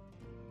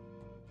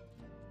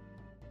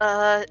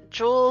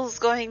 Jewel's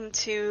going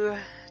to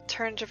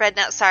turn to red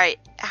now. Sorry,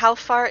 how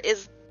far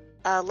is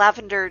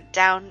Lavender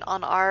down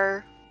on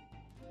our...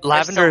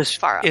 Lavender still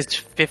far up? is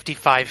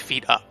 55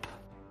 feet up.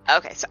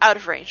 Okay, so out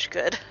of range.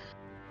 Good.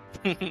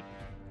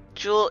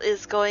 Jewel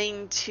is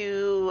going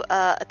to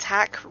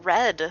attack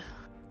red.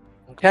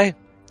 Okay.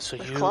 So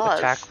With you claws.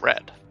 attack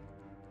red.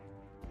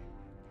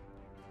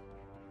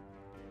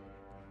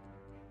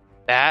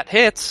 That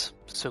hits.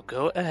 So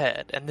go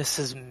ahead. And this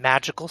is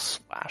magical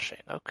slashing.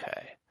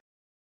 Okay.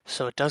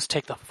 So it does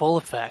take the full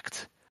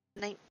effect.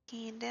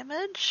 19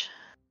 damage.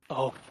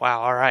 Oh,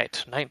 wow. All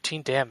right.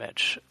 19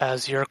 damage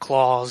as your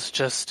claws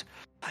just...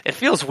 It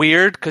feels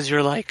weird because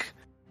you're like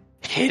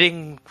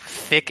hitting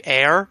thick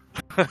air.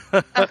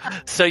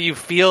 So you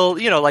feel,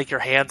 like your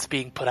hand's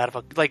being put out of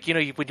a... Like,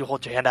 when you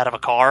hold your hand out of a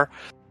car.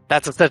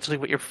 That's essentially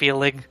what you're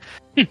feeling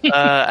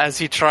as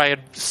you try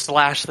and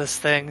slash this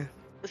thing.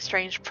 The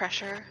strange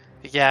pressure.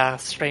 Yeah,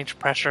 strange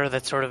pressure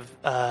that sort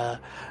of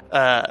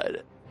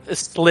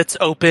slits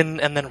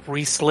open and then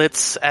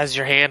reslits as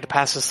your hand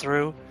passes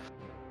through.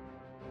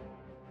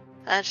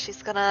 And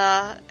she's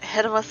gonna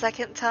hit him a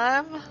second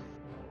time.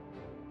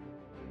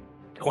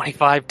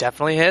 25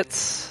 definitely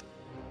hits.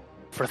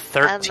 For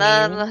 13. And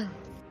then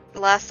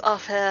last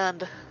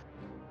offhand.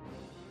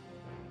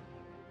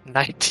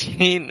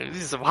 19.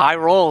 These are some high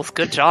rolls.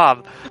 Good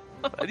job.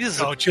 These are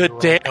some Don't you good roll.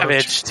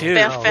 damage, Don't you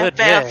too. roll. Bam, Good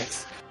bam, bam.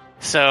 hits.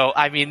 So,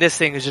 I mean, this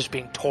thing is just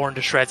being torn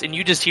to shreds, and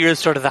you just hear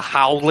sort of the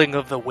howling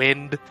of the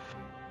wind.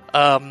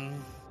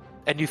 And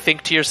you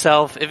think to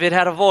yourself, if it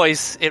had a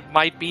voice, it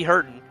might be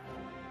hurting.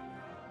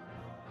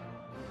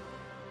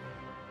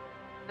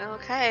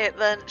 Okay,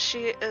 then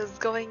she is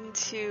going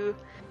to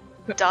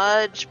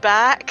dodge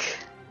back.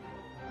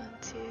 1,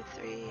 2,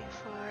 3,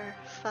 4,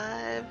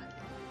 5.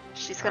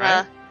 She's gonna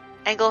Alright.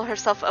 angle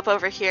herself up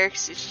over here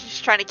 'cause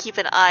she's trying to keep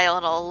an eye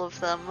on all of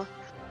them.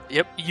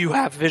 Yep, you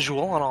have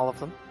visual on all of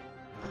them.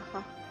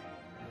 Uh-huh.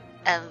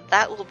 And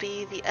that will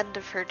be the end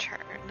of her turn.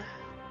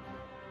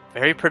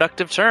 Very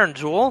productive turn,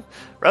 Jewel.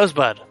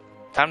 Rosebud,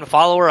 time to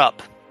follow her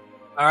up.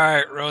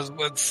 Alright,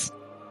 Rosebud's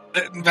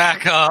sitting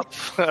back up.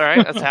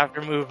 Alright, that's half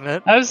your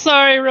movement. I'm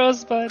sorry,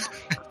 Rosebud.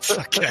 It's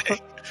okay.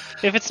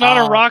 If it's not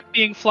a rock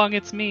being flung,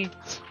 it's me.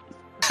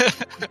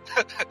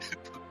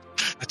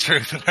 The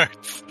truth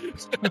hurts.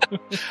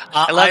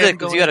 I love it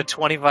because you had a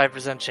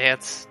 25%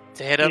 chance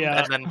to hit him, Yeah.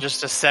 and then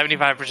just a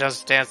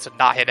 75% chance to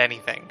not hit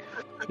anything.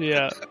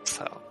 Yeah.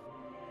 So,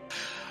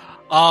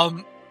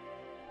 I'm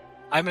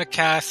gonna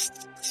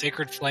cast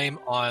Sacred Flame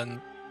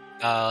on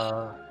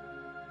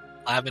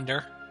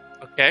Lavender.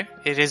 okay,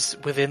 it is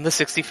within the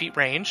 60 feet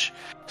range,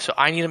 so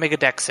I need to make a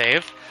dex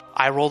save.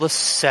 I rolled a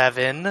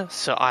 7,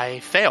 so I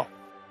fail.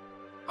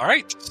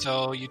 Alright,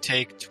 so you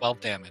take 12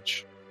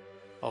 damage.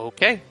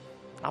 Okay,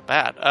 not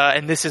bad.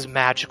 And this is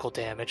magical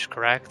damage,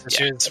 correct? This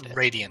Yeah, is it is.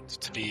 Radiant,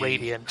 to be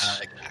Radiant.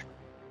 exact.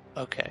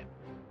 Okay.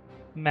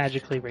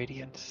 Magically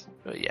radiant.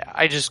 But yeah,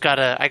 I got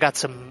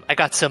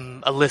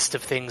a list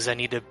of things I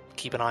need to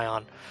keep an eye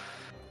on.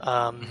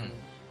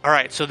 All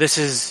right, so this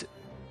is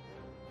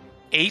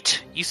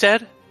 8, you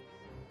said?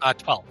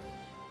 12.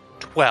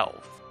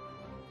 12.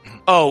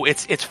 Mhm. Oh,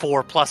 it's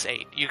 4 plus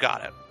 8. You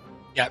got it.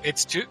 Yeah,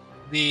 it's 2.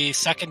 The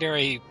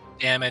secondary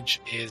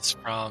damage is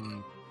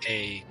from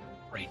a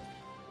rate,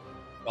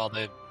 while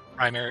the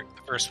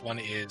first one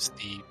is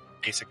the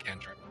basic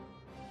cantrip.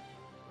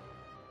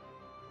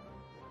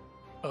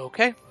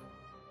 Okay.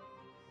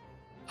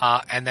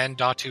 And then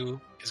Datu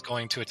is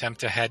going to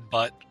attempt to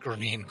headbutt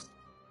Green.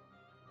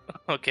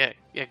 Okay.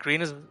 Yeah,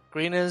 green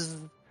is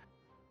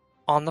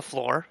on the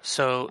floor.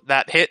 So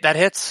that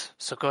hits.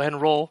 So go ahead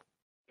and roll.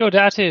 Go,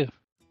 Datu.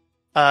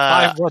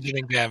 5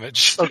 bludgeoning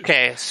damage.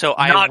 Okay, so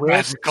I Not will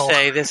magical.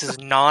 say this is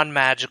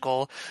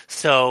non-magical.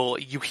 So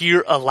you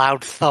hear a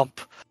loud thump,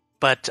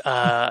 but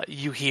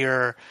you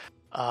hear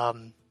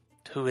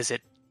who is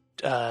it?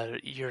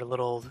 Your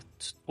little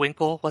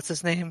Twinkle. What's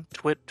his name?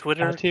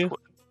 Twitter. Datu?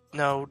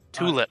 No,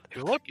 Tulip.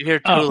 Tulip? You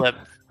hear Oh. Tulip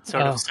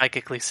sort Oh. of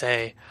psychically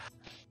say,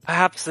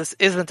 "Perhaps this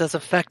isn't as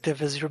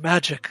effective as your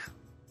magic,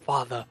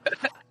 Father."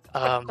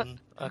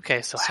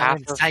 Okay, so So half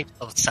of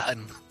insightful,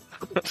 son.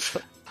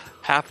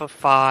 half of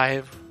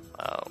 5.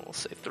 We'll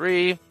say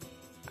 3.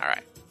 All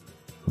right.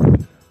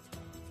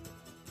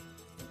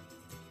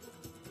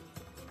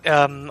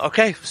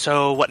 Okay,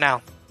 so what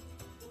now?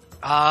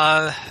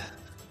 I'm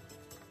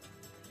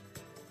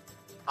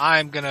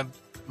gonna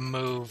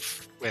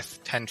move with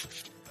 10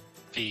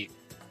 feet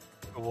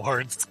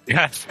towards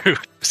Geth,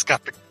 who's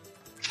got the...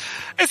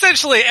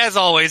 Essentially, as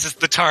always, is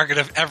the target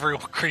of every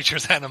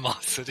creature's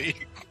animosity.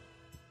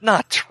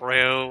 Not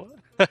true.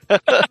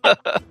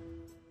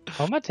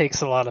 Homa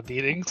takes a lot of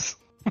beatings.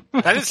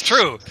 That is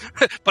true.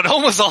 But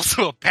Oma's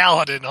also a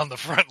paladin on the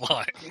front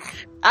line.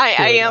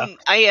 I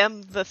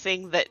am the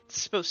thing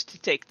that's supposed to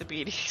take the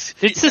beatings.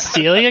 Did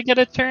Cecilia get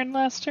a turn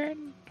last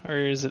turn? Or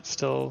is it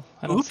still...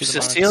 I don't Oops, see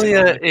them on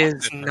Cecilia the-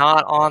 is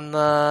not on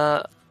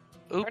the...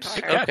 Oops,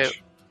 Her turn. okay.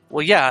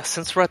 Well, yeah,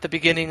 since we're at the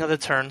beginning of the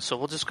turn, so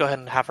we'll just go ahead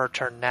and have her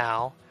turn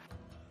now.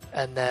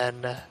 And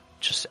then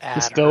just add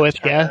Just go her with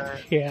turn.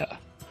 Geth? Yeah.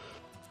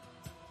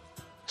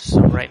 So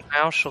right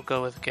now she'll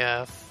go with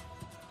Geth.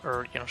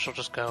 Or, she'll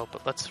just go,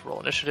 but let's roll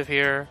initiative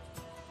here.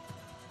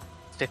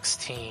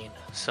 16.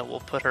 So we'll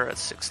put her at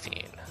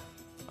 16.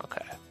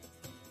 Okay.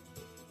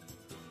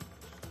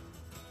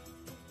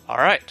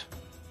 Alright.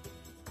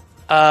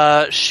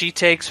 She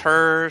takes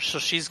her, so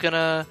she's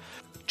gonna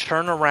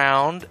turn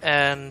around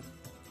and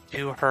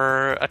do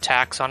her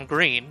attacks on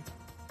green.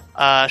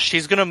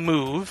 She's gonna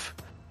move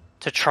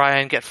to try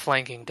and get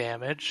flanking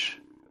damage.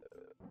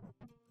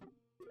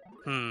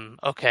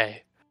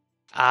 Okay.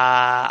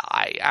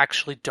 I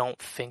actually don't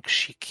think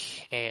she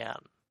can.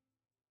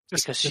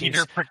 Just Because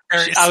teeter I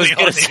precariously was on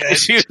gonna the say edge.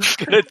 she was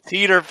gonna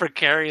teeter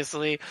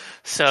precariously,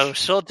 so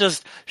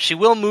she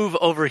will move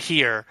over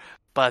here,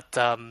 but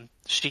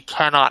she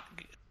cannot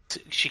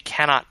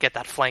get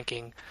that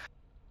flanking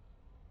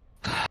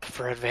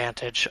for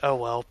advantage. Oh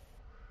well.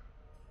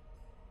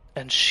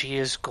 And she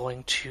is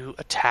going to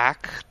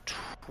attack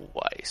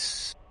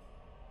twice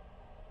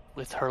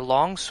with her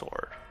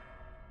longsword.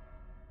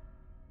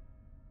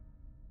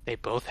 They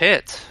both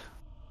hit.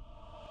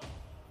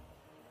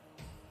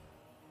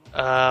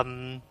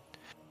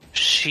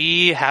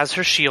 She has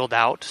her shield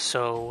out,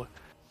 so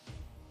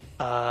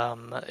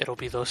it'll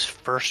be those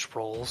first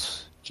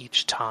rolls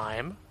each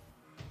time.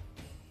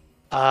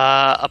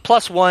 A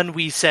 +1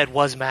 we said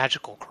was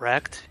magical,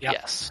 correct? Yep.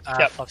 Yes.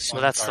 Yep.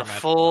 So that's the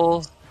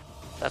full.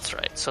 That's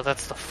right. So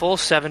that's the full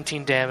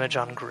 17 damage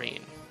on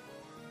green.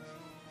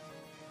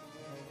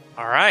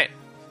 All right.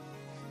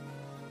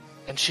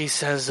 And she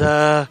says,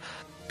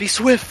 "Be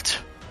swift,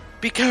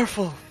 be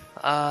careful."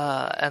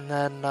 And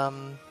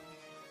then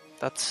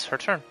that's her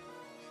turn.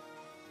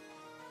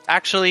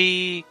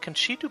 Actually, can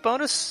she do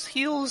bonus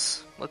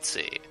heals? Let's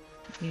see.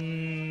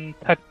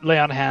 Lay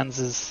on hands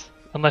is...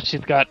 Unless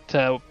she's got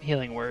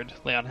healing word.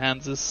 Lay on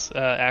hands is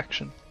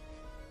action.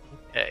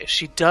 Okay,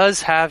 she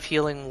does have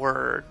healing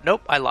word.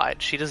 Nope, I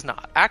lied. She does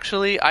not.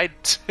 Actually, I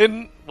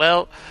didn't.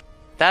 Well,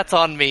 that's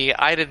on me.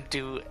 I didn't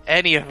do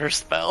any of her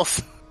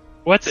spells.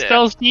 What Yeah.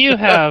 spells do you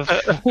have?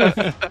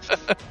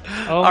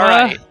 All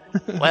right.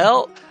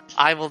 Well,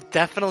 I will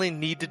definitely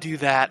need to do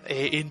that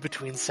in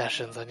between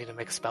sessions. I need to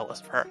make a spell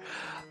list for her.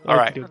 All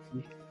right.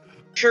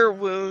 Cure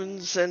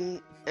wounds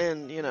and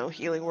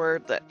healing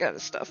word, that kind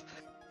of stuff.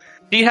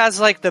 She has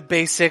like the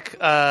basic,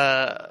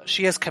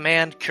 she has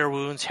command, cure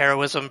wounds,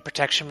 heroism,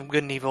 protection from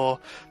good and evil,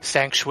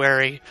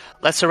 sanctuary,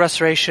 lesser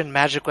restoration,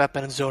 magic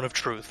weapon, and zone of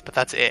truth, but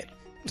that's it.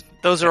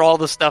 Those are all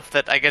the stuff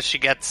that I guess she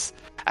gets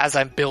as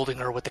I'm building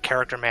her with the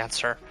character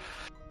mancer.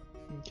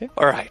 Okay.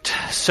 Alright,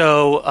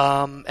 so,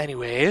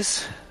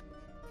 anyways,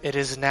 it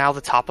is now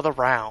the top of the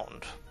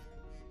round.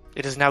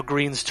 It is now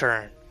Green's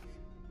turn.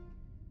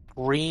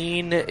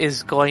 Green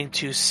is going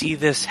to see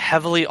this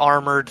heavily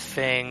armored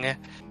thing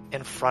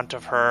in front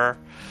of her,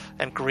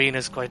 and Green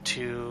is going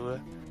to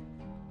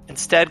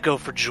instead go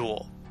for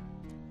Jewel.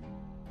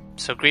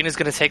 So Green is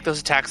going to take those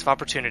attacks of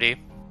opportunity.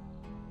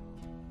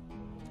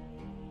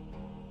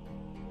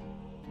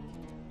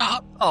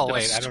 Oh Gonna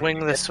wait, I don't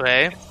swing this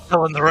way,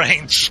 still in the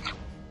range.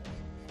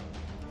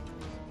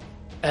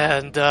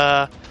 and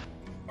Or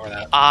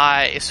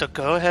that. so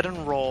go ahead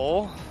and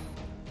roll.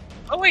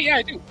 Oh wait, yeah,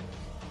 I do.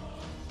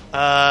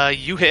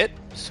 You hit,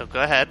 so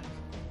go ahead.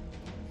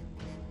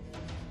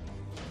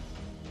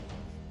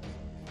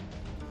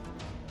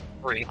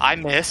 I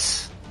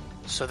miss,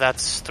 so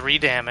that's 3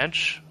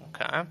 damage.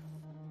 Okay.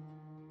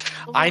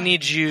 I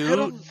need Hit you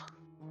him.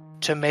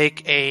 to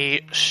make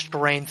a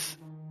strength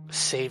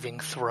saving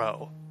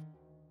throw.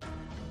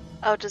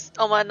 Oh, does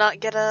Oma not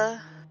get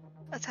a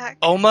attack?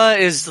 Oma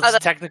is Oh,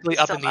 that's technically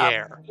up still in the up.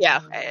 air, Yeah.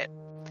 Right.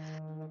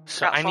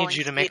 so Not I need falling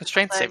you to make a asleep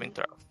strength then. saving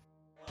throw.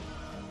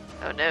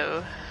 Oh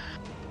no.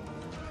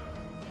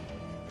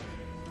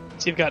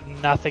 So you've got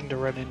nothing to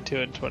run into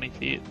in 20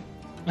 feet.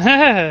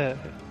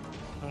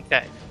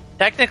 Okay.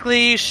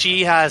 Technically,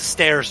 she has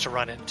stairs to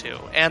run into,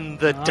 and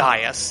the Oh.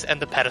 dais, and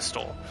the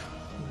pedestal.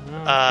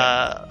 Okay.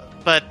 But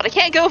But I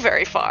can't go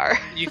very far.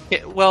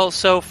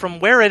 so from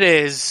where it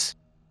is,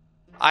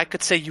 I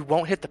could say you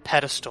won't hit the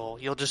pedestal.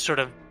 You'll just sort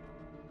of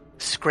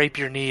scrape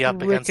your knee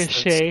up against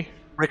Ricochet.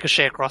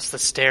 ricochet across the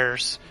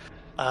stairs.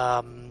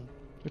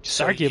 Which is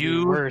so arguably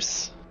you-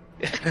 worse.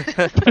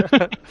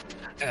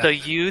 So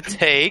you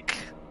take.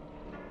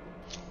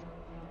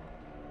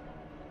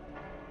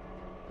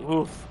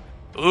 Oof.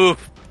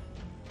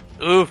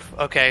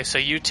 Okay, so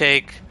you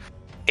take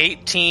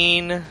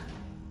 18,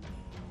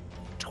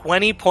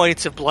 20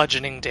 points of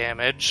bludgeoning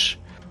damage,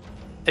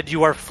 and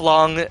you are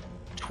flung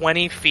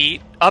 20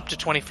 feet, up to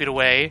 20 feet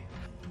away.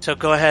 So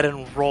go ahead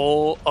and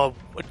roll a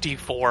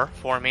d4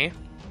 for me.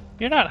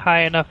 You're not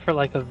high enough for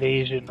like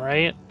evasion,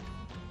 right?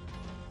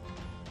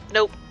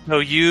 Nope. No,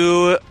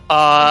 you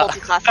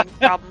Multi-classing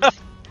problems.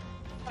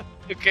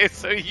 Okay,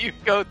 so you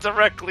go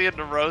directly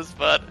into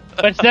Rosebud.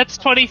 But that's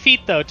 20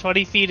 feet, though.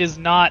 20 feet is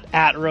not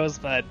at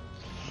Rosebud.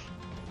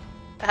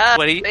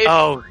 Safe.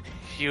 Oh,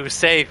 you were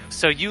safe.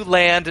 So you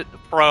land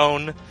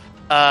prone,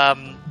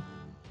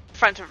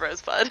 Front of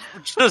Rosebud.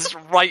 just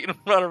right in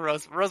front of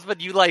Rosebud.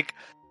 Rosebud, you like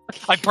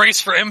I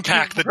brace for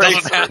impact that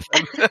doesn't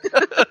happen.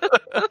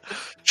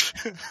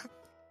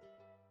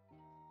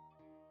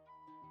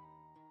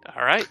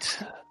 All right,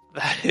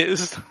 that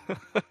is.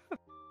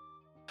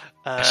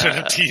 I should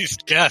have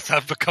teased Geth.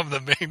 I've become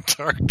the main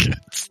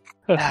target.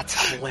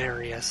 That's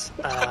hilarious.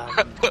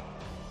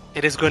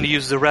 It is going to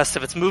use the rest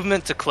of its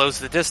movement to close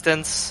the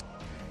distance,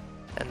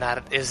 and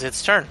that is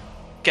its turn.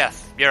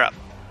 Geth, you're up.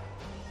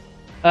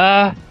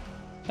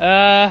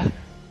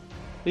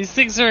 These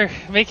things are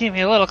making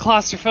me a little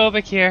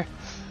claustrophobic here.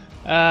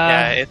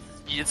 Yeah,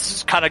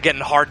 it's kind of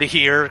getting hard to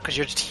hear because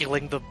you're just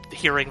hearing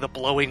the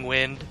blowing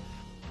wind.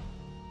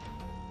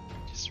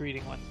 Just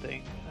reading one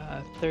thing.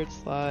 Third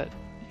slot,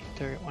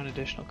 target one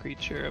additional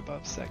creature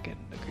above second.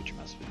 The creature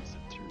must be within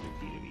 3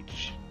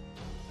 feet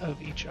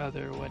of each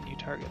other when you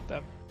target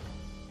them.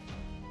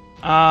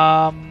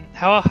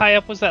 How high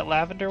up was that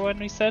lavender one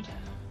we said?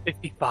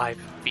 55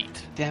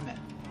 feet. Damn it.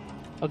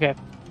 Okay.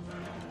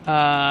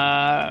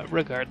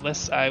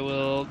 Regardless, I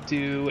will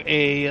do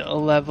a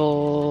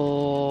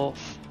level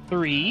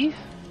 3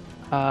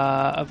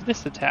 of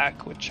this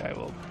attack, which I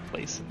will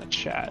place in the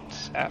chat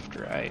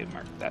after I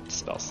mark that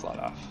spell slot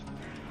off.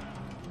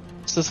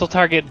 So this will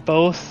target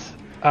both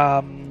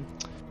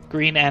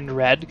green and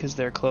red because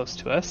they're close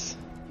to us.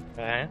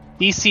 Okay.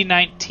 DC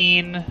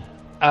 19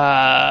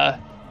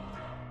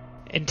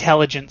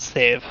 intelligence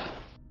save.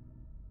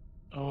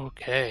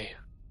 Okay.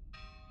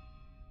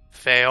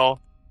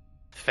 Fail.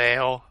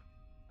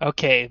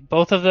 Okay,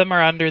 both of them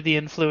are under the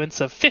influence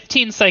of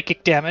 15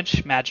 psychic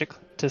damage, magic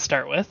to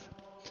start with.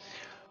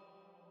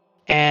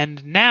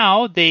 And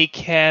now they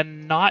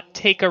cannot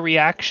take a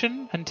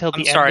reaction until the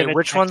I'm end sorry, of its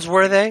which next ones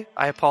were turn. they?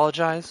 I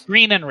apologize.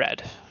 Green and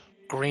red.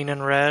 Green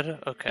and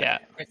red? Okay. Yeah.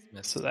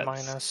 So that's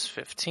Minus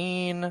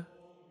 15.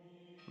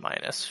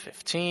 Minus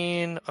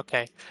 15.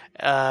 Okay.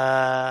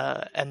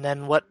 And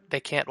then what?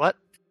 They can't what?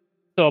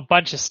 so a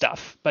bunch of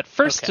stuff. But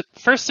first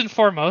and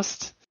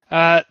foremost,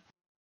 as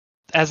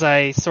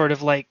I sort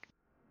of like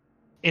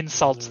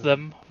insult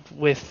them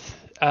with,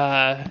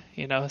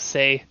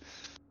 say,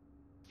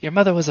 your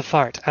mother was a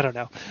fart. I don't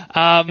know.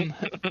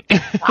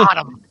 Got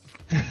 'em.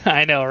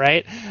 I know,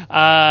 right?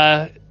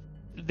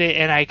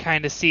 And I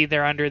kind of see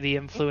they're under the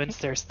influence.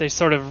 They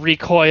sort of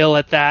recoil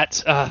at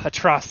that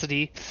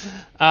atrocity.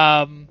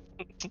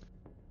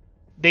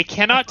 They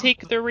cannot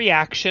take their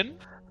reaction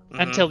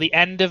until the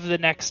end of the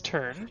next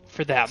turn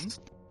for them.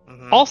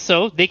 Mm-hmm.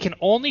 Also, they can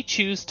only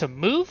choose to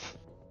move,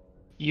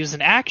 use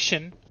an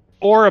action,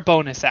 or a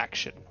bonus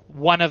action.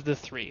 One of the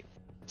three.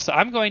 So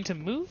I'm going to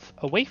move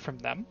away from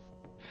them.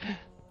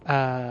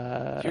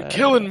 You're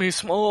killing me,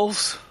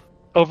 Smalls.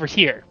 Over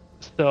here.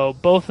 So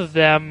both of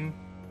them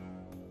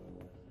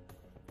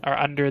are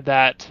under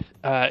that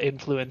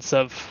influence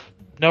of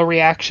no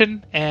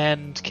reaction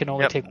and can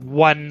only take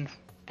one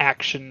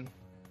action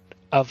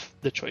of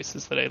the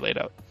choices that I laid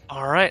out.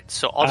 All right,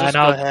 so I'll just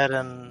go ahead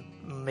and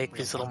make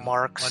these little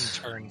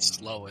marks. One turn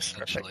slow,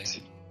 essentially.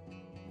 Perfect.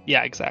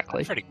 Yeah,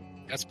 exactly.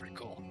 That's pretty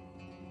cool.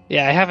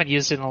 Yeah, I haven't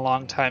used it in a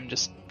long time.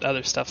 Just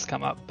other stuff's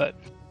come up, but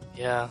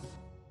Yeah.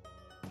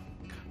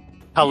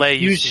 Halle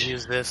used to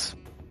use this.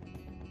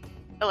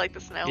 I like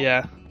the snail.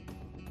 yeah,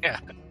 Yeah.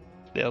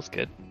 Snail's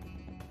good.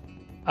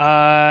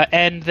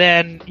 And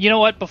then you know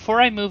what?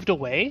 Before I moved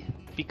away,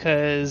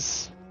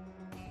 because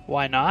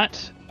why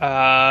not?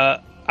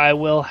 I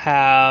will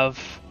have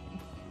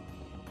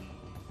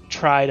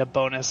tried a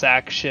bonus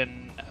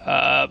action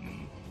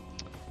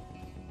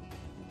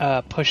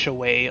push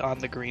away on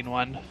the green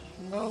one.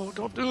 No,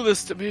 don't do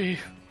this to me.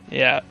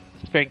 Yeah,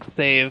 strength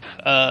save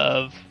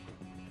of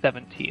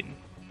 17.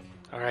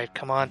 All right,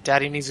 come on.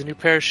 Daddy needs a new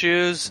pair of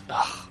shoes.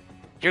 Ugh,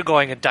 you're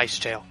going in dice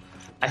jail.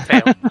 I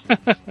failed.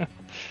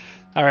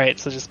 All right,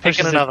 so just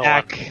pushes it another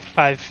back one.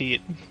 5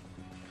 feet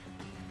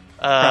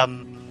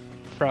from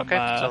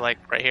okay, so like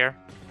right here,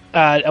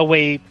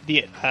 away.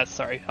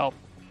 Sorry, help.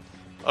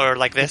 or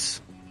like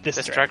this.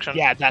 This direction?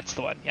 Yeah, that's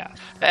the one. Yeah.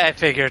 I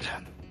figured.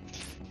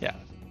 Yeah.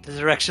 The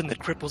direction that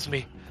cripples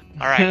me.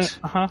 All right.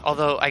 Uh-huh.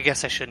 Although I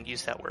guess I shouldn't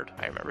use that word.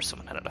 I remember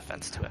someone had an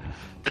offense to it.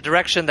 The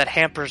direction that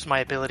hampers my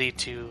ability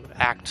to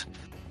act.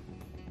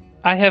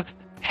 I have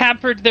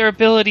hampered their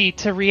ability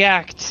to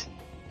react.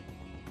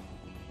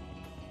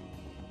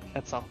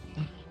 That's all.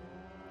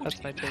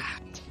 That's my take.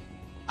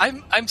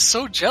 I'm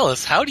so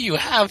jealous. How do you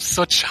have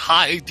such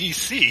high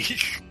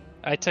DC?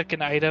 I took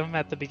an item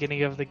at the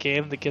beginning of the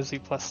game that gives me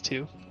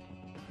 +2.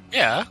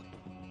 Yeah.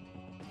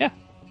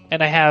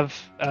 And I have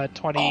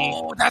 20.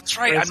 Oh, that's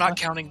right. I'm charisma. not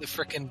counting the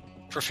frickin'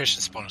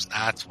 proficiency bonus.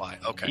 That's why.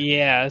 Okay.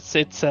 Yeah,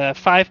 it's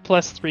 5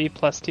 + 3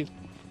 + 2.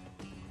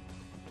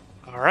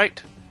 All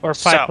right. Or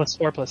 5 So-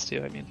 + 4 +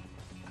 2, I mean.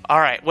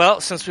 Alright, well,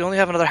 since we only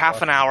have another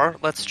half an hour,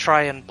 let's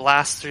try and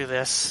blast through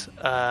this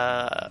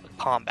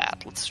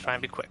combat. Let's try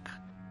and be quick.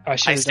 I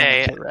should have done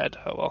it to red.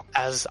 Oh well.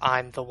 As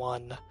I'm the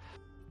one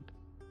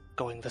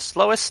going the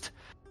slowest.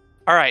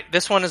 Alright,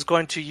 this one is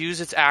going to use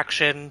its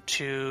action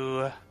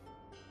to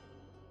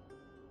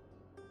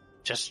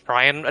just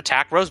try and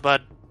attack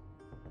Rosebud.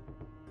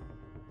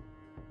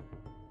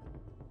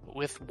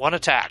 With one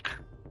attack.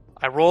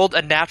 I rolled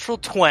a natural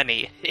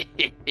 20.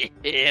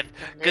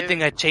 Good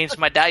thing I changed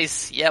my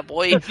dice. Yeah,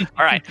 boy.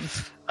 Alright.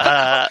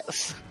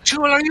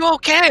 Jewel, are you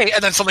okay?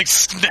 And then something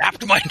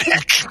snapped my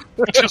neck.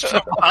 Just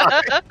from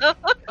behind.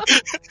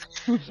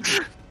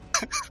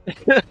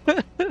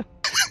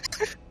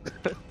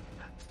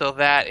 So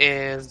that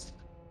is...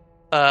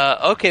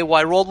 okay,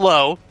 well I rolled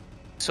low.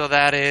 So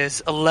that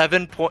is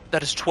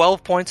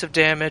 12 points of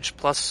damage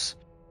plus...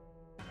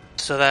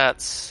 So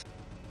that's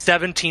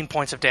 17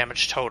 points of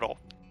damage total.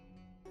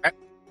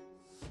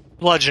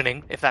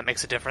 Bludgeoning, if that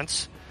makes a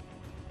difference.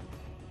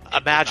 A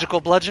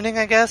magical bludgeoning,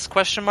 I guess?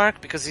 Question mark?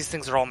 Because these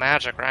things are all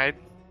magic, right?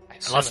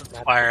 Unless it's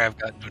fire, I've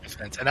got no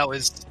defense. And that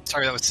was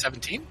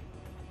 17?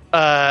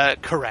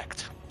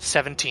 Correct.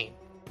 17.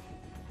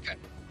 Okay.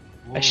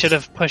 I should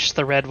have pushed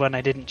the red one.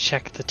 I didn't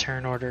check the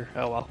turn order.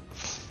 Oh well.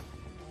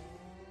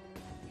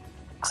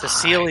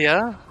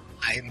 Cecilia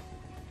I'm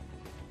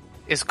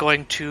is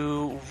going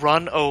to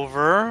run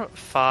over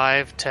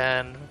 5,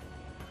 10,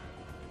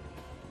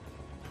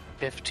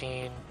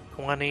 15,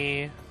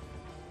 20.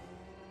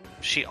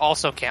 She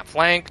also can't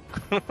flank.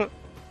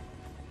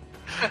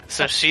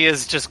 So she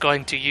is just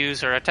going to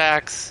use her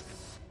attacks.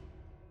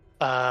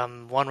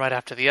 One right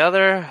after the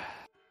other.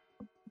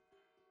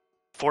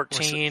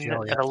 14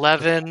 and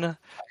 11.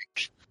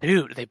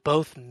 Dude, they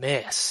both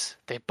miss.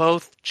 They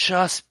both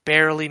just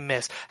barely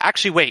miss.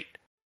 Actually, wait.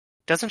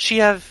 Doesn't she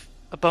have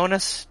a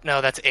bonus?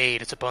 No, that's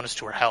 8. It's a bonus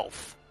to her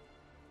health.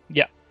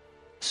 Yeah.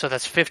 So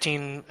that's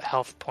 15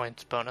 health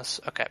points bonus.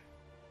 Okay.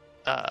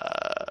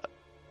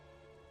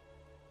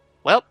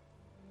 Well.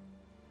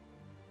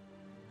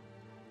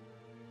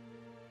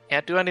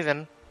 Can't do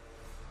anything.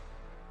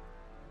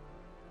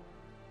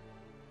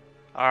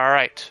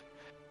 Alright.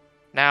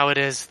 Now it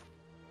is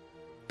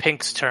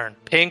Pink's turn.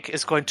 Pink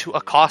is going to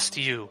accost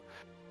you.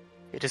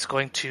 It is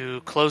going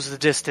to close the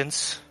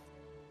distance.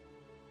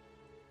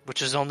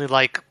 Which is only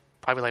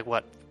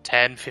probably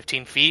 10,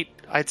 15 feet,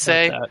 I'd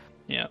say. Like that.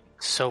 Yeah.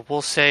 So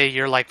we'll say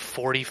you're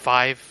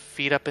 45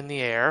 feet up in the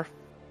air.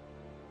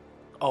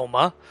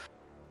 Oma.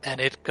 And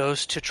it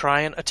goes to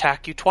try and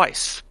attack you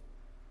twice.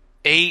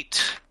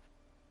 8,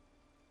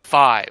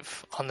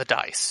 5 on the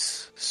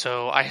dice.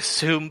 So I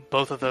assume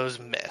both of those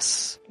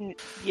miss.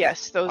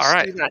 Yes, those All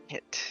right. do not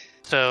hit.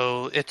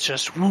 So it's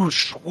just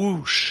whoosh,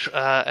 whoosh,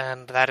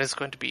 and that is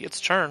going to be its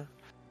turn.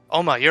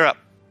 Oma, you're up.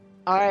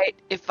 Alright,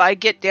 if I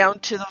get down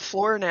to the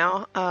floor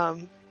now,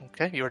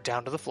 Okay, you are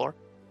down to the floor.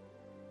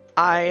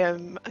 I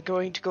am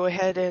going to go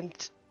ahead and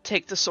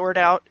take the sword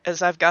out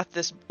as I've got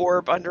this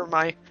orb under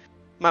my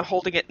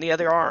holding it in the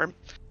other arm.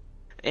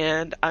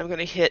 And I'm going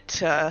to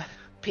hit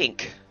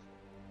Pink.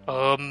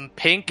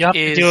 Pink You have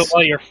is... to do it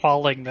while you're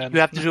falling. Then You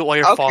have to do it while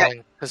you're Okay.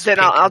 falling. 'cause Then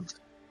Pink I'll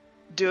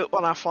do it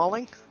while I'm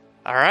falling.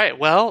 Alright,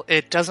 well,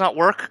 it does not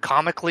work.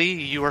 Comically,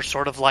 you are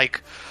sort of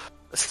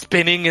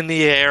spinning in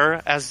the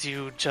air as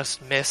you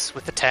just miss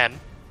with the 10.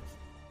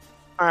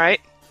 Alright.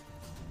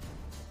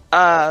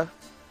 I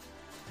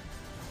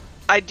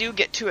do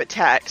get 2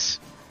 attacks.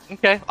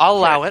 Okay, I'll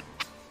allow it.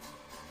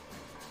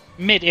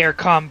 mid-air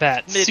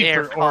combat.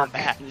 Mid-air super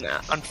combat. No.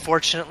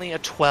 Unfortunately, a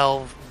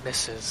 12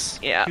 misses.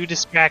 Yeah. Too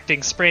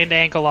distracting. Sprained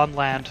ankle on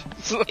land.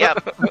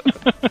 Yep.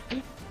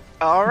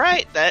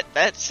 Alright,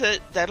 that's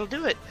it. That'll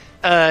do it.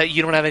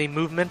 You don't have any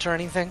movement or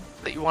anything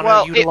that you want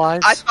Well, to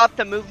utilize? I thought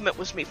the movement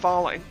was me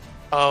falling.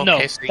 Oh, No,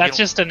 okay, so that's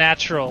just a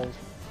natural,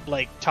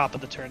 top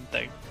of the turn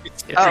thing.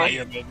 It's Oh. not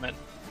your movement.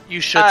 you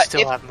should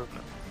still have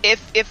movement.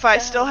 If I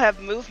still have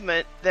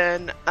movement,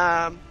 then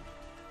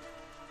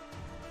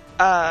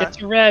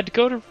It's red.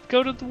 Go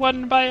to the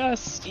one by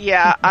us.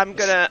 yeah, I'm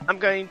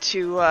going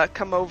to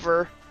come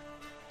over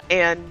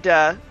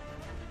and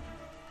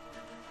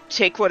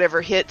take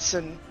whatever hits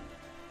and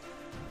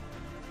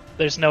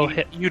There's no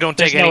hit. You don't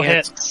There's take no any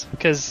hits. hits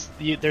because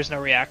there's no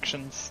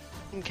reactions.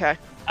 okay.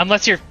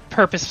 Unless you're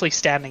purposefully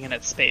standing in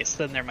its space,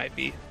 then there might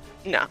be.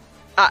 No,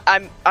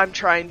 I'm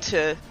trying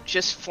to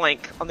just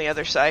flank on the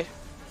other side,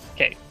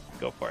 Okay,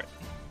 go for it.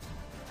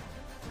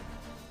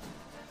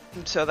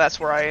 and so that's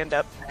where I end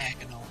up.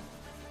 diagonal.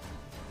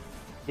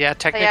 Yeah,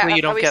 technically are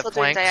you don't we get still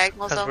doing flanks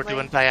diagonals because we're only?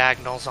 doing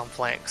diagonals on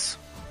flanks.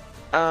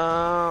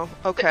 Oh,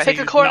 okay. Take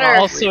a you- corner.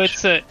 No, also,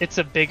 it's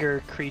a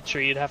bigger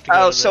creature. You'd have to go.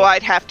 Oh, to so the-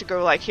 I'd have to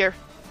go here.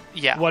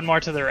 Yeah. one more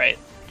to the right.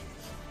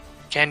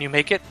 Can you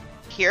make it?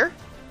 Here?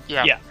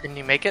 Yeah. Can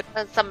you make it?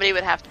 Then somebody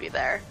would have to be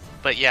there.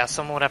 But yeah,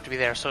 someone would have to be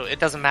there, so it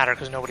doesn't matter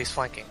because nobody's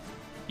flanking.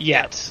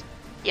 Yet.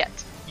 Yet.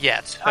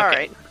 Yet. All Okay.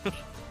 right. You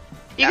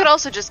Yeah. could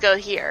also just go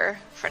here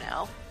for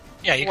now.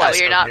 Yeah, you While guys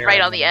you're go not there right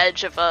and on the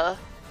edge of a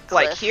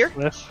Like cliff. here?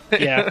 Cliff.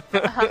 Yeah.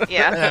 Uh-huh.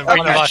 Yeah. And then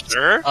Okay. pretty much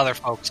other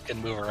folks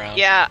can move around.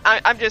 Yeah,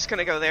 I'm just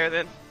gonna go there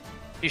then.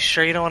 You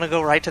sure you don't want to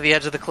go right to the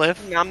edge of the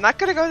cliff? No, I'm not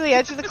gonna go to the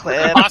edge of the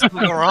cliff.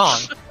 Possibly go wrong.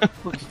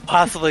 What could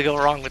possibly go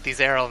wrong with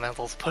these arrow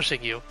elementals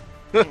pushing you?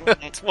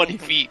 20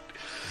 feet.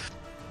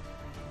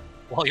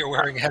 While you're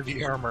wearing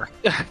heavy armor.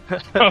 Oh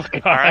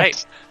god.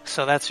 Alright,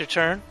 so that's your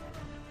turn.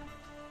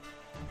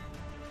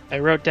 I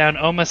wrote down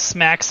Oma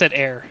smacks at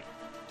air.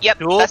 Yep,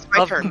 Jewel that's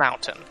my of the turn.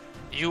 Mountain.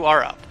 You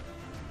are up.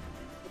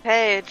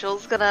 Okay,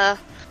 Jewel's gonna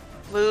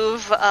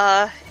move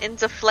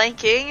into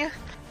flanking.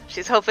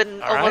 She's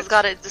hoping All Oma's right.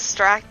 got it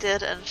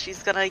distracted, and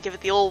she's gonna give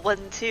it the old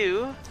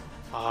 1-2.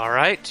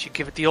 Alright, you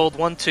give it the old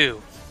 1-2.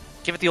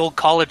 Give it the old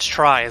college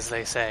try, as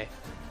they say.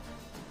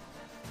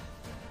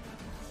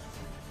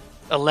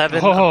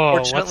 11,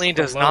 unfortunately, what's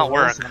the does not low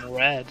work. rolls on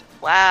red.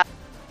 Wow.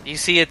 You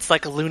see, it's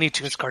like a Looney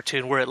Tunes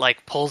cartoon where it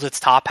like pulls its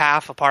top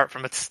half apart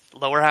from its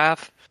lower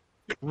half.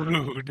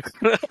 Rude.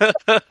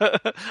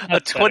 A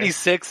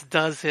 26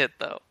 does hit,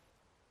 though.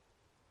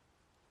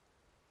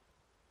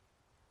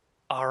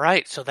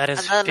 Alright, so that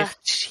is And then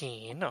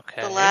 15.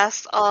 Okay. The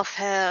last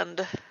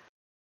offhand.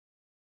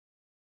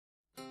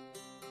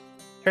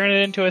 Turn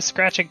it into a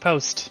scratching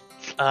post.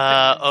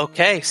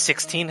 Okay,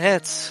 16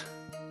 hits.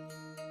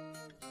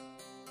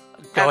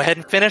 Go ahead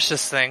and finish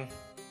this thing.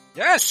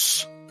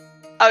 Yes!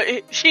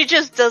 She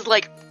just does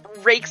like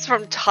rakes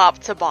from top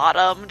to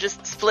bottom,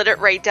 just split it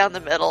right down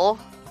the middle.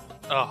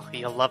 Oh,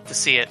 you'll love to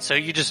see it. So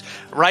you just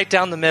right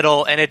down the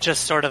middle, and it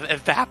just sort of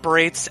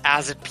evaporates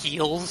as it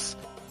peels.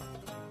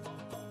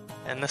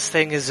 And this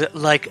thing is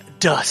like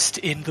dust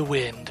in the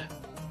wind.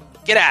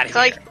 Get out of It's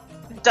here.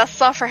 like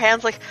dusts off her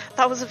hands, like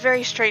that was a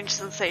very strange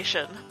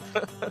sensation.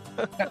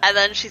 And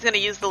then she's gonna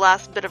use the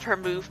last bit of her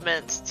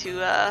movement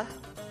to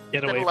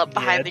Get away middle from up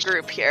behind the edge.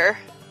 group here.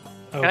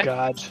 Oh Okay.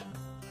 god.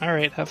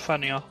 Alright, have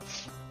fun, y'all.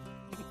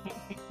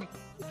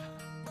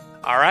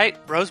 Alright,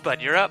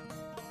 Rosebud, you're up.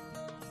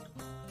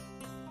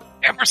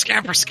 Scamper,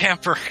 scamper,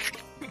 scamper.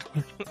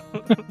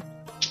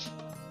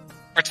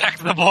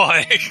 Protect the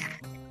boy.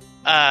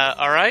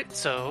 Alright,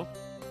 so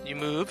you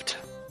moved.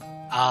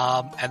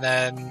 And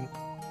then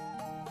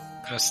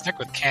I'm gonna stick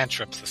with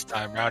cantrips this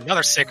time around.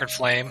 Another sacred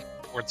flame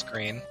towards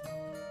green.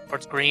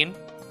 Towards green.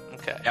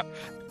 Okay. Yep.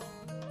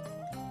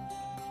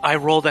 I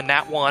rolled a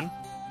nat 1.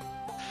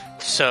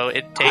 So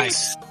it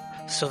takes...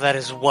 So that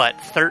is what?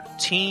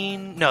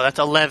 13? No, that's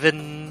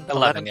 11.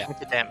 11 yeah.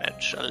 points of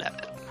damage. 11.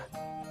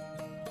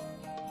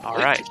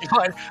 Alright.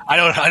 I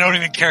don't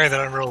even care that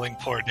I'm rolling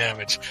poor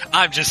damage.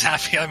 I'm just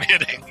happy I'm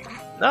hitting.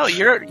 No,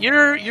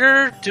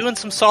 you're doing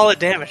some solid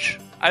damage.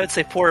 I would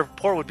say poor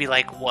would be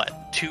like,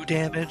 what? 2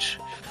 damage?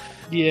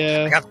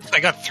 Yeah. I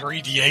got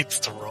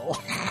 3d8s to roll.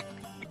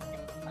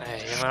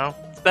 Hey, you know?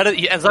 It's better,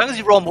 as long as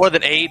you roll more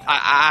than 8,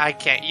 I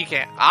can't. You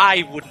can't.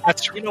 I wouldn't.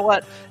 That's true. You know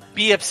what?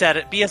 Be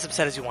upset. Be as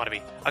upset as you want to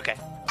be. Okay.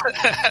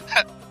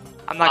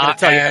 I'm not going to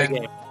tell you how to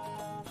game.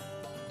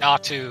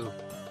 Datu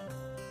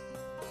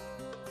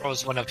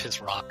throws one of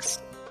his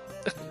rocks.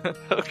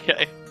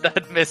 Okay.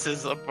 That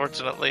misses,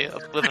 unfortunately,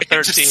 with a It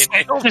 13. just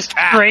sails Just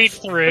past. straight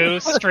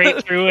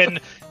through, and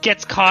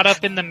gets caught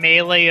up in the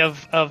melee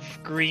of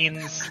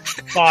Green's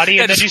body,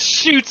 and then just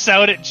shoots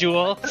out at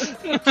Jewel.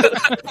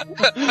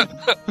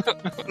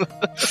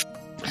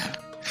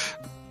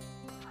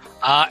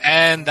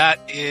 And that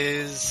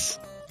is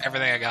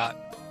everything I got.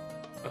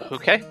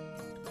 Okay.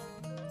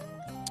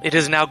 It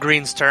is now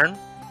Green's turn.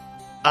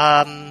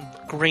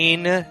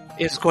 Green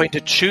is going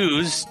to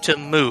choose to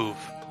move.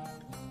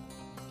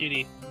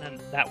 Beauty, and then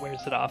that wears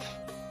it off.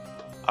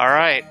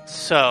 Alright,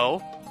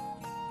 so...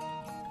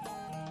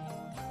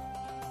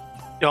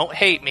 Don't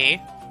hate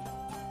me,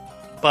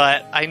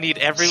 but I need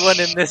everyone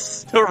in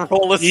this to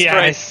roll a strength Yeah,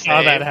 I saw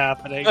save. that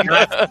happening.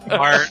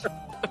 Smart.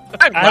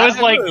 I was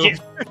like,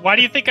 why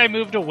do you think I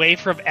moved away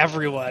from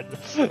everyone?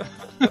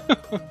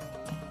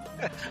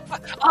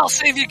 I'll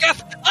save you,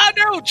 Geth. Oh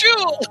no,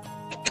 Jewel!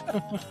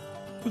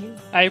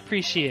 I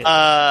appreciate it.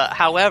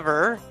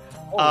 However,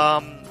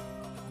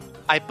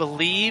 I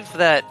believe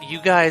that you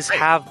guys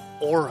have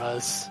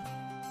auras.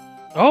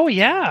 Oh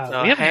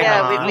yeah, we have hang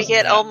Yeah, on. we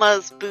get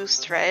Oma's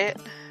boost, right?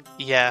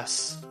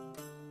 Yes.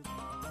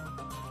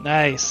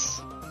 Nice.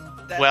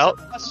 That's Well-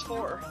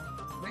 +4.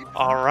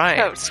 Alright.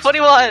 Oh,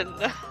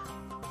 21!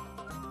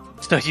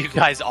 So you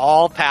guys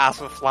all pass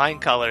with flying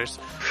colors.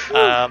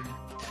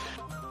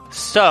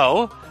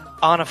 So,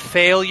 on a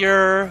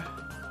failure,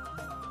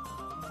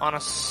 on a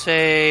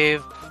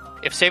save,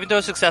 if saving throw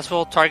is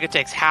successful, target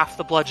takes half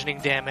the bludgeoning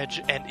damage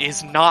and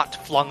is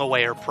not flung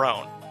away or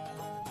prone.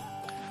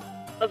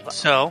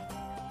 So,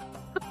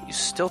 you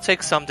still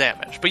take some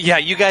damage. But yeah,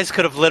 you guys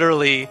could have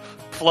literally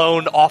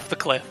flown off the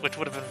cliff, which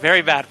would have been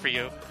very bad for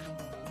you.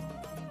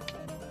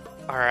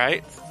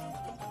 Alright.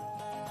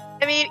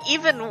 I mean,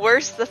 even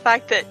worse, the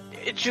fact that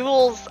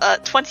Jewel's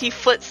 20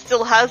 foot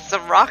still has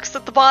some rocks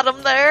at the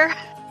bottom there.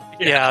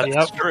 Yeah,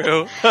 that's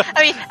true.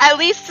 I mean, at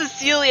least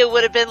Cecilia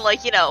would have been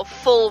like, you know,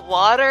 full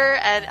water,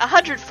 and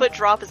 100-foot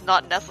drop is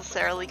not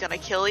necessarily gonna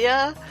kill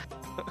ya.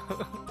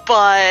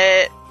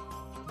 But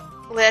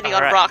landing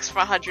on Alright. rocks from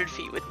 100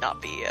 feet would not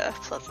be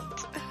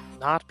pleasant.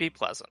 Not be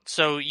pleasant.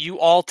 So you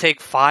all take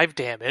 5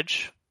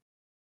 damage.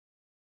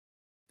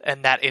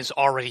 and that is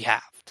already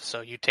halved.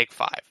 So you take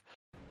 5.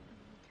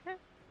 Okay.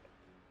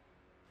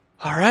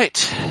 All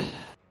right.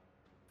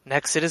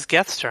 Next, it is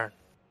Geth's turn.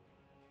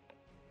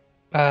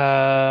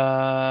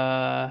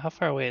 How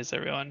far away is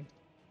everyone?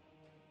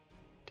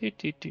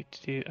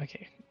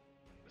 Okay.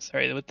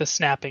 Sorry, with the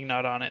snapping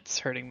not on, it's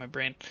hurting my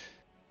brain.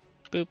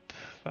 Boop.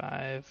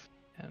 5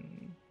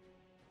 and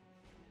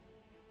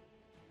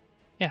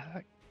yeah,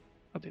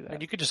 I'll do that.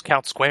 And you could just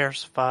count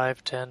squares.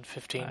 5, 10,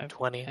 15, 5,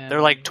 20. 10,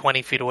 They're like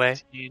 20 feet away.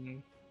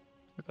 15,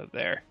 about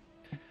there.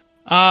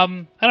 I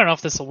don't know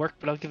if this will work,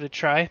 but I'll give it a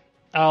try.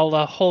 I'll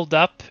hold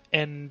up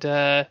and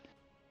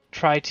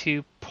try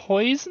to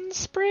poison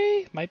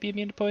spray. Might be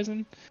immune to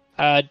poison.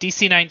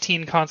 DC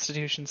 19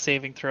 Constitution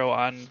saving throw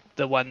on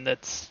the one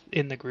that's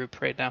in the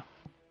group right now.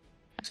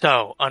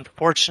 So,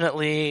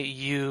 unfortunately,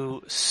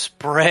 you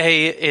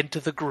spray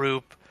into the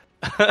group.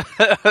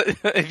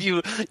 If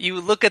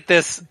you look at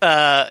this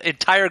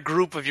entire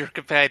group of your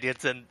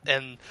companions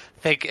and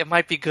think it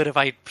might be good if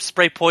I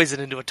spray poison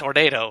into a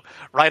tornado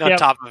right on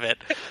top of it.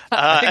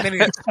 I think they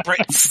need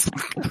sprays.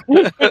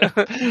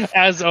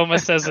 As Oma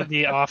says in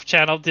the off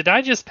channel, did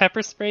I just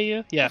pepper spray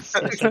you? Yes,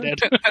 I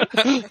did.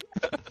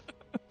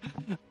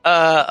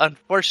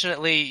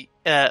 Unfortunately,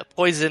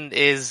 poison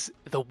is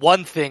the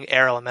one thing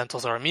air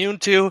elementals are immune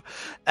to,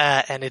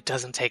 and it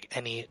doesn't take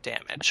any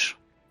damage.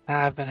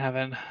 I've been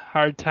having a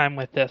hard time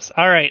with this.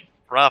 All right.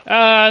 Rough.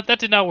 That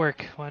did not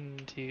work.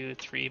 1, 2,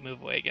 3,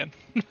 move away again.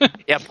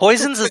 Yeah,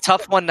 poison's a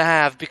tough one to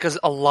have because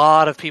a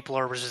lot of people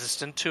are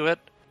resistant to it.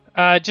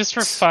 Just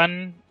for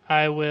fun,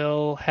 I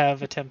will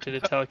have attempted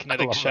a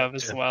telekinetic shove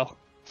as well.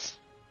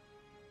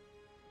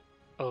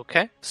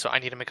 Okay, so I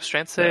need to make a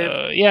strength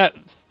save. Yeah,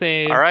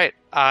 save. All right,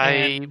 I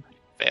And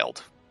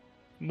failed.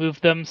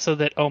 move them so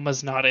that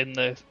Oma's not in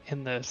the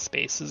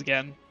spaces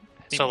again.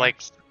 So anymore.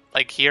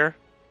 like here.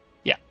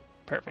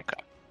 Perfect.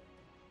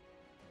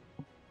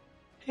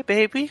 Hey,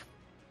 baby,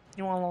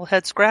 you want a little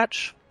head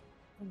scratch?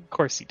 Of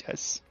course he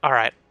does. All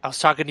right, I was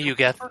talking to you,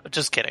 Geth.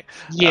 Just kidding.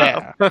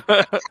 Yeah.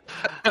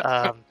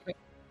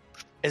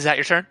 Is that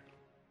your turn?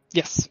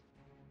 Yes.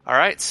 All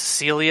right,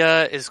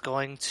 Cecilia is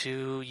going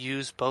to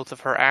use both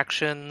of her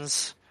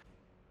actions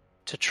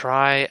to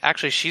try.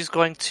 Actually, she's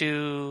going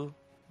to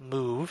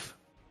move.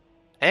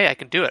 Hey, I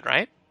can do it,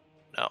 right?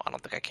 No, I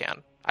don't think I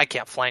can. I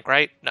can't flank,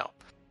 right? No.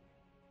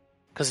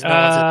 Because no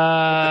one's in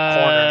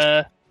the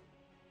corners.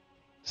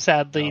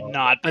 Sadly No,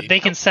 not, but they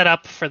can set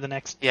up for the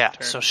next Yeah,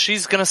 turn. so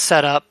she's going to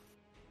set up.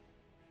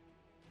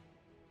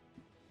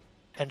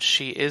 And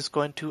she is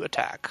going to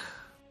attack.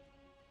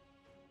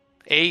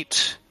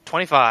 8,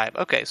 25.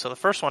 Okay, so the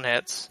first one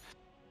hits.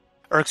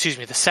 Or excuse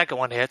me, the second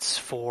one hits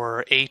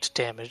for 8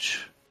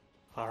 damage.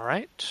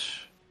 Alright.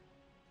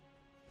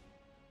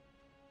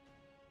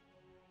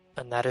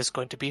 And that is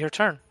going to be her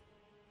turn.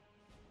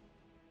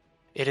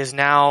 It is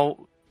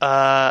now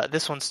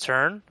this one's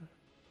turn.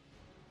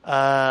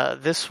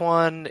 This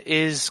one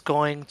is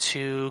going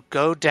to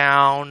go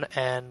down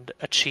and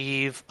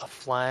achieve a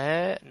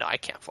flank. No, I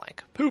can't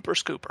flank. Pooper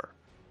scooper.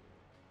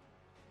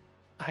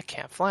 I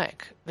can't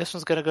flank. This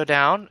one's going to go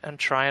down and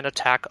try and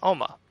attack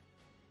Oma.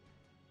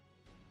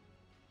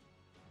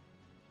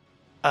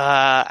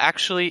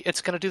 Actually,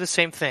 it's going to do the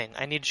same thing.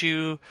 I need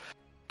you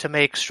to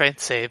make strength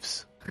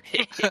saves.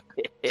 They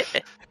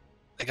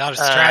got a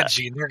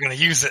strategy and they're going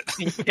to use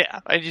it.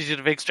 Yeah, I need you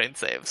to make strength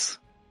saves.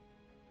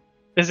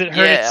 Does it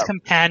hurt its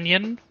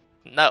companion?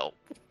 No.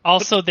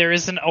 Also, there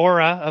is an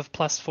aura of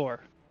 +4.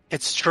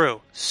 It's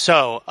true.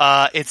 So,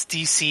 it's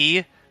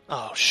DC.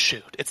 Oh,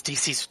 shoot. It's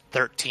DC's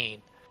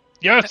 13.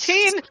 Yes!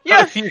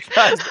 Yes! You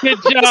guys, Good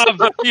job!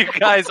 you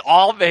guys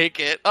all make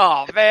it.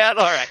 Oh, man.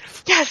 All right.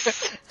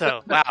 Yes! So,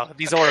 wow.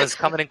 These auras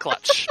coming in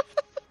clutch.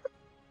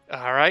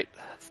 All right.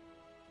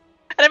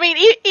 And I mean,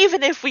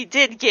 even if we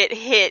did get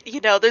hit,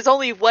 there's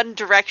only one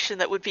direction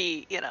that would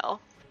be,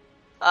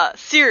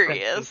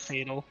 serious.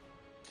 Fatal.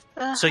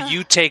 So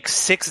you take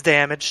 6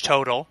 damage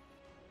total.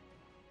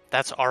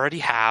 That's already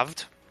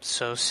halved.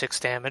 So 6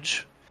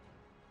 damage.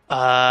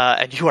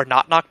 And you are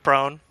not knocked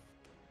prone.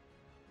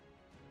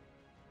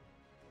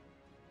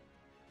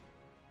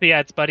 But yeah,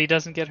 its buddy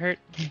doesn't get hurt.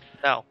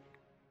 No.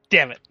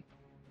 Damn it.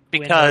 Because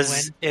Wind on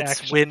wind it's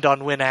action. wind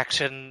on wind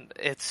action.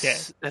 Yeah.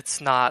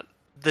 It's not.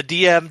 The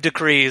DM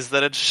decrees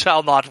that it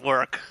shall not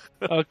work.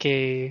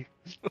 Okay.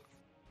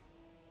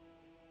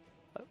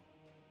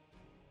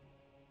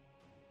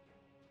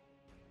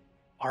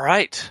 All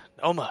right.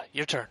 Oma,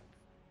 your turn.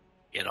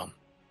 Get them.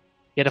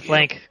 Get a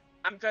flank.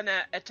 I'm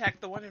gonna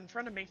attack the one in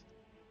front of me.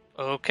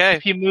 Okay.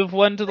 If you move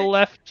one to the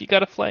left, you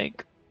got a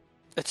flank.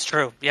 It's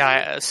true.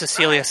 Yeah,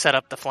 Cecilia set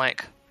up the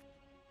flank.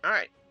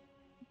 Alright.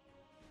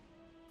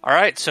 All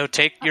right, so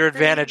take your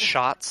advantage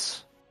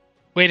shots.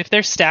 Wait, if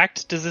they're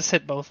stacked, does this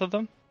hit both of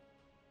them?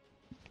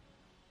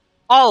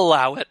 I'll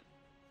allow it.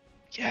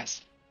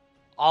 Yes.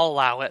 I'll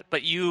allow it,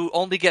 but you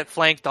only get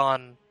flanked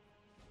on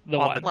The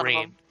on one. the One of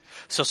green. them.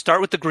 So start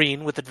with the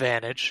green with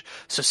advantage.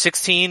 So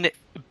 16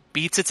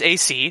 beats its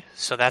AC,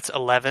 so that's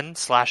 11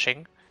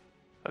 slashing.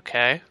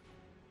 Okay.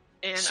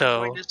 And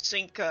So- I'm going to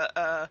sink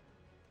a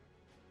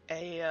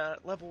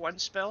level 1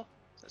 spell.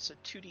 That's a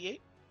 2d8.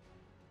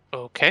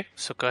 Okay,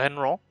 so go ahead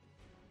and roll.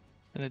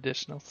 An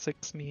additional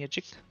 6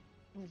 magic.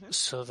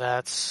 So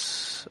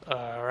that's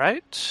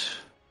alright.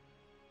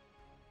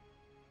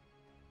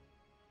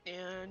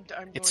 And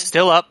I'm going It's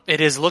still up.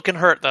 It is looking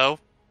hurt, though.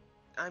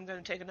 I'm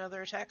going to take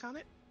another attack on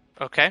it.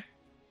 Okay.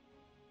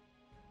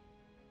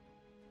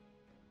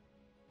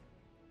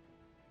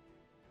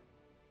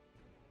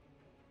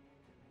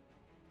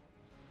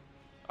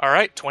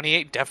 Alright,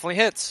 28 definitely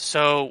hits.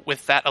 So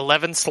with that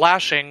 11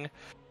 slashing,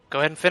 go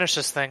ahead and finish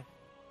this thing.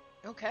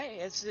 Okay,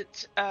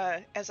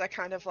 as I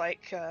kind of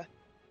like,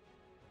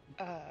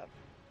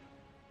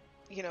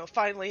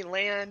 finally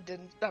land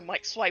and I'm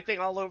like swiping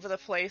all over the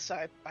place,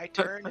 I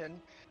turn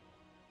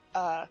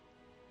and,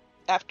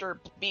 after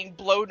being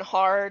blown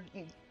hard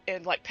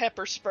and like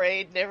pepper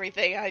sprayed and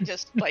everything, I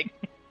just like,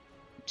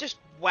 just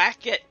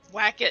whack it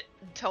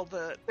until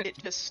it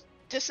just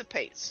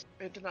dissipates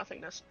into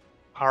nothingness.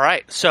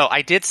 Alright, so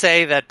I did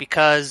say that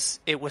because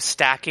it was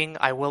stacking,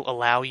 I will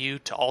allow you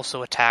to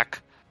also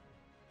attack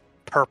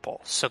purple.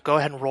 So go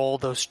ahead and roll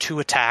those 2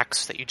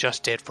 attacks that you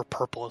just did for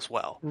purple as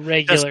well.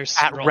 Regular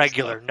Just at rolls,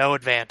 regular, though. no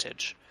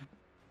advantage.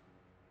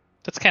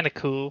 That's kind of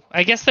cool.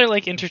 I guess they're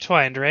like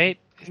intertwined, right?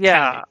 It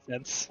Yeah. kinda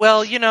makes sense.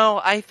 Well,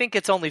 I think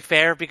it's only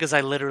fair because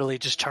I literally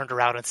just turned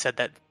around and said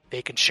that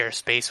they can share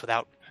space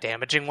without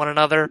damaging one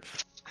another.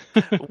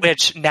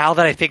 Which, now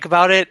that I think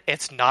about it,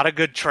 it's not a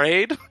good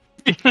trade.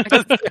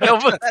 Because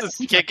Elvis is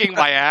kicking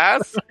my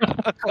ass.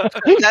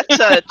 That's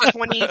a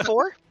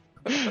 24?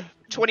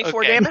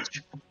 24 Okay.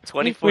 damage?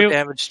 24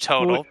 damage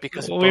total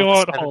because we both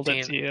won't a hold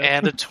it 17 to you.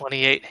 and a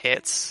 28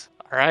 hits.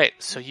 Alright,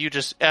 so you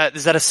just...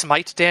 is that a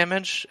smite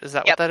damage? Is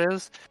that Yep. what that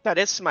is? That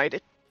is smited.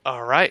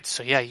 Alright,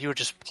 so yeah, you were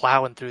just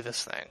plowing through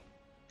this thing.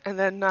 And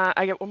then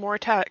I get one more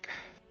attack.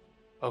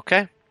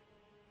 Okay,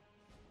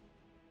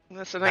 And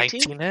that's a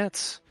 19. 19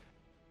 hits.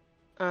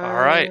 Uh,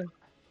 Alright.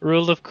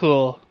 Rule of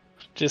cool.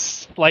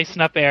 Just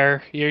slicing up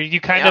air.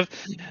 You kind of...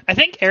 I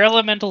think air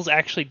elementals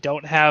actually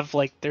don't have,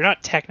 like, they're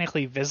not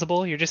technically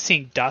visible. You're just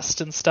seeing dust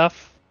and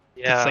stuff.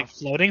 Yeah. It's like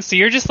floating. So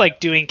you're just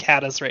like doing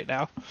katas right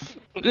now.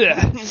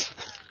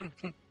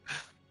 Ugh.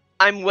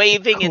 I'm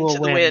waving Cool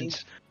into the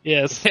wind.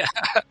 Yes.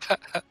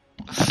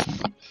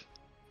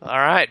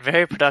 Alright,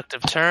 very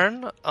productive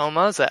turn.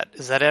 Oma,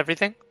 is that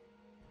everything?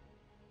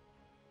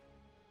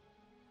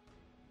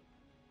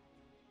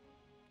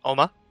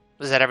 Oma,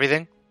 is that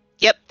everything?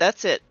 Yep,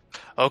 that's it.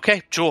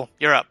 Okay, Jewel,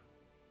 you're up.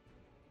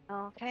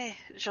 Okay,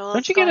 Joel.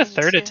 Don't you get a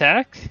third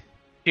attack?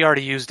 You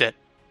already used it.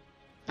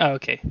 Oh,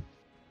 okay.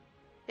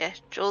 Yeah,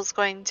 Joel's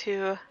going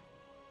to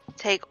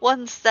take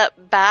one step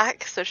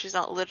back so she's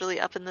not literally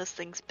up in this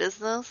thing's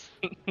business.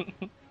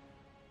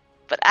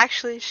 But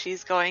actually,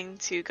 she's going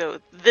to go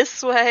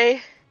this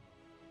way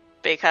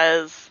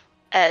because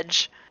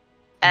edge.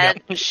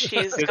 And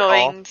she's Good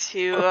going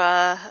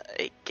to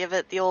give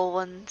it the old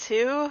one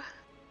too.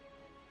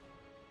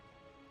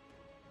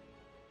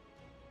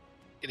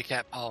 Kitty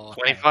cat paw.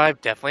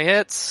 25 definitely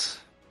hits.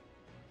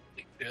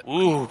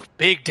 Ooh,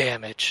 big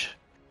damage.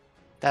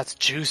 That's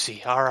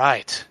juicy.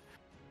 Alright.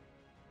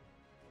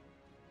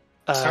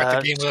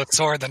 Start the game with a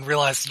sword, then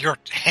realize your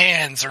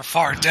hands are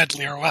far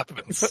deadlier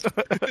weapons.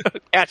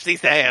 Catch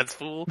these hands,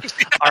 fool.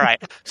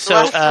 Alright, so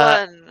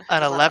Last one.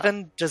 an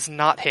 11 does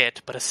not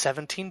hit, but a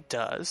 17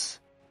 does.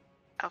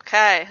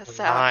 Okay,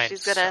 so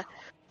Nice.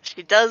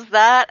 she does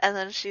that, and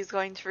then she's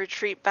going to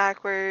retreat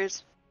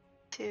backwards.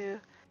 2,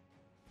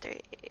 3,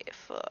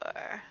 4,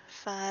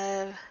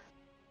 5,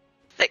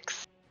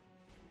 6.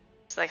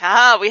 It's like,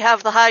 haha, we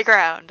have the high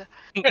ground.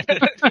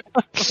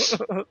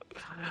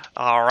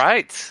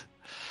 Alright.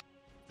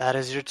 That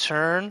is your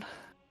turn.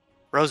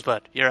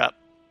 Rosebud, you're up.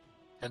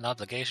 An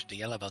obligation to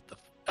yell about the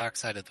dark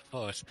side of the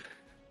force.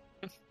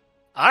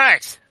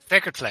 Alright,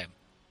 Sacred Flame.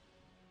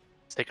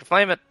 Sacred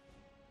Flame it.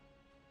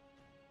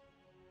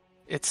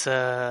 It's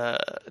a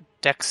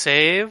deck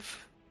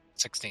save.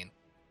 16.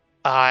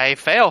 I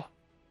fail.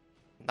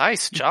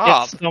 Nice You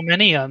job. get so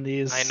many on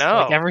these. I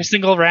know. Like every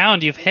single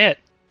round you've hit.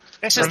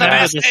 This is the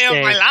Remember best this day of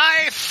day. my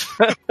life!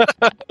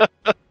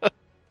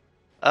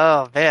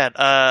 Oh man,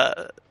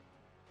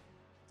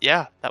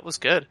 yeah, that was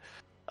good.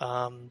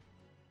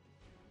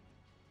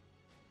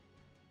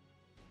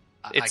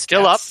 It's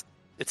still up.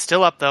 It's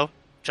still up though,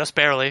 just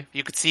barely.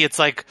 You could see it's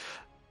like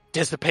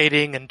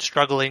dissipating and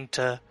struggling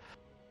to.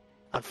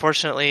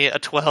 Unfortunately, a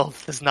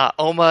 12 is not.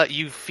 Oma,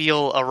 you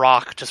feel a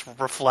rock just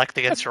reflect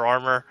against your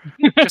armor.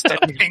 Just a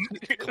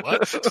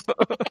what?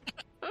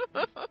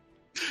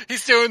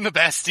 He's doing the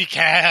best he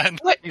can.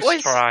 What You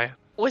was try.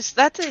 was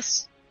that?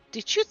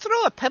 Did you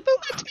throw a pebble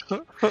at me?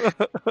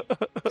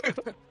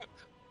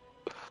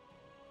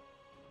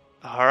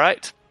 All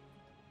right,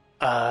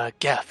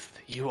 Geth,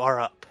 you are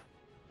up.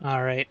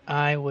 Alright,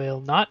 I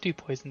will not do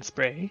poison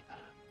spray.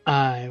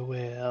 I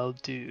will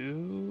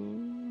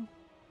do...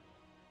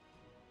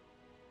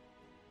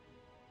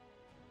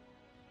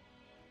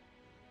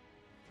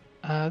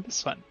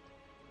 this one.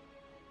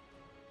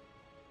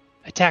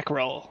 Attack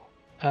roll.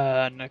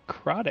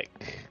 Necrotic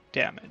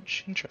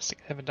damage. Interesting.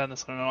 I haven't done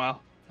this one in a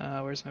while.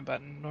 Where's my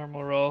button?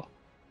 Normal roll.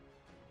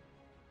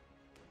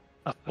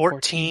 A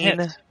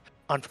 14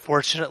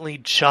 unfortunately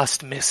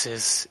just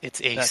misses its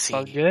AC. That's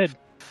all good.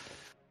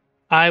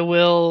 I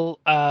will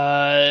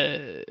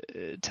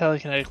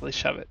telekinetically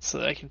shove it so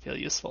that I can feel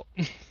useful.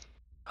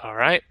 All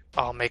right,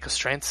 I'll make a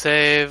strength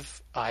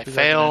save. I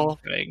fail.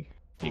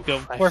 You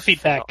go I 4 feet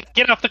fail. back.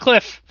 Get off the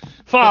cliff.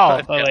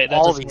 Fall. Oh wait, that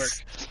All doesn't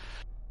these.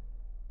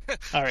 work.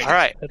 All right. All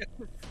right.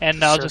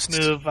 And I'll So just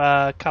move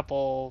a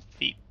couple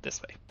feet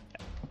this way.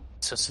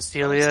 So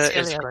Cecilia is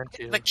Cecilia, going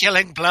to the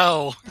killing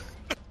blow.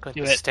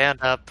 Do it. stand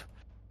up.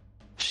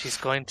 She's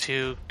going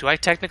to. Do I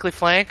technically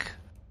flank?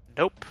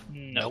 Nope.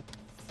 Nope.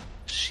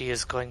 She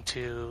is going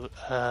to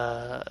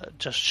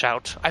just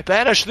shout, "I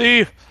banish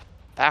thee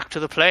back to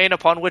the plane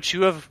upon which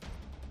you have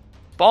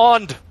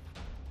spawned."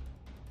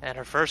 And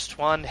her first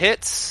one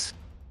hits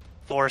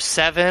for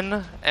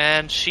 7,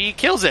 and she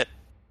kills it.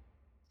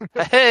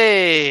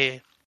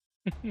 Hey!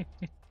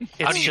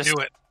 How do you do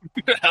it?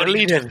 How do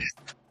you do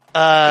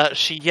it?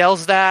 She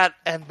yells that,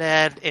 and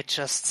then it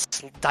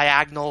just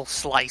diagonal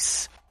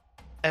slice.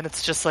 And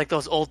it's just like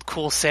those old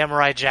cool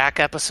Samurai Jack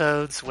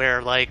episodes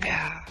where, like,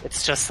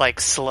 it's just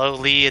like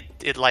slowly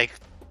it like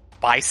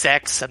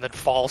bisects and then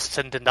falls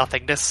into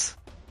nothingness.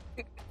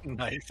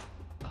 Nice.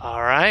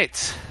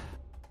 Alright.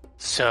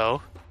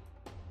 So,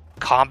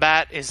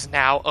 combat is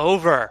now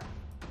over.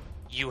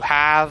 You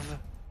have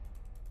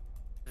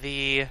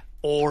the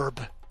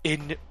orb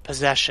in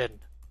possession.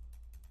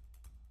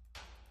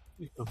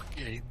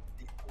 Okay.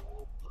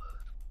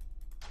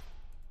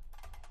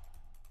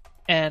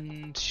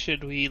 And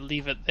should we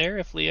leave it there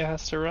if Leah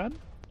has to run?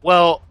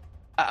 Well,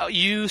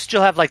 you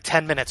still have like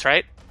 10 minutes,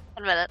 right?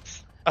 10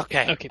 minutes.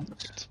 Okay. Okay.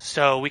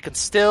 So we can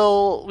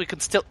still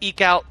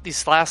eke out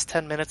these last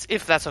 10 minutes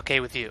if that's okay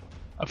with you.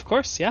 Of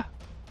course, yeah.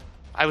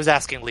 I was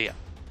asking Leah.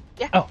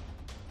 Yeah. Oh.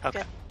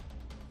 Okay.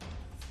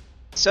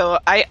 So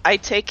I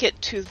take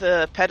it to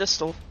the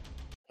pedestal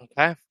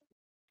Okay.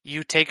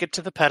 You take it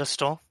to the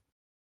pedestal.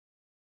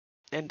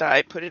 and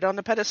I put it on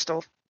the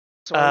pedestal.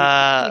 So Uh,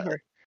 I can see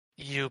her.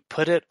 You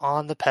put it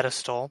on the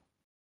pedestal,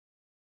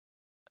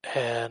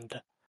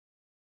 and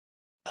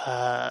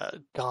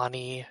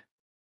Gani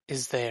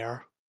is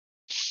there,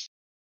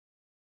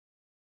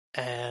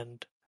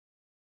 and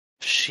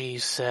she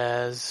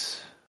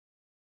says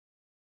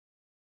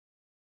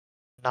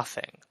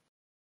nothing.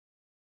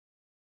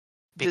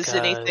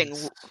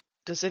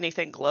 Does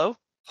anything glow?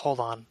 Hold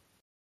on.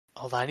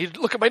 I need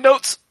to look at my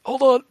notes.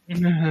 Hold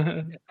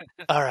on.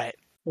 All right.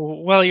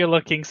 While you're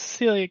looking,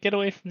 Cecilia, get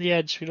away from the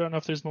edge. We don't know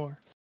if there's more.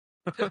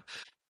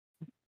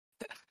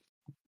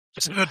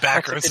 Just in the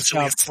background,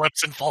 Cecilia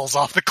slips and falls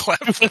off the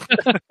cliff.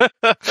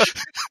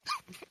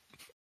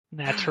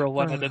 Natural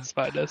one at its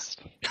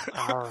finest.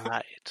 All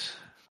right.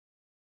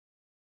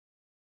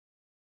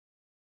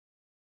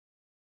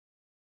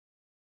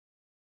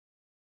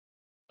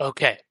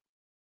 Okay.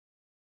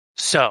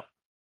 So,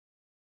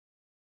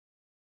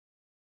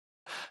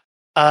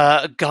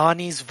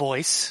 Gani's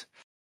voice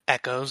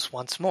echoes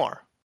once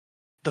more.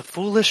 The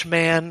foolish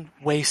man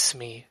wastes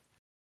me.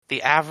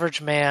 The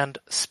average man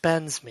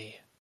spends me.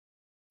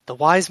 The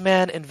wise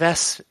man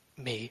invests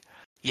me,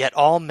 yet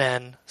all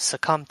men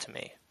succumb to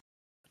me.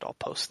 But I'll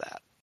post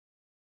that.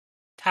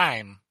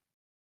 Time.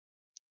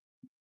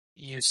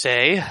 You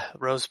say,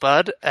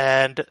 Rosebud,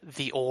 and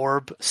the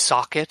orb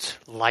socket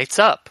lights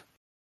up.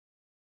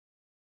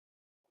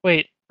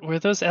 Wait, were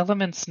those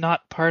elements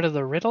not part of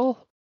the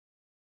riddle?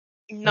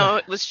 No,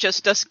 it was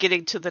just us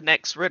getting to the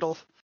next riddle.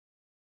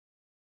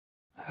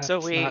 So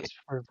That's we- not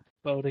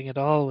foreboding at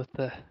all with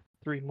the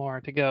 3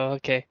 more to go.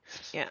 Okay.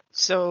 Yeah.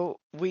 So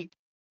we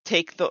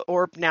take the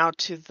orb now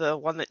to the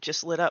one that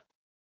just lit up.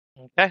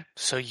 Okay,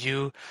 so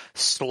you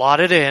slot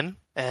it in,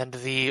 and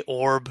the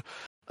orb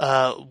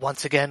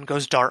once again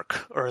goes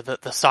dark, or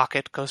the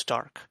socket goes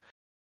dark.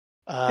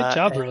 Good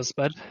job, and,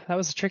 Rosebud. That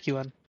was a tricky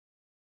one.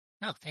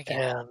 Oh, thank you.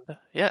 And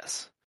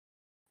yes,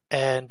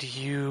 and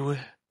you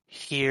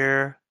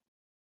hear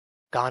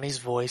Gani's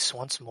voice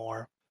once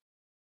more.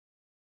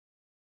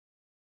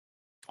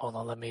 Hold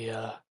on, let me.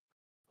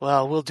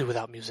 Well, we'll do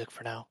without music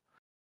for now.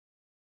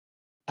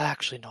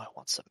 Actually, no, I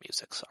want some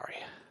music. Sorry.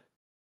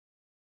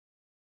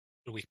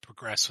 We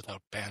progress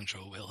without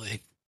Banjo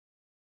Willie.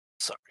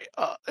 Sorry.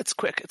 It's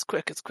quick.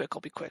 I'll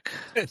be quick.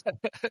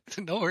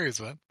 No worries,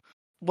 man.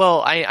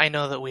 Well, I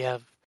know that we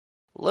have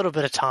a little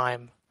bit of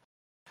time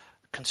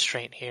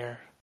constraint here,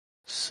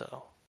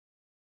 so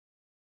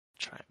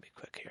try and be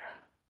quick here.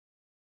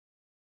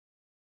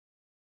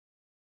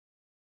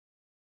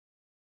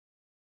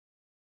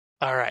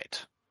 All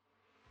right.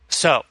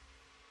 So,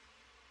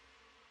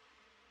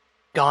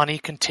 Gani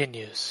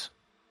continues.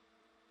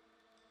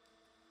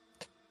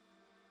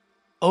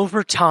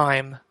 Over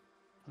time,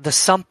 the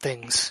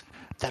somethings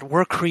that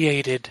were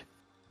created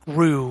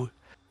grew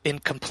in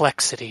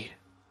complexity.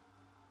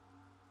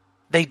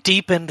 They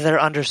deepened their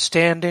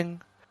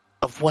understanding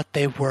of what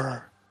they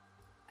were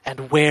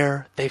and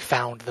where they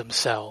found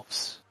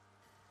themselves.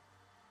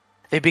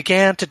 They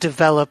began to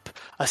develop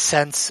a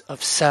sense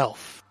of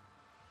self.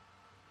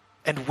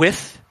 And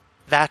with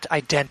that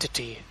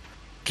identity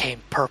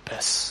came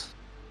purpose.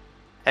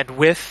 And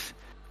with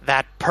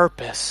that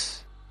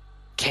purpose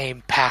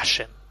came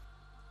passion.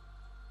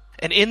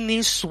 And in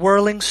these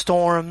swirling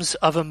storms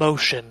of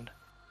emotion,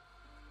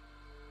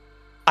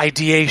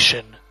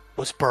 ideation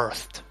was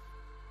birthed.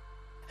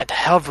 And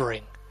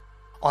hovering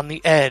on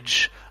the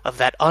edge of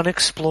that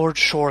unexplored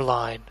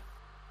shoreline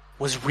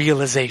was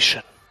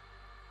realization.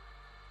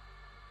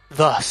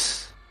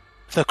 Thus,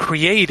 the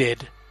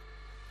created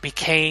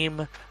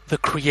became the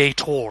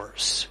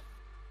creators,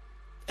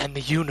 and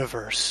the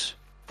universe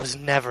was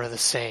never the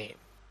same.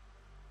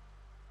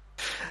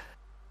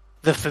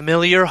 The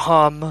familiar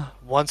hum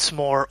once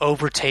more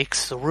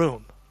overtakes the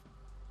room.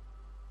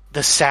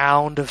 The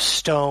sound of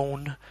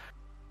stone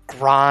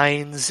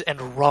grinds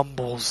and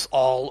rumbles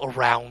all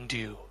around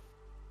you.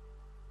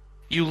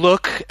 You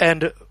look,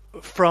 and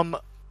from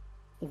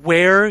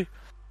where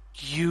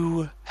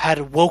you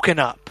had woken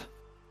up,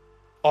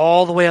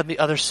 all the way on the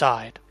other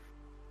side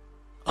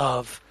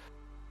of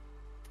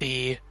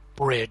the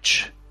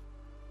bridge,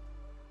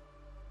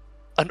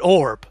 an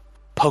orb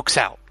pokes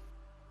out,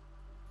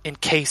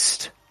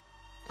 encased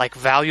like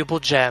valuable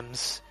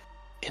gems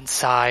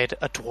inside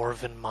a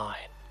dwarven mine.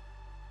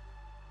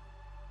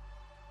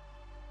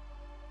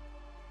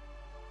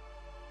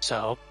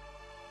 So,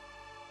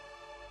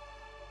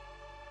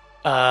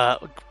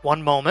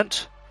 one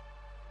moment.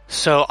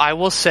 So I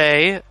will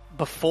say,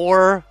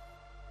 before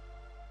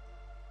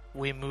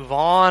we move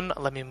on,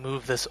 let me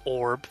move this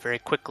orb very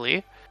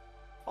quickly,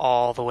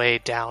 all the way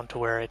down to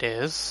where it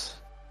is.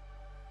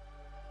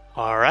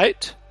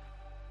 Alright.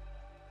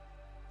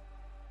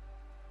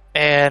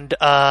 And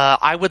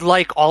I would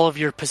like all of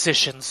your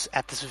positions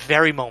at this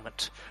very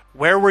moment.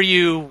 Where were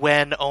you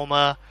when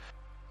Oma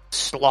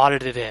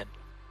slotted it in?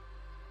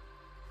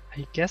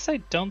 I guess I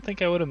don't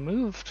think I would have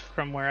moved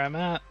from where I'm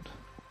at.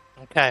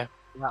 Okay.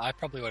 Yeah, I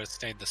probably would have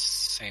stayed the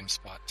same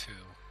spot too.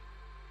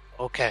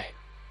 Okay.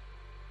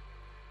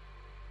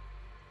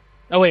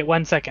 Oh wait,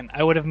 1 second.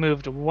 I would have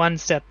moved one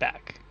step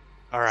back.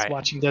 Alright. Just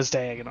watching those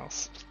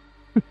diagonals.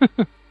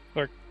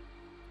 Or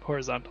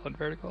horizontal and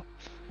vertical.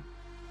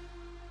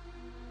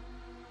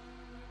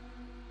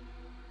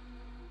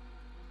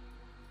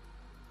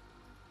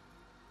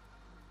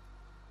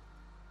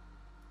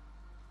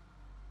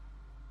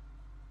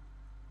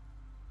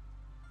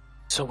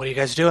 So what are you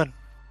guys doing?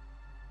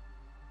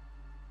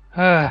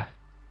 I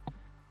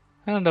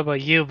don't know about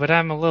you, but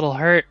I'm a little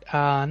hurt.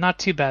 Not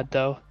too bad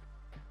though.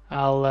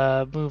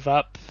 I'll move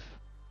up.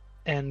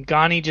 And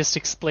Gani just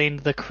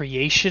explained the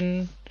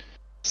creation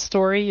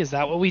story. Is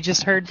that what we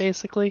just heard,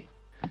 basically?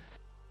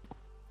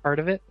 Part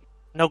of it?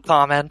 No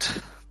comment.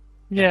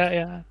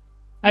 Yeah.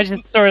 I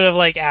just sort of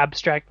like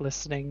abstract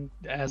listening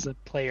as a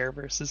player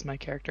versus my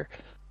character.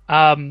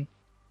 That's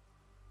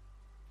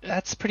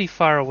pretty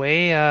far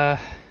away.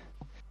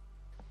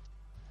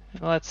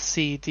 Let's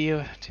see. Do you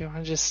want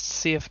to just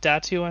see if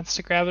Datu wants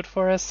to grab it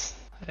for us?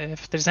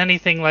 If there's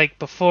anything like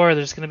before,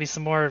 there's going to be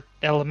some more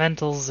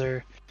elementals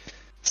or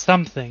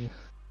something.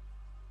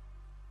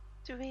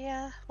 Do we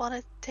want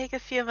to take a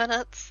few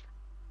minutes?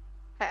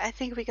 I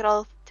think we could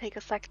all take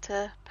a sec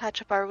to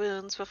patch up our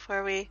wounds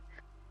before we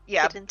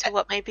get into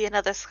what might be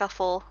another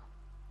scuffle.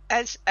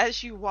 As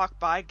you walk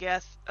by,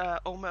 Geth,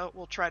 Oma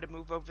will try to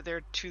move over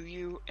there to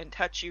you and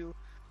touch you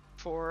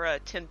for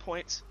 10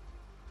 points.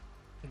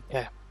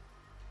 Okay.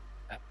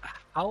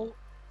 How?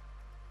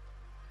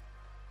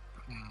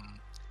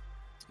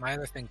 My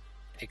other thing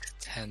takes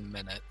 10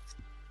 minutes.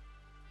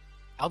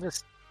 I'll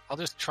just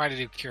try to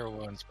do cure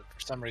wounds, but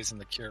for some reason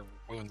the cure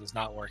wounds is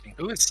not working.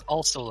 Who is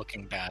also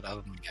looking bad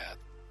other than Geth?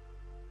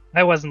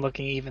 I wasn't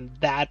looking even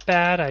that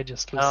bad. I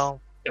just was.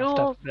 No. stuffed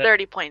up a bit.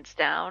 30 points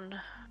down.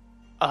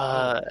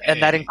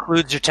 And that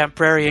includes your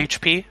temporary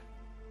HP?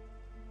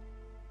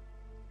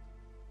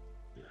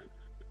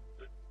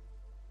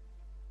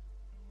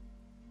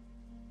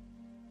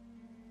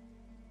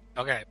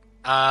 Okay.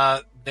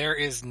 There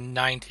is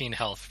 19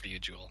 health for you,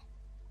 Jewel.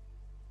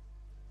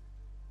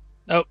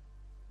 Oh,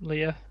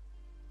 Leah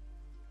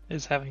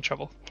is having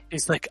trouble.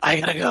 He's like,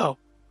 I gotta go.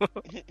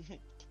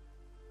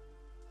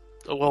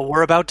 Well,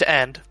 we're about to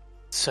end,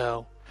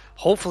 so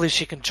hopefully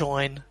she can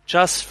join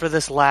just for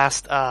this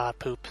last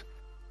poop.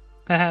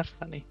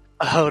 Funny.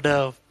 Oh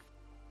no.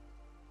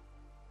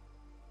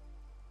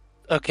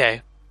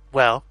 Okay,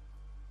 well,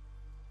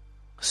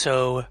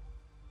 so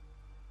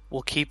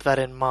we'll keep that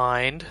in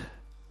mind.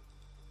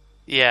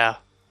 Yeah.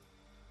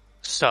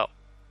 So,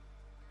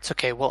 it's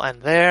okay, we'll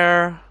end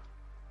there.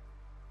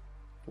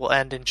 We'll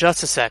end in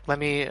just a sec. Let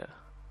me...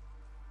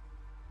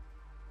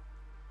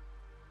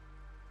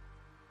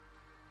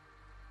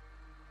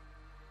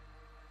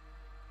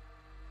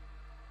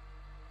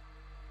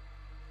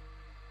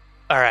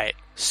 Alright,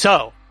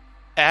 so,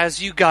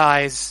 as you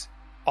guys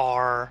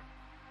are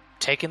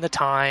taking the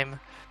time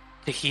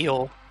to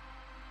heal,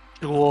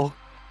 Jewel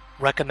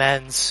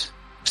recommends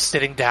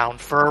sitting down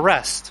for a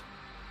rest.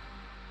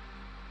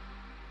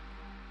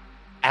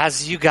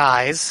 As you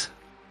guys...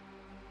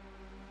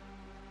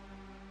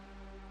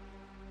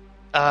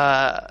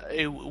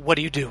 what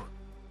do you do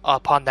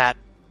upon that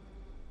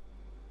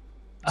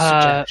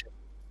suggestion?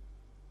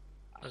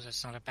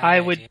 That's not a bad I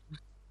would- idea.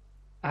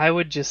 I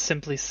would just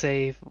simply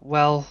say,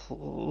 well,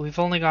 we've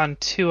only gone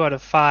 2 out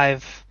of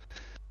 5.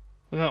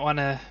 We might want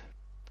to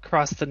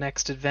cross the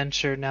next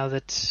adventure now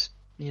that,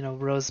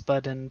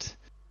 Rosebud and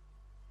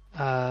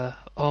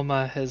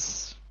Oma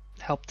has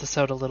helped us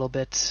out a little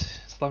bit.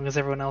 As long as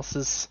everyone else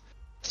is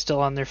still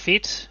on their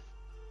feet,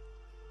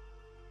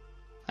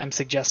 I'm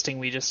suggesting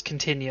we just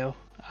continue.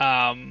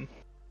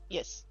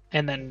 Yes.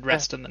 And then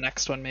rest in the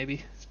next one,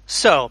 maybe.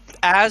 So,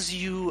 as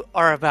you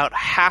are about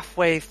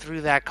halfway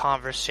through that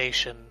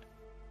conversation,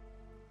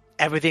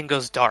 everything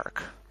goes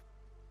dark.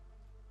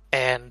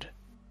 And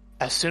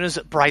as soon as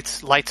it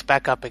lights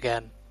back up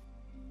again,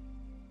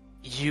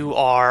 you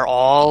are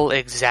all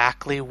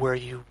exactly where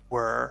you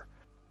were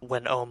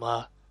when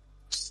Oma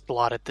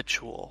slotted the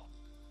jewel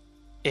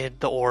in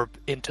the orb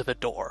into the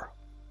door.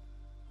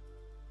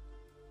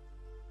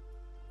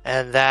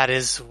 And that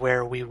is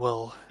where we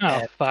will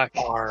end fuck.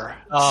 our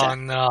Oh set.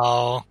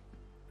 no.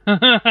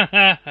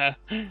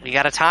 We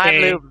got a time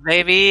Okay. loop,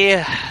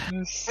 baby.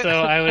 So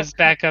I was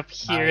back up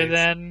here Nice.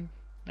 then,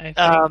 I think,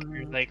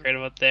 or like right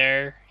about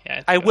there.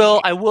 Yeah, I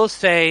will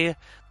say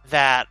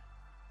that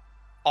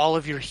all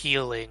of your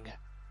healing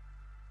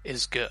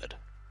is good.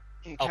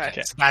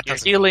 Okay, so that Your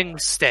doesn't healing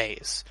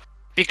stays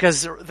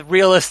because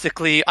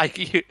realistically,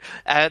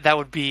 that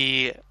would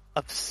be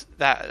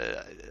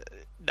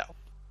no.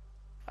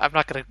 I'm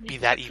not going to be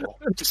that evil.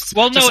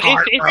 Well, no, just if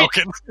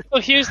heartbroken.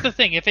 well, here's the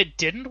thing: if it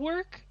didn't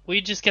work,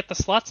 we just get the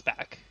slots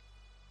back.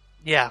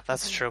 Yeah,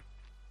 that's true.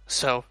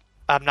 So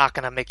I'm not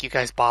going to make you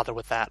guys bother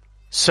with that.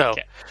 So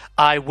Okay.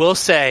 I will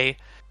say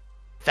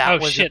that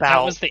Oh was shit, about.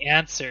 that was the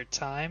answer.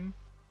 Time.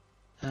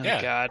 Oh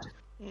Yeah. god.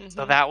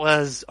 So that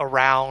was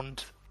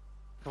around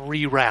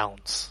 3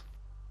 rounds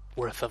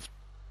worth of,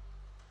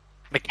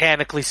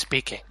 mechanically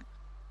speaking.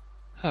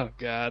 Oh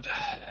god.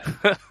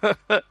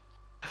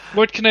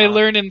 What can I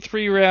learn in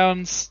 3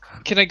 rounds?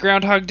 Can I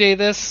Groundhog Day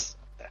this?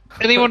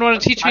 Anyone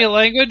want to teach me a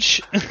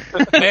language?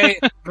 may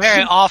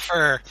I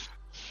offer?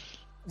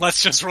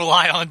 Let's just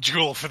rely on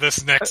Jewel for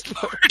this next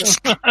part.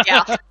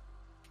 Yeah.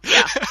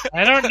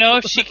 I don't know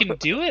if she can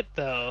do it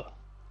though.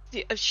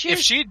 If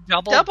she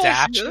double doubles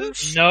dashes,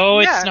 moves. No,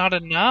 Yeah. it's not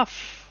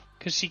enough.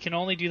 Because she can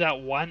only do that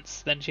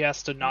once, then she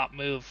has to not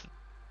move.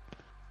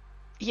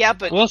 Yeah,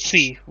 but We'll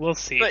see. We'll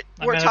see. but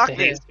I'm we're gonna have to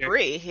talking haste her.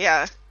 3.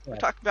 Yeah, we're Yeah.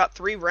 talking about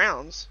 3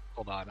 rounds.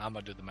 hold on, I'm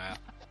gonna do the math.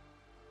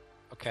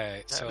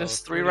 Okay, so That is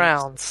 3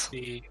 rounds.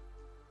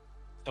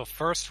 So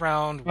first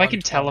round, I can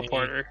 120.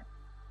 teleport her.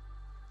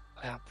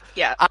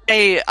 Yeah.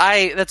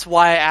 I that's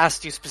why I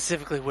asked you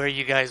specifically where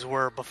you guys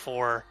were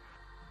before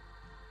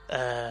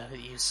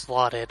you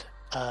slotted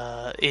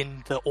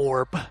in the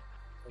orb.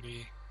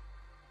 40.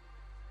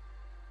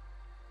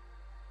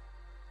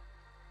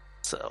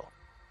 So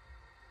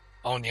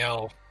Oh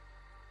no.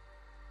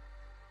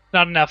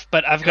 Not enough,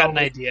 but I've got an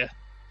No. idea.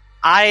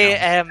 I No.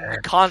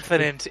 am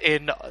confident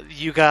in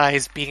you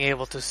guys being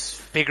able to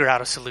figure out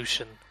a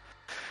solution.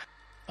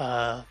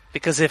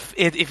 Because if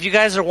you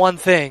guys are one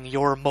thing,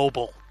 you're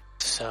mobile.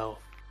 So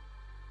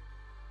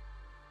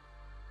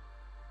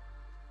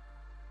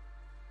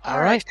All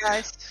right,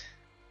 guys.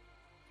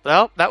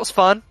 Well, that was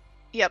fun.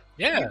 Yep.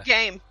 Yeah. Good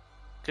game.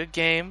 Good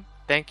game.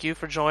 Thank you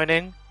for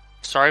joining.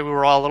 Sorry we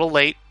were all a little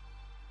late.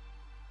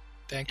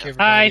 Thank you,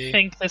 I everybody.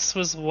 think this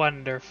was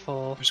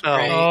wonderful. It was Oh.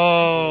 great.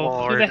 Oh,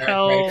 Lord. who the Very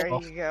hell? grateful.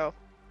 There you go.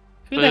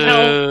 Who the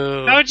hell?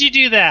 Boo. How'd you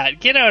do that?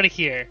 Get out of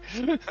here.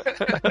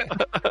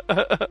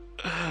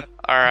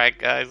 Alright,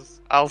 guys.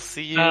 I'll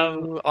see you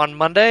on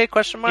Monday,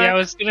 question mark? Yeah, I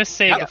was gonna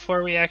say Yeah.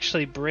 before we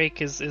actually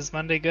break, is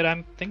Monday good?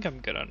 I think I'm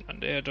good on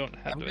Monday. I don't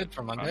have I'm it good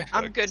for Monday. conflict.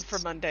 I'm good for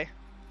Monday.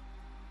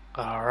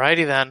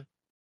 Alrighty then.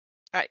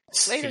 All right.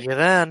 Later. See you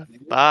then.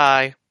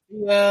 Bye.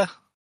 Yeah.